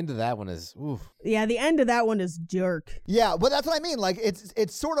know. The end of that one is, oof. Yeah, the end of that one is dark. Yeah, but that's what I mean. Like,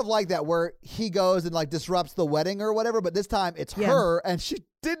 it's sort of like that where he goes and, like, disrupts the wedding or whatever, but this time it's her, and she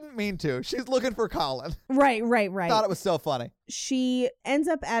didn't mean to. She's looking for Colin. Right. Thought it was so funny. She ends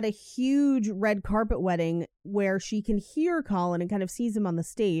up at a huge red carpet wedding where she can hear Colin and kind of sees him on the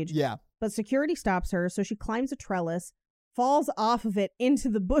stage. Yeah. But security stops her, so she climbs a trellis, falls off of it into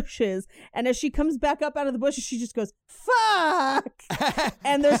the bushes, and as she comes back up out of the bushes, she just goes, fuck!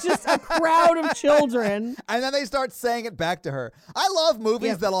 And there's just a crowd of children. And then they start saying it back to her. I love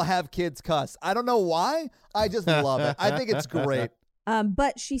movies that'll have kids cuss. I don't know why. I just love it. I think it's great.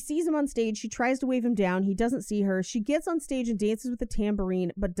 But she sees him on stage. She tries to wave him down. He doesn't see her. She gets on stage and dances with the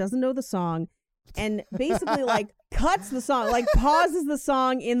tambourine, but doesn't know the song. And basically, like, cuts the song, like, pauses the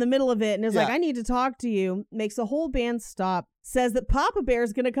song in the middle of it and is like, I need to talk to you. Makes the whole band stop. Says that Papa Bear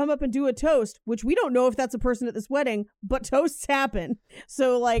is going to come up and do a toast, which we don't know if that's a person at this wedding, but toasts happen.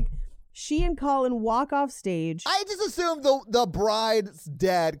 So, like, she and Colin walk off stage. I just assumed the bride's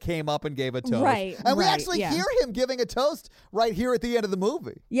dad came up and gave a toast. Right. And we actually hear him giving a toast right here at the end of the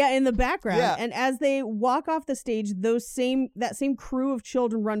movie. Yeah, in the background. Yeah. And as they walk off the stage, that same crew of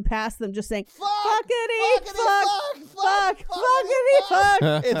children run past them just saying, fuckity, fuck, fuckity,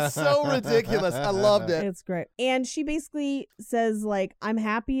 fuck. It's so ridiculous. I loved it. It's great. And she basically says, like, I'm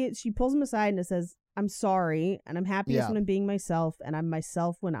happy. She pulls him aside and it says, I'm sorry, and I'm happiest when I'm being myself, and I'm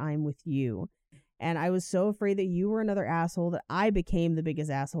myself when I'm with you. And I was so afraid that you were another asshole that I became the biggest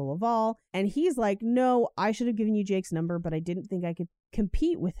asshole of all. And he's like, no, I should have given you Jake's number, but I didn't think I could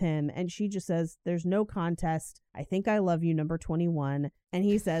compete with him. And she just says, there's no contest. I think I love you, number 21. And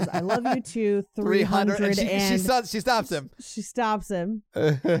he says, I love you too, 300. And she stops him. She stops him.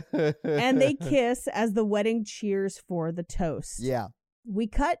 And they kiss as the wedding cheers for the toast. Yeah. We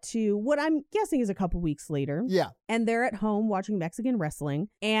cut to what I'm guessing is a couple weeks later. Yeah. And they're at home watching Mexican wrestling.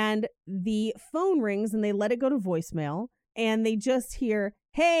 And the phone rings and they let it go to voicemail. And they just hear,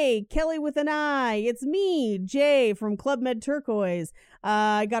 hey, Kelly with an I, it's me, Jay from Club Med Turquoise.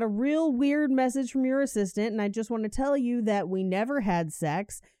 I got a real weird message from your assistant. And I just want to tell you that we never had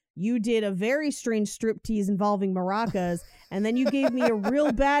sex. You did a very strange striptease involving maracas, and then you gave me a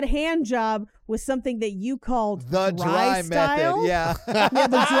real bad hand job with something that you called the dry style. method. Yeah. Yeah,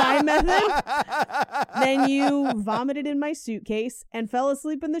 the dry method. Then you vomited in my suitcase and fell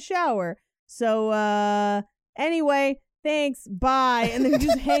asleep in the shower. So, anyway, thanks, bye. And then he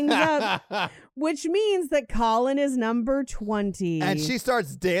just hangs up, which means that Colin is number 20. And she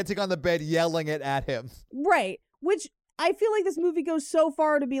starts dancing on the bed, yelling it at him. Right, which I feel like this movie goes so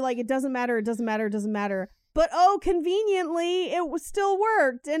far to be like, it doesn't matter, it doesn't matter, it doesn't matter. But conveniently, it still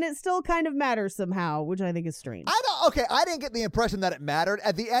worked, and it still kind of matters somehow, which I think is strange. I didn't get the impression that it mattered.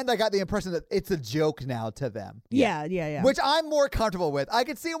 At the end, I got the impression that it's a joke now to them. Yeah. Which I'm more comfortable with. I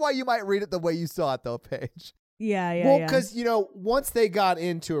could see why you might read it the way you saw it, though, Paige. Yeah. Well, because, once they got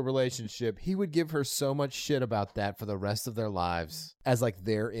into a relationship, he would give her so much shit about that for the rest of their lives as, like,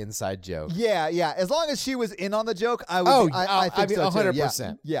 their inside joke. Yeah. As long as she was in on the joke, I would. I think so, too.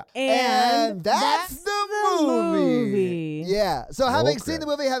 100%. Yeah. And that's the movie. Yeah. So having seen the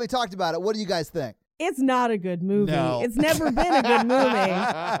movie, having talked about it, what do you guys think? It's not a good movie. No. It's never been a good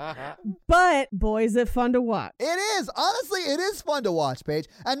movie. But, boy, is it fun to watch. It is. Honestly, it is fun to watch, Paige.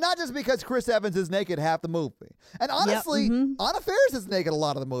 And not just because Chris Evans is naked half the movie. And honestly, Anna Faris is naked a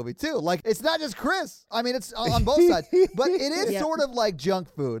lot of the movie, too. Like, it's not just Chris. I mean, it's on both sides. But it is sort of like junk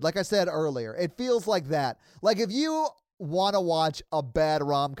food. Like I said earlier, it feels like that. Like, if you want to watch a bad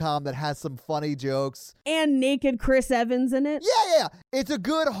rom-com that has some funny jokes and naked Chris Evans in it. Yeah. It's a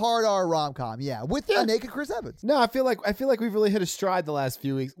good hard R rom-com. Yeah, with a naked Chris Evans. No, I feel like we've really hit a stride the last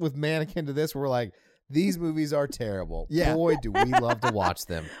few weeks with Mannequin to this. Where we're like, These movies are terrible. Yeah. Boy, do we love to watch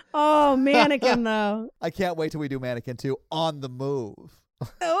them. Oh, Mannequin, though. I can't wait till we do Mannequin 2 on the move.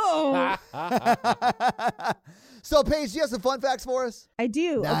 Oh. So, Paige, do you have some fun facts for us? I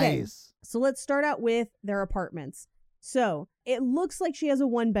do. Okay. Nice. So let's start out with their apartments. So it looks like she has a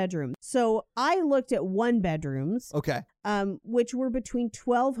 1-bedroom. So I looked at 1-bedrooms, Okay. which were between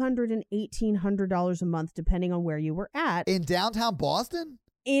 $1,200 and $1,800 a month, depending on where you were at, In downtown Boston?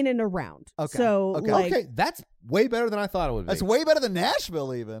 in and around. Okay. So Okay. like, Okay, that's way better than I thought it would be. That's way better than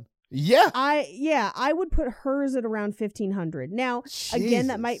Nashville, even. Yeah. I would put hers at around $1,500. Now, again,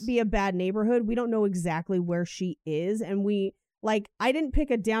 that might Jesus. be a bad neighborhood. We don't know exactly where she is, and I didn't pick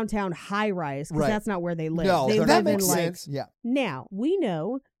a downtown high rise because Right. that's not where they live. No, they they're live not. in makes like sense. Yeah. Now, we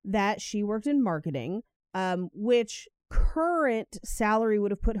know that she worked in marketing, which current salary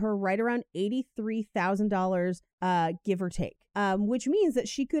would have put her right around $83,000, give or take, which means that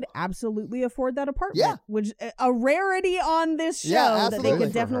she could absolutely afford that apartment, Yeah. which a rarity on this show Yeah, that they absolutely.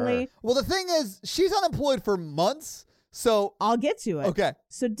 could definitely. Well, the thing is, she's unemployed for months. So, I'll get to it. okay.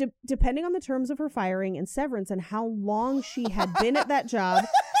 So depending on the terms of her firing and severance and how long she had been at that job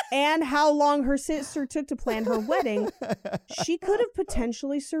and how long her sister took to plan her wedding, she could have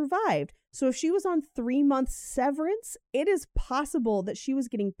potentially survived. So if she was on 3 months severance, it is possible that she was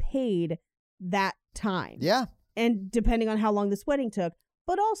getting paid that time. Yeah. And depending on how long this wedding took.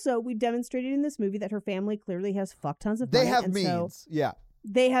 But also, we demonstrated in this movie that her family clearly has fuck tons of money. They have and so means. Yeah.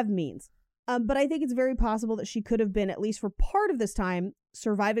 they have means. But I think it's very possible that she could have been, at least for part of this time,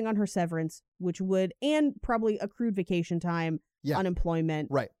 surviving on her severance, and probably accrued vacation time, Yeah. unemployment.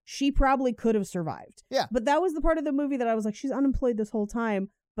 Right. She probably could have survived. Yeah. But that was the part of the movie that I was like, she's unemployed this whole time.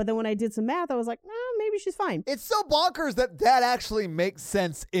 But then when I did some math, I was like, maybe she's fine. It's so bonkers that actually makes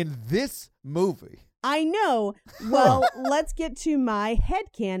sense in this movie. I know. Well, let's get to my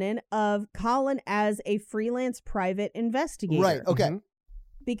headcanon of Colin as a freelance private investigator. Right. Okay. Mhm.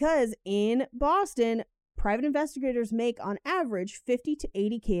 Because in Boston, private investigators make on average 50 to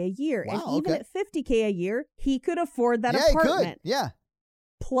 80K a year. Wow, and even okay. at 50K a year, he could afford that Yeah, he apartment. could. Yeah.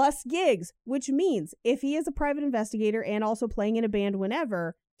 Plus gigs, which means if he is a private investigator and also playing in a band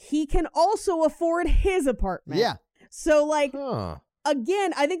whenever, he can also afford his apartment. Yeah. So like, Huh.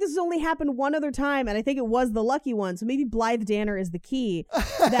 again, I think this has only happened one other time, and I think it was the lucky one. So maybe Blythe Danner is the key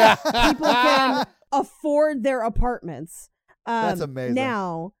that people can afford their apartments. That's amazing.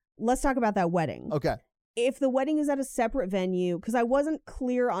 Now, let's talk about that wedding. Okay. If the wedding is at a separate venue, because I wasn't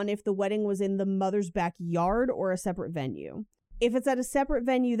clear on if the wedding was in the mother's backyard or a separate venue. If it's at a separate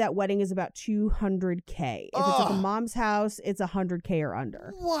venue, that wedding is about $200K. If it's at the Ugh. mom's house, it's $100K or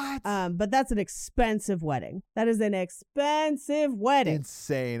under. What? But that's an expensive wedding. That is an expensive wedding.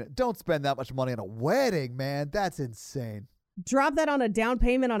 Insane. Don't spend that much money on a wedding, man. That's insane. Drop that on a down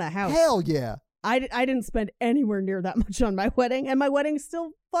payment on a house. Hell yeah. I didn't spend anywhere near that much on my wedding, and my wedding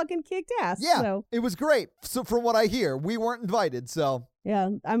still fucking kicked ass. Yeah. So, It was great. So from what I hear, we weren't invited, so yeah,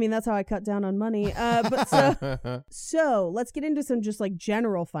 I mean, that's how I cut down on money. But so let's get into some just like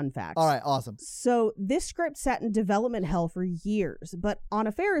general fun facts. all right, awesome. So this script sat in development hell for years, but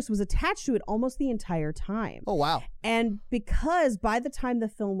Anna Faris was attached to it almost the entire time. Oh wow. And because by the time the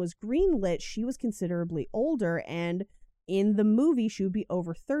film was greenlit, she was considerably older, and in the movie, she would be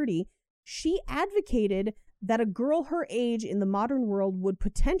over 30. She advocated that a girl her age in the modern world would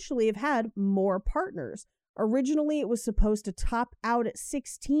potentially have had more partners. Originally, it was supposed to top out at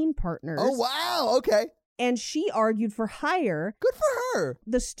 16 partners. Oh wow. Okay. And she argued for higher. Good for her.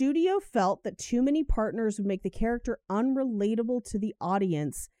 The studio felt that too many partners would make the character unrelatable to the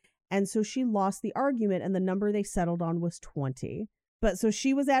audience. And so she lost the argument, and the number they settled on was 20. But so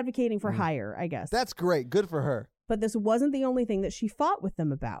she was advocating for higher, I guess. That's great. Good for her. But this wasn't the only thing that she fought with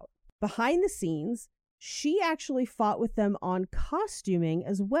them about. Behind the scenes, she actually fought with them on costuming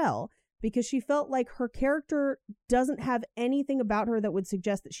as well, because she felt like her character doesn't have anything about her that would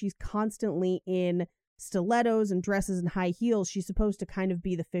suggest that she's constantly in stilettos and dresses and high heels. She's supposed to kind of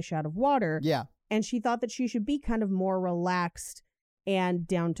be the fish out of water. Yeah. And she thought that she should be kind of more relaxed and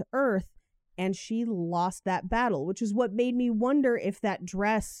down to earth. And she lost that battle, which is what made me wonder if that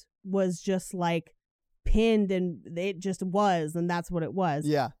dress was just like pinned and it just was, and that's what it was.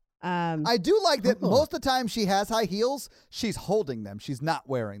 Yeah. I do like that most of the time she has high heels, she's holding them. She's not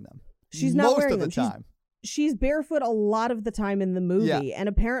wearing them. She's not most wearing of the them. time. She's barefoot a lot of the time in the movie, Yeah. and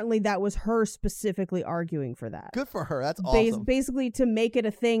apparently that was her specifically arguing for that. Good for her. That's awesome. Basically to make it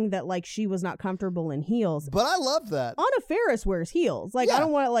a thing that like she was not comfortable in heels. But I love that. Anna Faris wears heels. Like, Yeah. I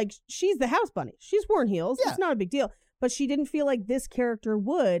don't want to, like, she's the house bunny. She's worn heels. Yeah. It's not a big deal. but she didn't feel like this character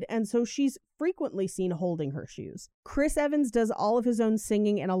would, and so she's frequently seen holding her shoes. Chris Evans does all of his own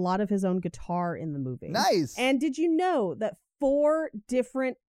singing and a lot of his own guitar in the movie. Nice. And did you know that 4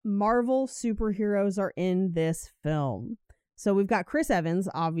 different Marvel superheroes are in this film? So we've got Chris Evans,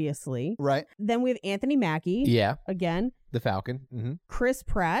 obviously. Right. Then we have Anthony Mackie. Yeah. Again. The Falcon. Mm-hmm. Chris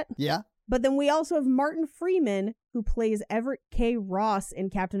Pratt. Yeah. But then we also have Martin Freeman, who plays Everett K. Ross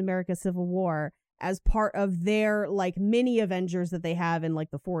in Captain America Civil War, as part of their like mini Avengers that they have in like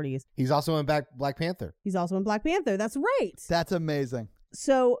the 40s. He's also in Black Panther. He's also in Black Panther. That's right. That's amazing.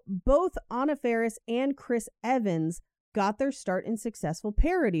 So both Anna Faris and Chris Evans got their start in successful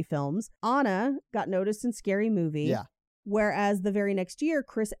parody films. Anna got noticed in Scary Movie. Yeah. Whereas the very next year,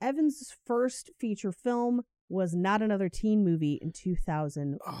 Chris Evans' first feature film was Not Another Teen Movie in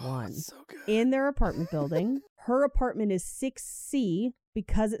 2001. Oh, so good. In their apartment building. Her apartment is 6C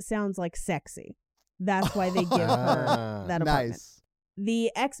because it sounds like sexy. That's why they give her that apartment. Nice. The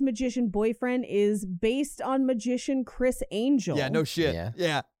ex-magician boyfriend is based on magician Chris Angel. Yeah, no shit.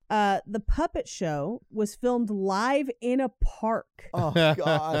 Yeah. The puppet show was filmed live in a park. Oh,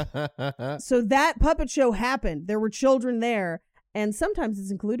 God. So that puppet show happened. There were children there. And sometimes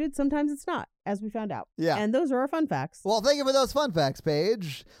it's included, sometimes it's not, as we found out. Yeah. And those are our fun facts. Well, thank you for those fun facts,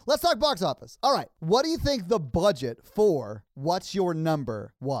 Paige. Let's talk box office. All right. What do you think the budget for What's Your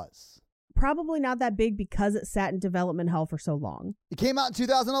Number was? Probably not that big because it sat in development hell for so long. It came out in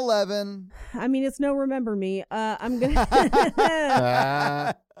 2011. I mean, it's no Remember Me. I'm gonna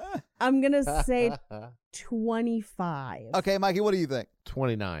say 25. Okay, Mikey, what do you think?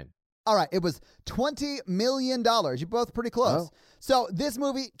 29. All right, it was $20 million. You're both pretty close. Oh. So this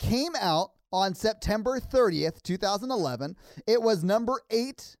movie came out on September 30th, 2011. It was number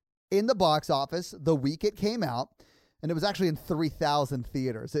 8 in the box office the week it came out, and it was actually in 3,000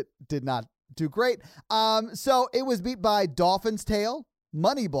 theaters. It did not do great. So it was beat by Dolphin's Tale,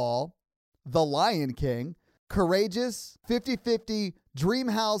 Moneyball, The Lion King, Courageous, 50-50,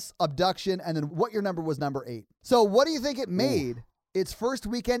 Dreamhouse, Abduction, and then What Your Number was number 8. So what do you think it made its first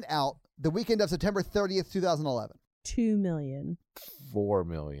weekend out, the weekend of September 30th, 2011? 2 million. 4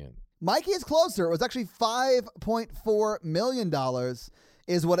 million. Mikey is closer. It was actually $5.4 million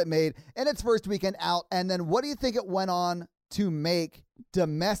is what it made in its first weekend out. And then what do you think it went on to make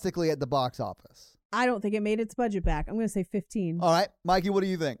domestically at the box office? I don't think it made its budget back. I'm going to say 15. All right. Mikey, what do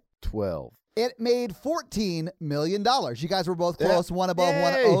you think? 12. It made $14 million. You guys were both close, Yeah. one above, Yay.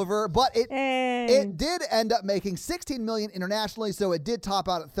 one over. But Hey. it did end up making $16 million internationally, so it did top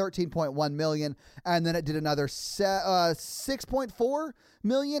out at $13.1 million, and then it did another $6.4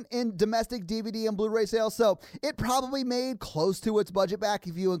 million in domestic DVD and Blu-ray sales. So it probably made close to its budget back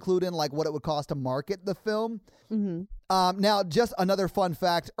if you include in like what it would cost to market the film. Mm-hmm. Now, just another fun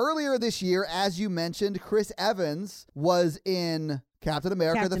fact. Earlier this year, as you mentioned, Chris Evans was in Captain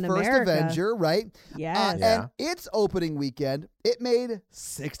America, Captain the First America. Avenger, right? Yes. And its opening weekend, it made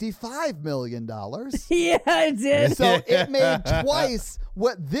 $65 million. Yeah, it did. So it made twice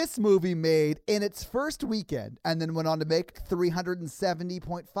what this movie made in its first weekend, and then went on to make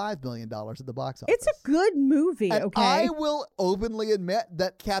 $370.5 million at the box office. It's a good movie, And okay? I will openly admit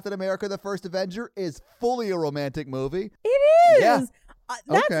that Captain America, the First Avenger is fully a romantic movie. It is. Yeah.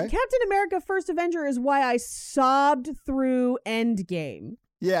 That's Okay. Captain America First Avenger is why I sobbed through Endgame.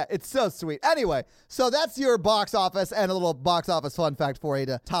 Yeah, it's so sweet. Anyway, so that's your box office and a little box office fun fact for you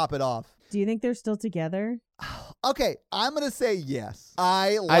to top it off. Do you think they're still together? Okay, I'm going to say yes.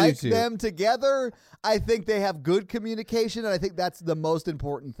 I do like too. them together. I think they have good communication, and I think that's the most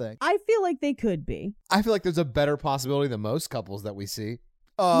important thing. I feel like they could be. I feel like there's a better possibility than most couples that we see.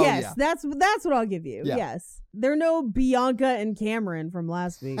 Oh, yes, yeah. that's what I'll give you. Yeah. Yes. They're no Bianca and Cameron from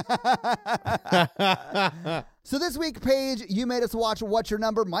last week. So this week, Paige, you made us watch What's Your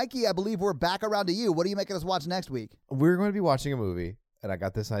Number? Mikey, I believe we're back around to you. What are you making us watch next week? We're going to be watching a movie, and I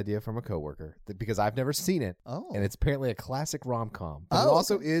got this idea from a coworker because I've never seen it. Oh. And it's apparently a classic rom-com. But it Oh,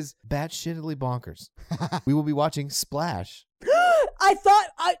 also is batshitly bonkers. We will be watching Splash. I thought,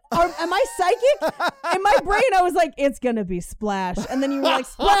 am I psychic? In my brain, I was like, it's going to be Splash. And then you were like,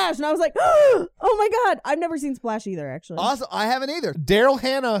 Splash. And I was like, oh my God. I've never seen Splash either, actually. Awesome. I haven't either. Daryl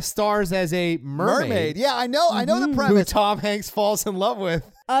Hannah stars as a mermaid, Yeah, I know the who premise. Tom Hanks falls in love with.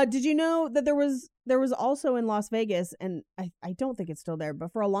 Did you know that there was also in Las Vegas, and I don't think it's still there,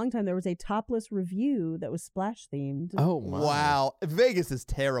 but for a long time, there was a topless review that was Splash themed. Oh, my. Wow. Vegas is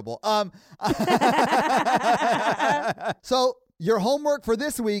terrible. So Your homework for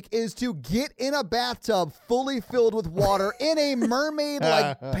this week is to get in a bathtub fully filled with water in a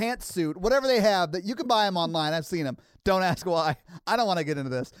mermaid-like pantsuit, whatever they have. That you can buy them online. I've seen them. Don't ask why. I don't want to get into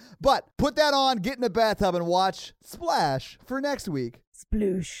this. But put that on, get in a bathtub, and watch Splash for next week.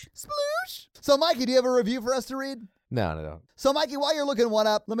 Sploosh. Sploosh. So, Mikey, do you have a review for us to read? No. So, Mikey, while you're looking one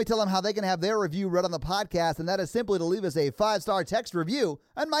up, let me tell them how they can have their review read on the podcast, and that is simply to leave us a 5-star text review,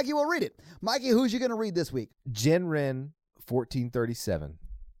 and Mikey will read it. Mikey, who's you going to read this week? Jen Wren 1437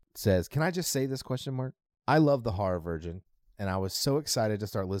 says, "Can I just say this question mark? I love the Horror Virgin, and I was so excited to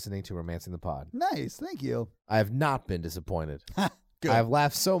start listening to Romancing the Pod. Nice, thank you. I have not been disappointed. Good. I have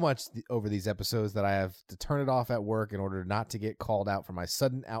laughed so much over these episodes that I have to turn it off at work in order not to get called out for my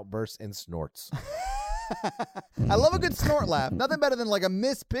sudden outbursts and snorts." I love a good snort laugh. Nothing better than like a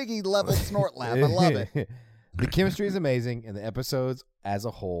Miss Piggy level snort laugh. I love it. The chemistry is amazing, and the episodes as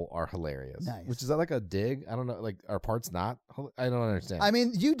a whole are hilarious. Nice. Which is that like a dig? I don't know. Like, are parts not? I don't understand. I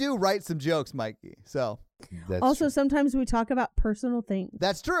mean, you do write some jokes, Mikey. So That's Also, true. sometimes we talk about personal things.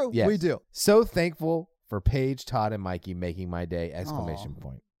 that's true. Yes. We do. So thankful for Paige, Todd, and Mikey making my day! Exclamation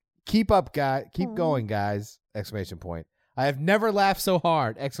point. Keep up, guys. Keep going, guys! Exclamation point. I have never laughed so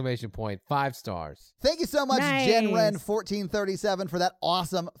hard! Exclamation point. 5 stars. Thank you so much, Nice. Jen Wren 1437, for that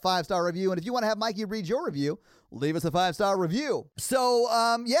awesome 5-star review. And if you want to have Mikey read your review, leave us a 5-star review. So,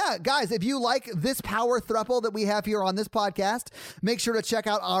 yeah, guys, if you like this power throuple that we have here on this podcast, make sure to check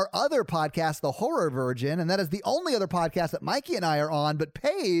out our other podcast, The Horror Virgin. And that is the only other podcast that Mikey and I are on. But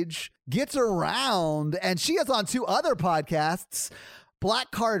Paige gets around, and she is on 2 other podcasts,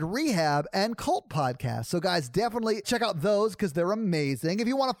 Black Card Rehab and Cult Podcast. So, guys, definitely check out those because they're amazing. If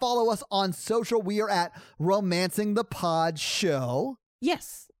you want to follow us on social, we are at Romancing the Pod Show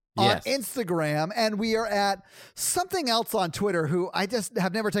Yes. on Yes. Instagram, and we are at something else on Twitter who I just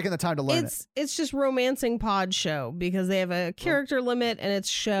have never taken the time to learn It's just Romancing Pod Show because they have a character limit and it's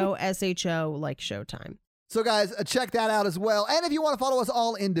show SHO like Showtime. So, guys, check that out as well. And if you want to follow us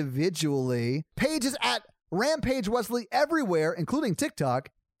all individually, Paige is at Rampage Wesley everywhere, including TikTok,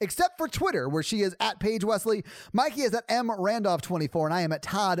 except for Twitter, where she is at Paige Wesley. Mikey is at MRandolph24, and I am at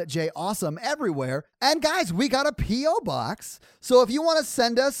Todd J. Awesome everywhere. And guys, we got a P.O. box. So if you want to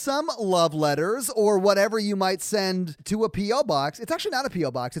send us some love letters or whatever you might send to a P.O. box, it's actually not a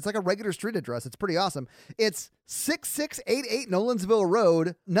P.O. box. It's like a regular street address. It's pretty awesome. It's 6688 Nolensville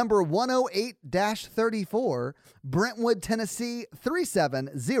Road, number 108-34, Brentwood, Tennessee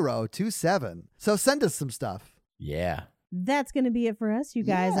 37027. So send us some stuff. Yeah. That's going to be it for us, you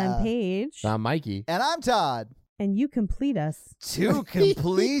guys. Yeah. I'm Paige. I'm Mikey. And I'm Todd. And you complete us. To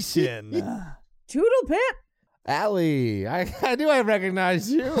completion. Toodle pip. Allie, I knew I recognized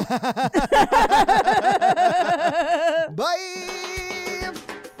you. Bye.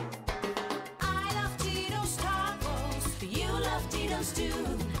 I love Tito's tacos. You love Tito's too.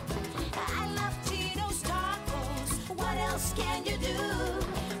 I love Tito's tacos. What else can you do?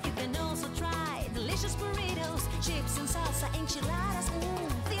 You can also try delicious burritos, chips and salsa, enchiladas.